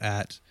arrow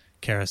at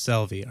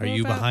Caraselvi. Are What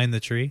you about- behind the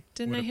tree?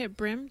 Didn't I hit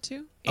Brim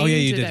too? Oh yeah,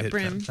 you Aimed it did at hit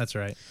Brim. Brim. That's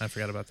right. I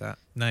forgot about that.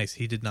 Nice.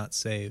 He did not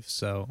save,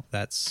 so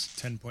that's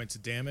 10 points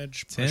of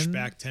damage. Push 10?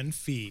 back 10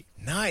 feet.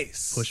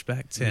 Nice. push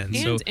back 10. And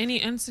So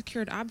any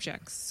unsecured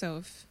objects. So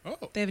if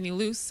Oh. they have any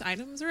loose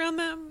items around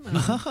them,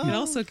 it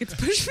also gets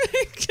pushed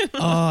back.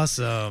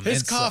 awesome. His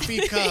And so-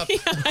 coffee cup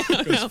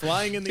goes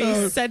flying in the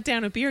air. Set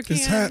down a beer can.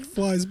 His hat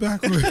flies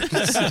backwards.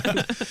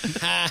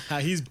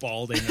 He's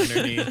balding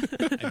underneath.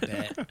 I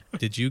bet.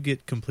 did you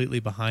get completely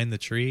behind the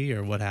tree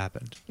or what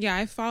happened? Yeah,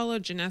 I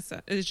followed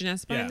Janessa. Is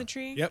Janessa behind Yeah. the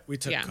tree? Yep, we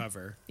took Yeah.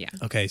 cover. Yeah.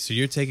 Okay, so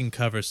you're taking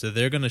cover, so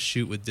they're going to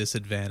shoot with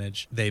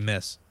disadvantage. They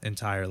miss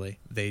entirely.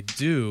 They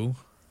do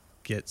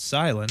get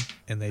Silent,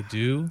 and they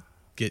do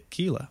get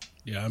Keela.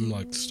 Yeah, I'm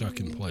like stuck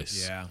in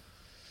place. Yeah.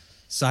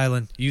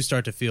 Silent, you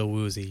start to feel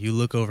woozy. You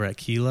look over at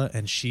Keela,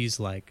 and she's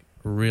like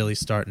really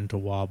starting to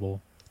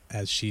wobble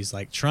as she's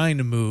like trying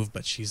to move,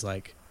 but she's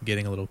like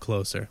getting a little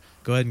closer.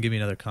 Go ahead and give me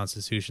another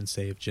Constitution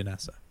save,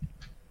 Janessa.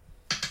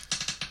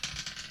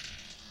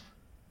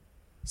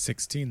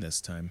 16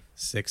 this time.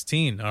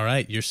 16. All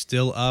right, you're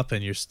still up,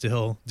 and you're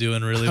still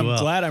doing really I'm well.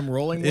 glad I'm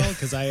rolling well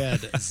because I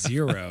had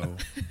 0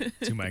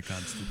 to my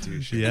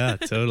constitution. Yeah,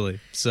 totally.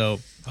 So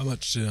How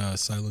much did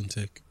Silent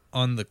take?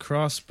 on the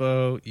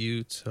crossbow,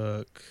 you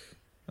took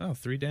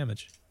 3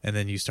 damage, and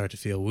then you start to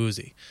feel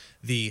woozy.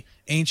 The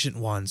ancient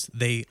ones,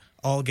 they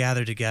all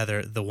gather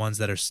together, the ones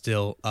that are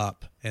still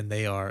up, and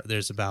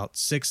there's about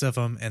 6 of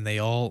them, and they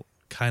all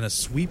kind of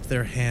sweep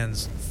their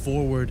hands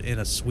forward in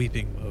a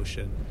sweeping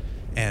motion,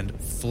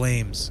 and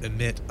flames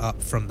emit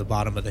up from the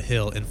bottom of the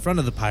hill in front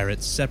of the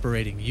pirates,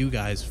 separating you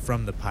guys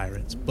from the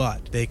pirates,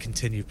 but they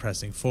continue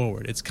pressing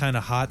forward. It's kind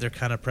of hot, they're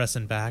kind of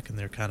pressing back, and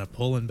they're kind of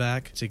pulling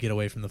back to get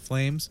away from the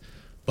flames,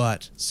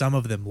 but some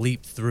of them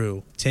leap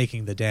through,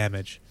 taking the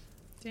damage.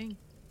 Dang.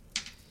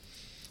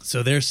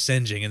 So they're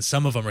singeing, and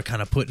some of them are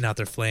kind of putting out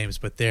their flames,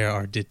 but they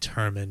are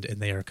determined, and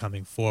they are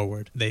coming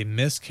forward. They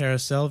missed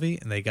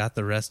Caraselvi, and they got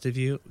the rest of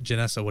you.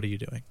 Janessa, what are you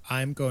doing?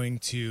 I'm going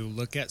to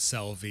look at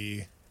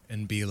Selvi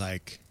and be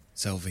like,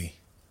 Selvi,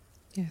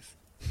 Yes.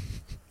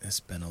 it's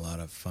been a lot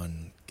of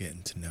fun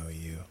getting to know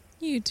you.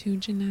 You too,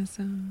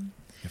 Janessa.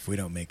 If we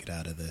don't make it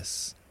out of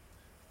this,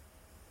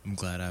 I'm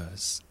glad I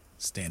was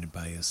standing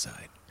by your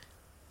side.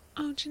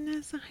 Oh,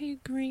 Janessa, I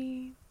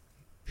agree.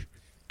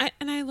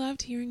 I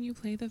loved hearing you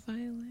play the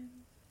violin.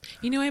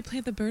 You know, I play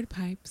the bird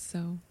pipe,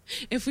 so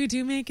if we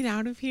do make it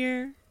out of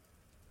here,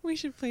 we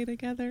should play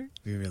together.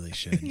 We really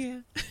should. Yeah.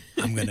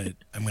 I'm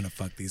gonna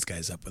fuck these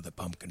guys up with a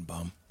pumpkin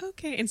bomb.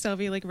 Okay. And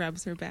Sylvie like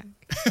rubs her back.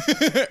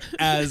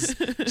 As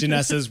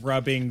Janessa's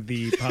rubbing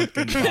the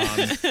pumpkin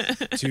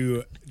bomb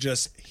to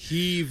just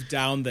heave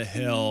down the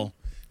hill,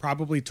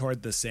 probably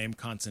toward the same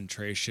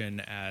concentration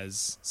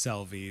as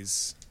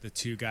Selvi's, the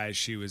 2 guys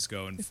she was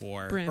going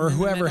for, Brim or in the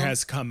whoever middle.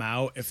 has come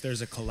out. If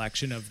there's a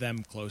collection of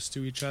them close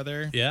to each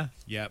other, Yeah.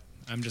 yep,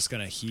 I'm just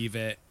gonna heave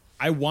it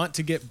I want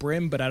to get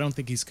Brim, but I don't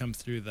think he's come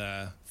through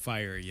the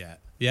fire yet.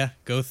 Yeah,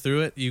 go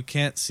through it. You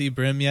can't see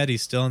Brim yet.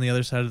 He's still on the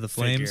other side of the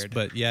flames. Figured.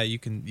 But yeah, you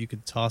can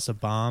toss a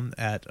bomb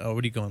at,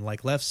 what are you going,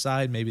 like left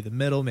side, maybe the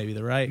middle, maybe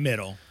the right?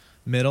 Middle.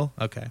 Middle?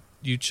 Okay.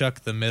 You chuck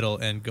the middle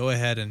and go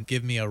ahead and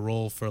give me a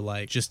roll for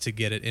like, just to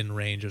get it in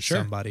range of Sure.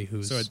 somebody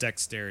who's... So a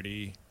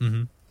dexterity.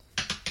 Mhm.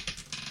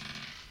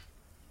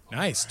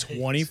 Nice.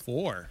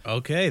 24.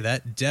 Okay,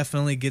 that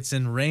definitely gets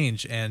in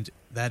range, and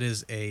that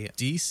is a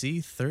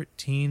DC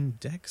 13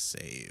 dex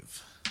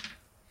save.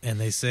 And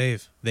they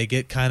save. They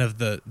get kind of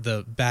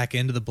the back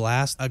end of the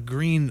blast. A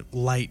green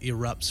light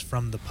erupts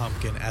from the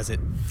pumpkin as it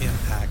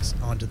impacts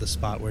onto the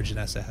spot where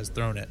Janessa has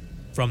thrown it.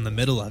 From the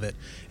middle of it,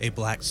 a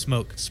black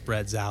smoke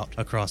spreads out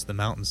across the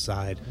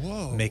mountainside,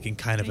 making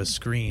kind of a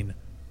screen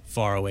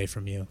far away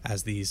from you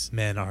as these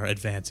men are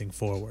advancing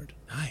forward.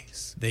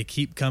 Nice. They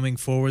keep coming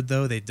forward,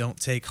 though. They don't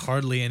take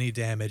hardly any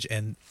damage,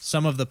 and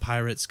some of the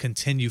pirates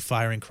continue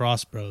firing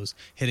crossbows,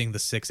 hitting the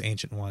 6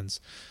 ancient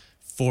ones.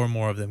 4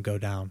 more of them go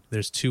down.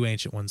 There's 2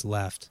 ancient ones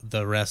left.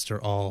 The rest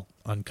are all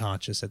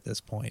unconscious at this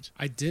point.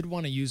 I did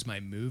want to use my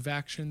move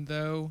action,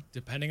 though.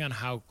 Depending on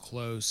how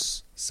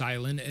close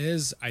Silent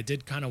is, I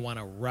did kind of want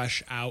to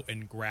rush out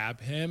and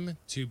grab him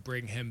to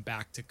bring him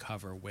back to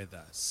cover with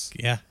us.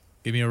 Yeah,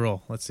 give me a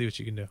roll. Let's see what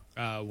you can do.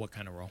 What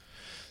kind of roll?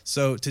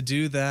 So to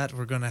do that,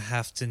 we're going to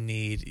have to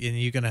need, and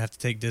you're going to have to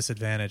take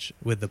disadvantage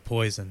with the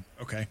poison.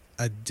 Okay.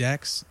 A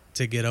dex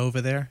to get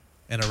over there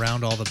and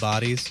around all the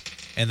bodies,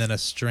 and then a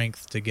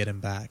strength to get him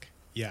back.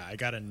 Yeah, I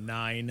got a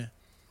 9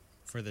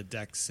 for the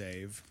dex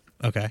save.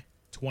 Okay.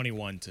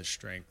 21 to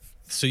strength.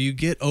 So you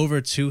get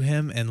over to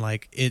him and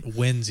like it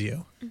wins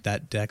you.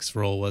 That dex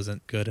roll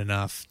wasn't good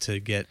enough to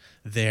get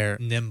there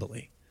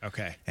nimbly.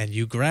 Okay. And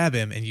you grab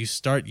him and you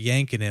start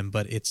yanking him,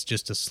 but it's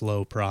just a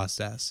slow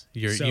process.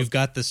 You've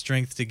got the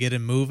strength to get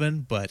him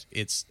moving, but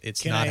it's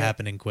not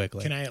happening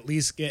quickly. Can I at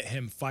least get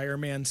him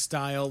fireman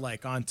style,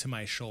 like onto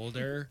my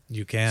shoulder?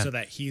 You can. So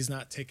that he's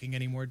not taking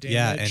any more damage?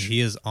 Yeah, and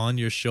he is on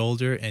your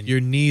shoulder and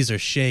your knees are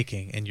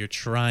shaking and you're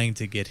trying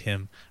to get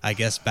him, I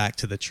guess, back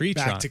to the tree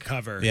back trunk. to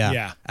cover. Yeah.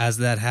 Yeah. As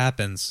that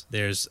happens,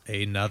 there's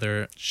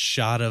another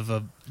shot of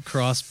a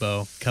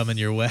crossbow coming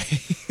your way.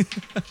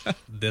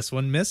 This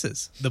one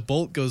misses. The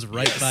bolt goes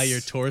right by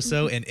your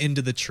torso and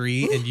into the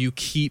tree, and you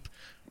keep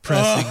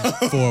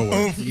pressing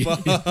forward.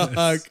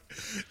 Fuck.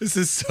 This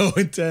is so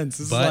intense.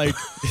 This But-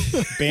 is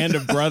like Band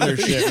of Brothers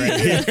shit right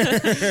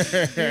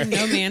here.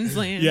 No man's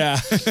land. Yeah.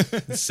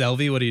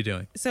 Selby, what are you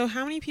doing? So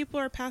how many people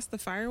are past the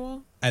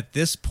firewall? At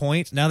this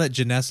point, now that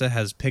Janessa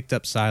has picked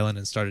up Silent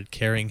and started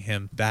carrying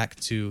him back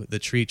to the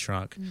tree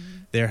trunk,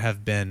 there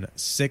have been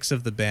 6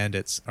 of the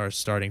bandits are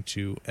starting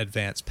to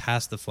advance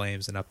past the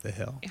flames and up the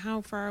hill.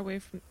 How far away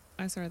from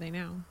us are they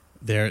now?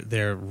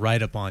 They're right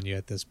up on you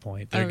at this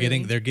point. Oh,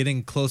 really? They're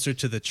getting closer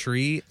to the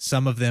tree.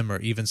 Some of them are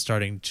even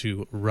starting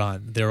to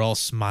run. They're all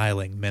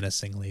smiling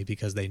menacingly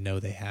because they know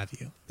they have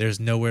you. There's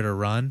nowhere to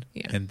run,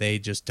 Yeah. and they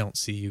just don't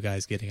see you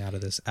guys getting out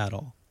of this at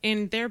all.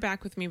 And they're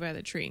back with me by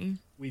the tree.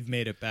 We've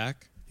made it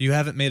back. You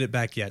haven't made it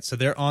back yet, so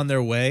they're on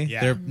their way.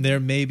 Yeah.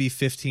 They're maybe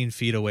 15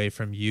 feet away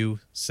from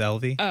you,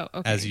 Selby, Oh,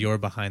 okay. as you're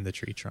behind the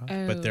tree trunk.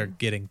 But they're Oh.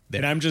 getting there.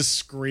 And I'm just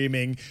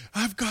screaming,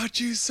 I've got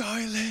you,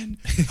 Silent.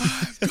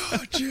 I've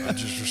got you. I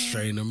just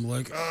restrain him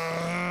like,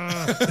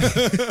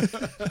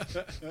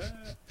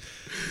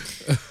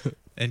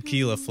 And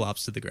Keela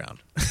flops to the ground.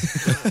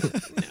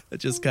 It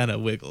just kind of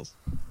wiggles.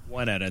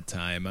 One at a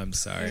time. I'm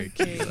sorry,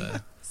 Okay.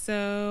 Keela.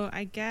 So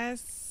I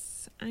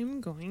guess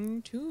I'm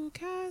going to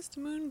cast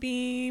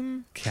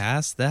Moonbeam.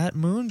 Cast that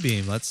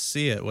moonbeam. Let's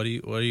see it. What do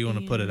you want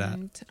to put it at?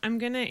 And I'm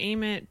gonna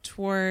aim it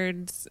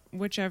towards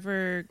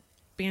whichever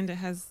bandit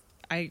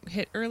I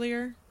hit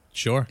earlier.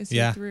 Sure. Is he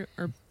Yeah. through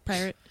or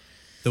pirate?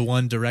 The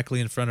one directly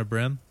in front of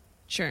Brim,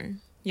 Sure.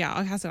 Yeah,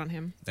 I'll cast it on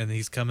him. and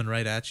he's coming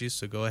right at you.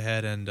 So go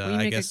ahead and We I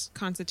make guess a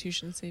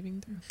Constitution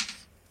saving throw.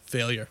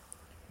 failure.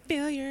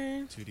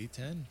 Failure.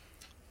 2d10.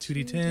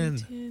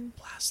 2d10. 10.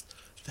 Blast.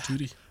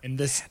 Tootie. And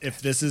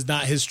if this is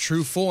not his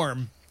true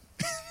form,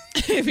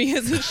 If he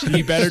has a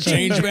he better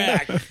change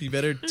back. You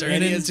better turn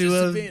And it he has into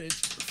a disadvantage.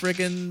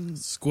 freaking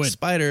Squid.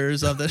 spider or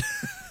something.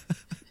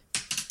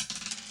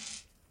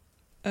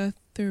 a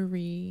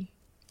 3.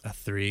 A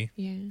 3.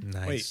 Yeah.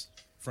 Nice. Wait,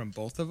 from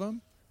both of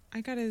them? I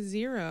got a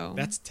 0.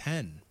 That's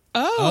 10.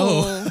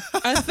 Oh,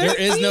 a 13. There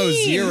is no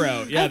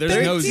 0. Yeah, A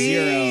there's no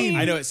 13. 0.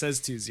 I know it says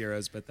 2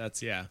 zeros, but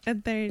that's, yeah. A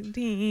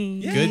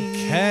 13. Yeah. Good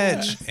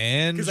catch,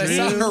 Andrew. Because I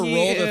saw her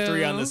roll the you.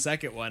 3 on the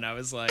second one. I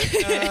was like,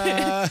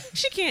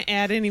 She can't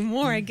add any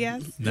more, I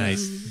guess.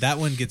 Nice. That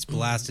one gets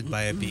blasted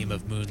by a beam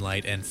of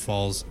moonlight and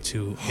falls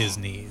to his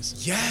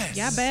knees. yes.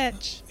 Yeah,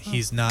 bitch.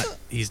 He's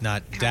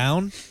not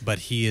down, but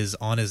he is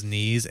on his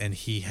knees and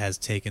he has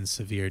taken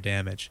severe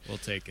damage. We'll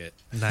take it.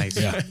 Nice.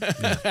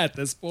 At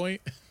this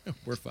point,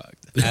 we're fucked.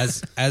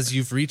 As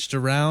you've reached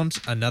around,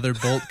 another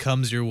bolt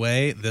comes your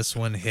way. This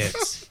one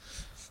hits.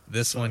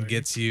 This one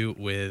gets you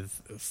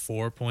with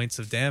 4 points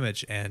of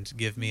damage, and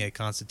give me a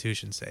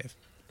Constitution save.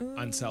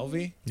 On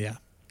Selvi, Yeah.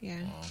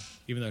 Yeah.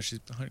 even though she's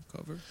behind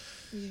cover.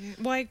 Yeah.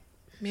 Well,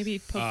 Maybe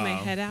poke my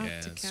head out yeah,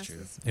 to that's cast true.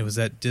 this. It was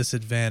at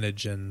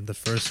disadvantage, and the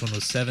first one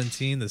was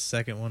 17, the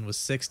second one was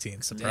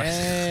 16. Surprise.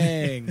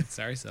 Dang.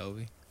 Sorry,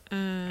 Selby.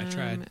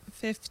 tried.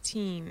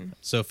 15.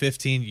 So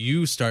 15,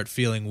 you start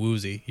feeling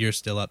woozy. You're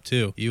still up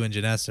too. You and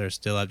Janessa are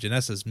still up.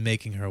 Janessa's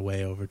making her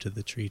way over to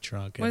the tree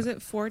trunk. Was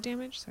it 4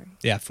 damage? Sorry.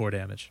 Yeah, 4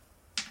 damage.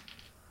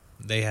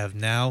 They have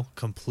now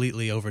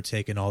completely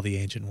overtaken all the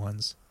Ancient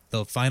Ones.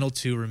 The final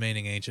 2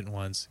 remaining Ancient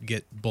Ones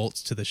get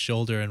bolts to the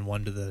shoulder and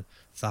 1 to the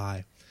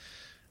thigh.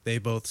 They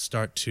both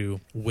start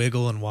to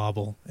wiggle and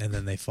wobble, and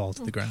then they fall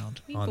to the ground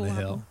on the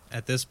hill. wobble.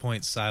 At this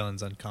point,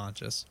 Silen's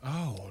unconscious.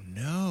 Oh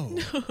no.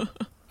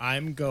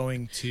 I'm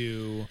going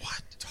to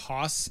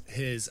toss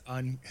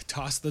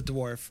the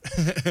dwarf,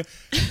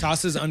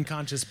 toss his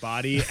unconscious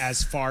body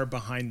as far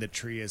behind the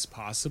tree as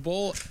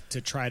possible to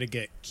try to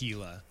get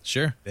Keela.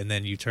 Sure. And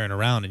then you turn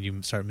around and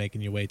you start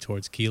making your way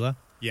towards Keela.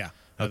 Yeah.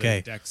 Okay.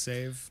 Deck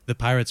save. The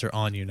pirates are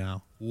on you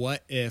now.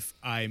 What if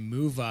I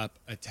move up,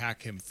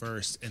 attack him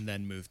first, and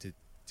then move to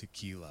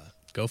Keela?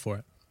 Go for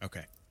it.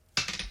 Okay.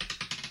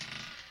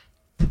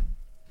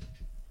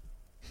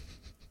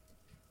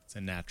 It's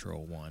a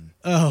natural 1.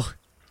 Oh,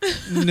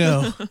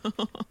 no.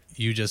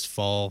 You just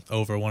fall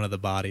over one of the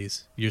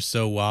bodies. You're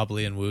so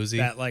wobbly and woozy.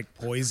 That like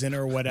poison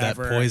or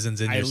whatever. That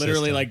poison's in I your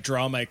literally system. like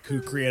draw my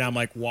kukri and I'm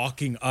like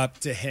walking up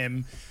to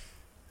him,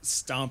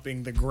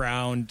 stomping the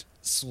ground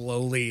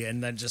slowly,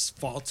 and then just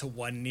fall to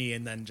one knee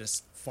and then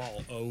just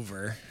fall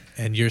over.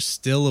 And you're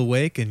still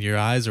awake and your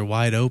eyes are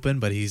wide open,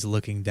 but he's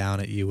looking down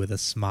at you with a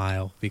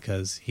smile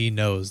because he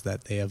knows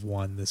that they have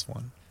won this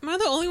one. Am I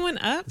the only one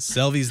up?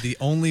 Selvy's the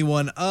only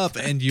one up,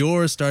 and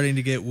you're starting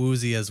to get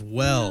woozy as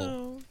well.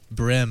 No.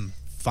 Brim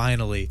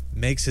finally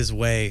makes his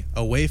way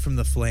away from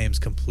the flames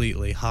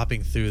completely,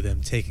 hopping through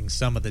them, taking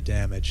some of the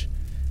damage.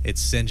 It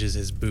singes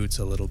his boots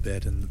a little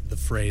bit and the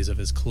frays of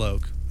his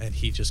cloak, and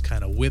he just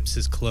kind of whips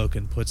his cloak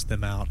and puts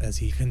them out as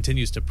he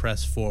continues to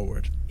press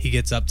forward. He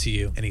gets up to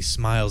you and he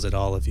smiles at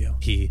all of you.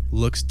 He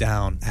looks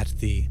down at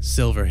the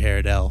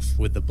silver-haired elf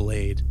with the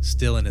blade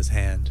still in his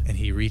hand, and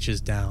he reaches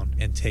down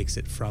and takes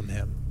it from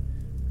him.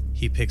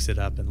 He picks it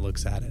up and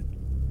looks at it.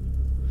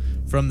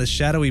 From the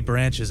shadowy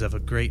branches of a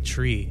great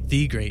tree,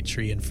 the great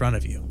tree in front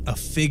of you, a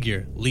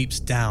figure leaps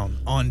down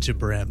onto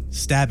Brim,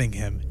 stabbing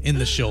him in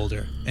the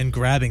shoulder and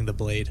grabbing the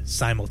blade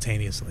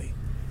simultaneously.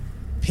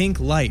 Pink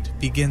light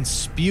begins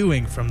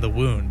spewing from the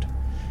wound,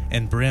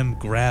 and Brim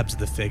grabs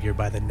the figure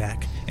by the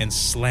neck and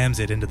slams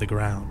it into the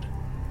ground.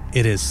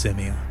 It is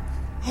Simia.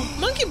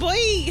 Monkey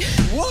boy!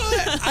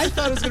 What? I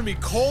thought it was gonna be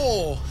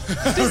Cole.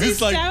 Does he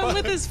stab him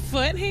with his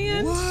foot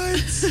hand?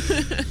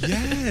 What?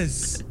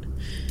 Yes.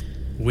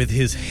 With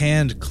his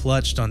hand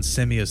clutched on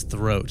Simia's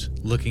throat,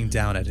 looking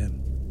down at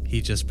him,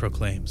 he just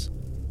proclaims,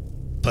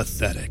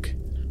 "Pathetic."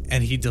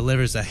 And he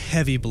delivers a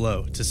heavy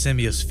blow to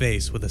Simia's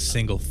face with a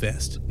single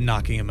fist,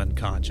 knocking him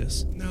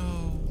unconscious.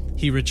 No.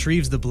 He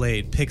retrieves the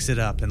blade, picks it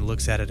up, and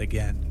looks at it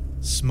again,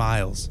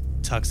 smiles,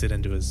 tucks it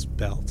into his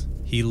belt.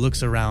 He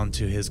looks around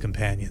to his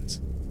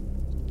companions.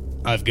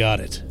 "I've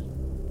got it.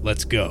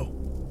 Let's go."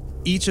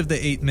 Each of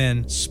the 8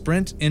 men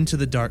sprint into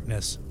the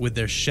darkness, with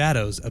their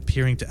shadows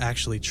appearing to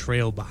actually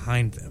trail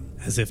behind them,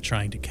 as if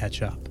trying to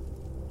catch up.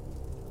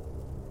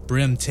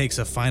 Brim takes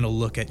a final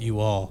look at you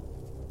all,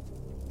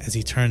 as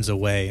he turns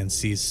away and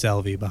sees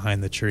Selvy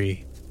behind the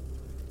tree,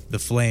 the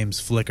flames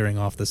flickering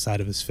off the side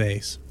of his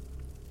face.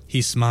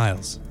 He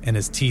smiles, and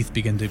his teeth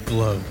begin to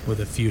glow with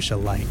a fuchsia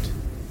light.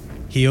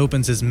 He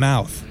opens his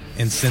mouth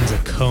and sends a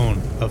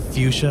cone of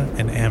fuchsia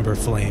and amber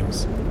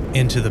flames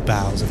into the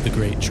boughs of the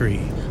great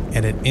tree,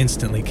 and it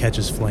instantly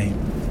catches flame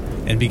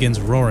and begins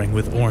roaring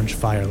with orange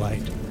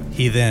firelight.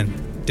 He then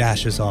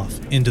dashes off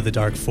into the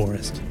dark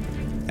forest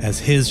as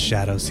his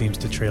shadow seems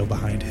to trail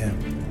behind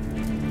him.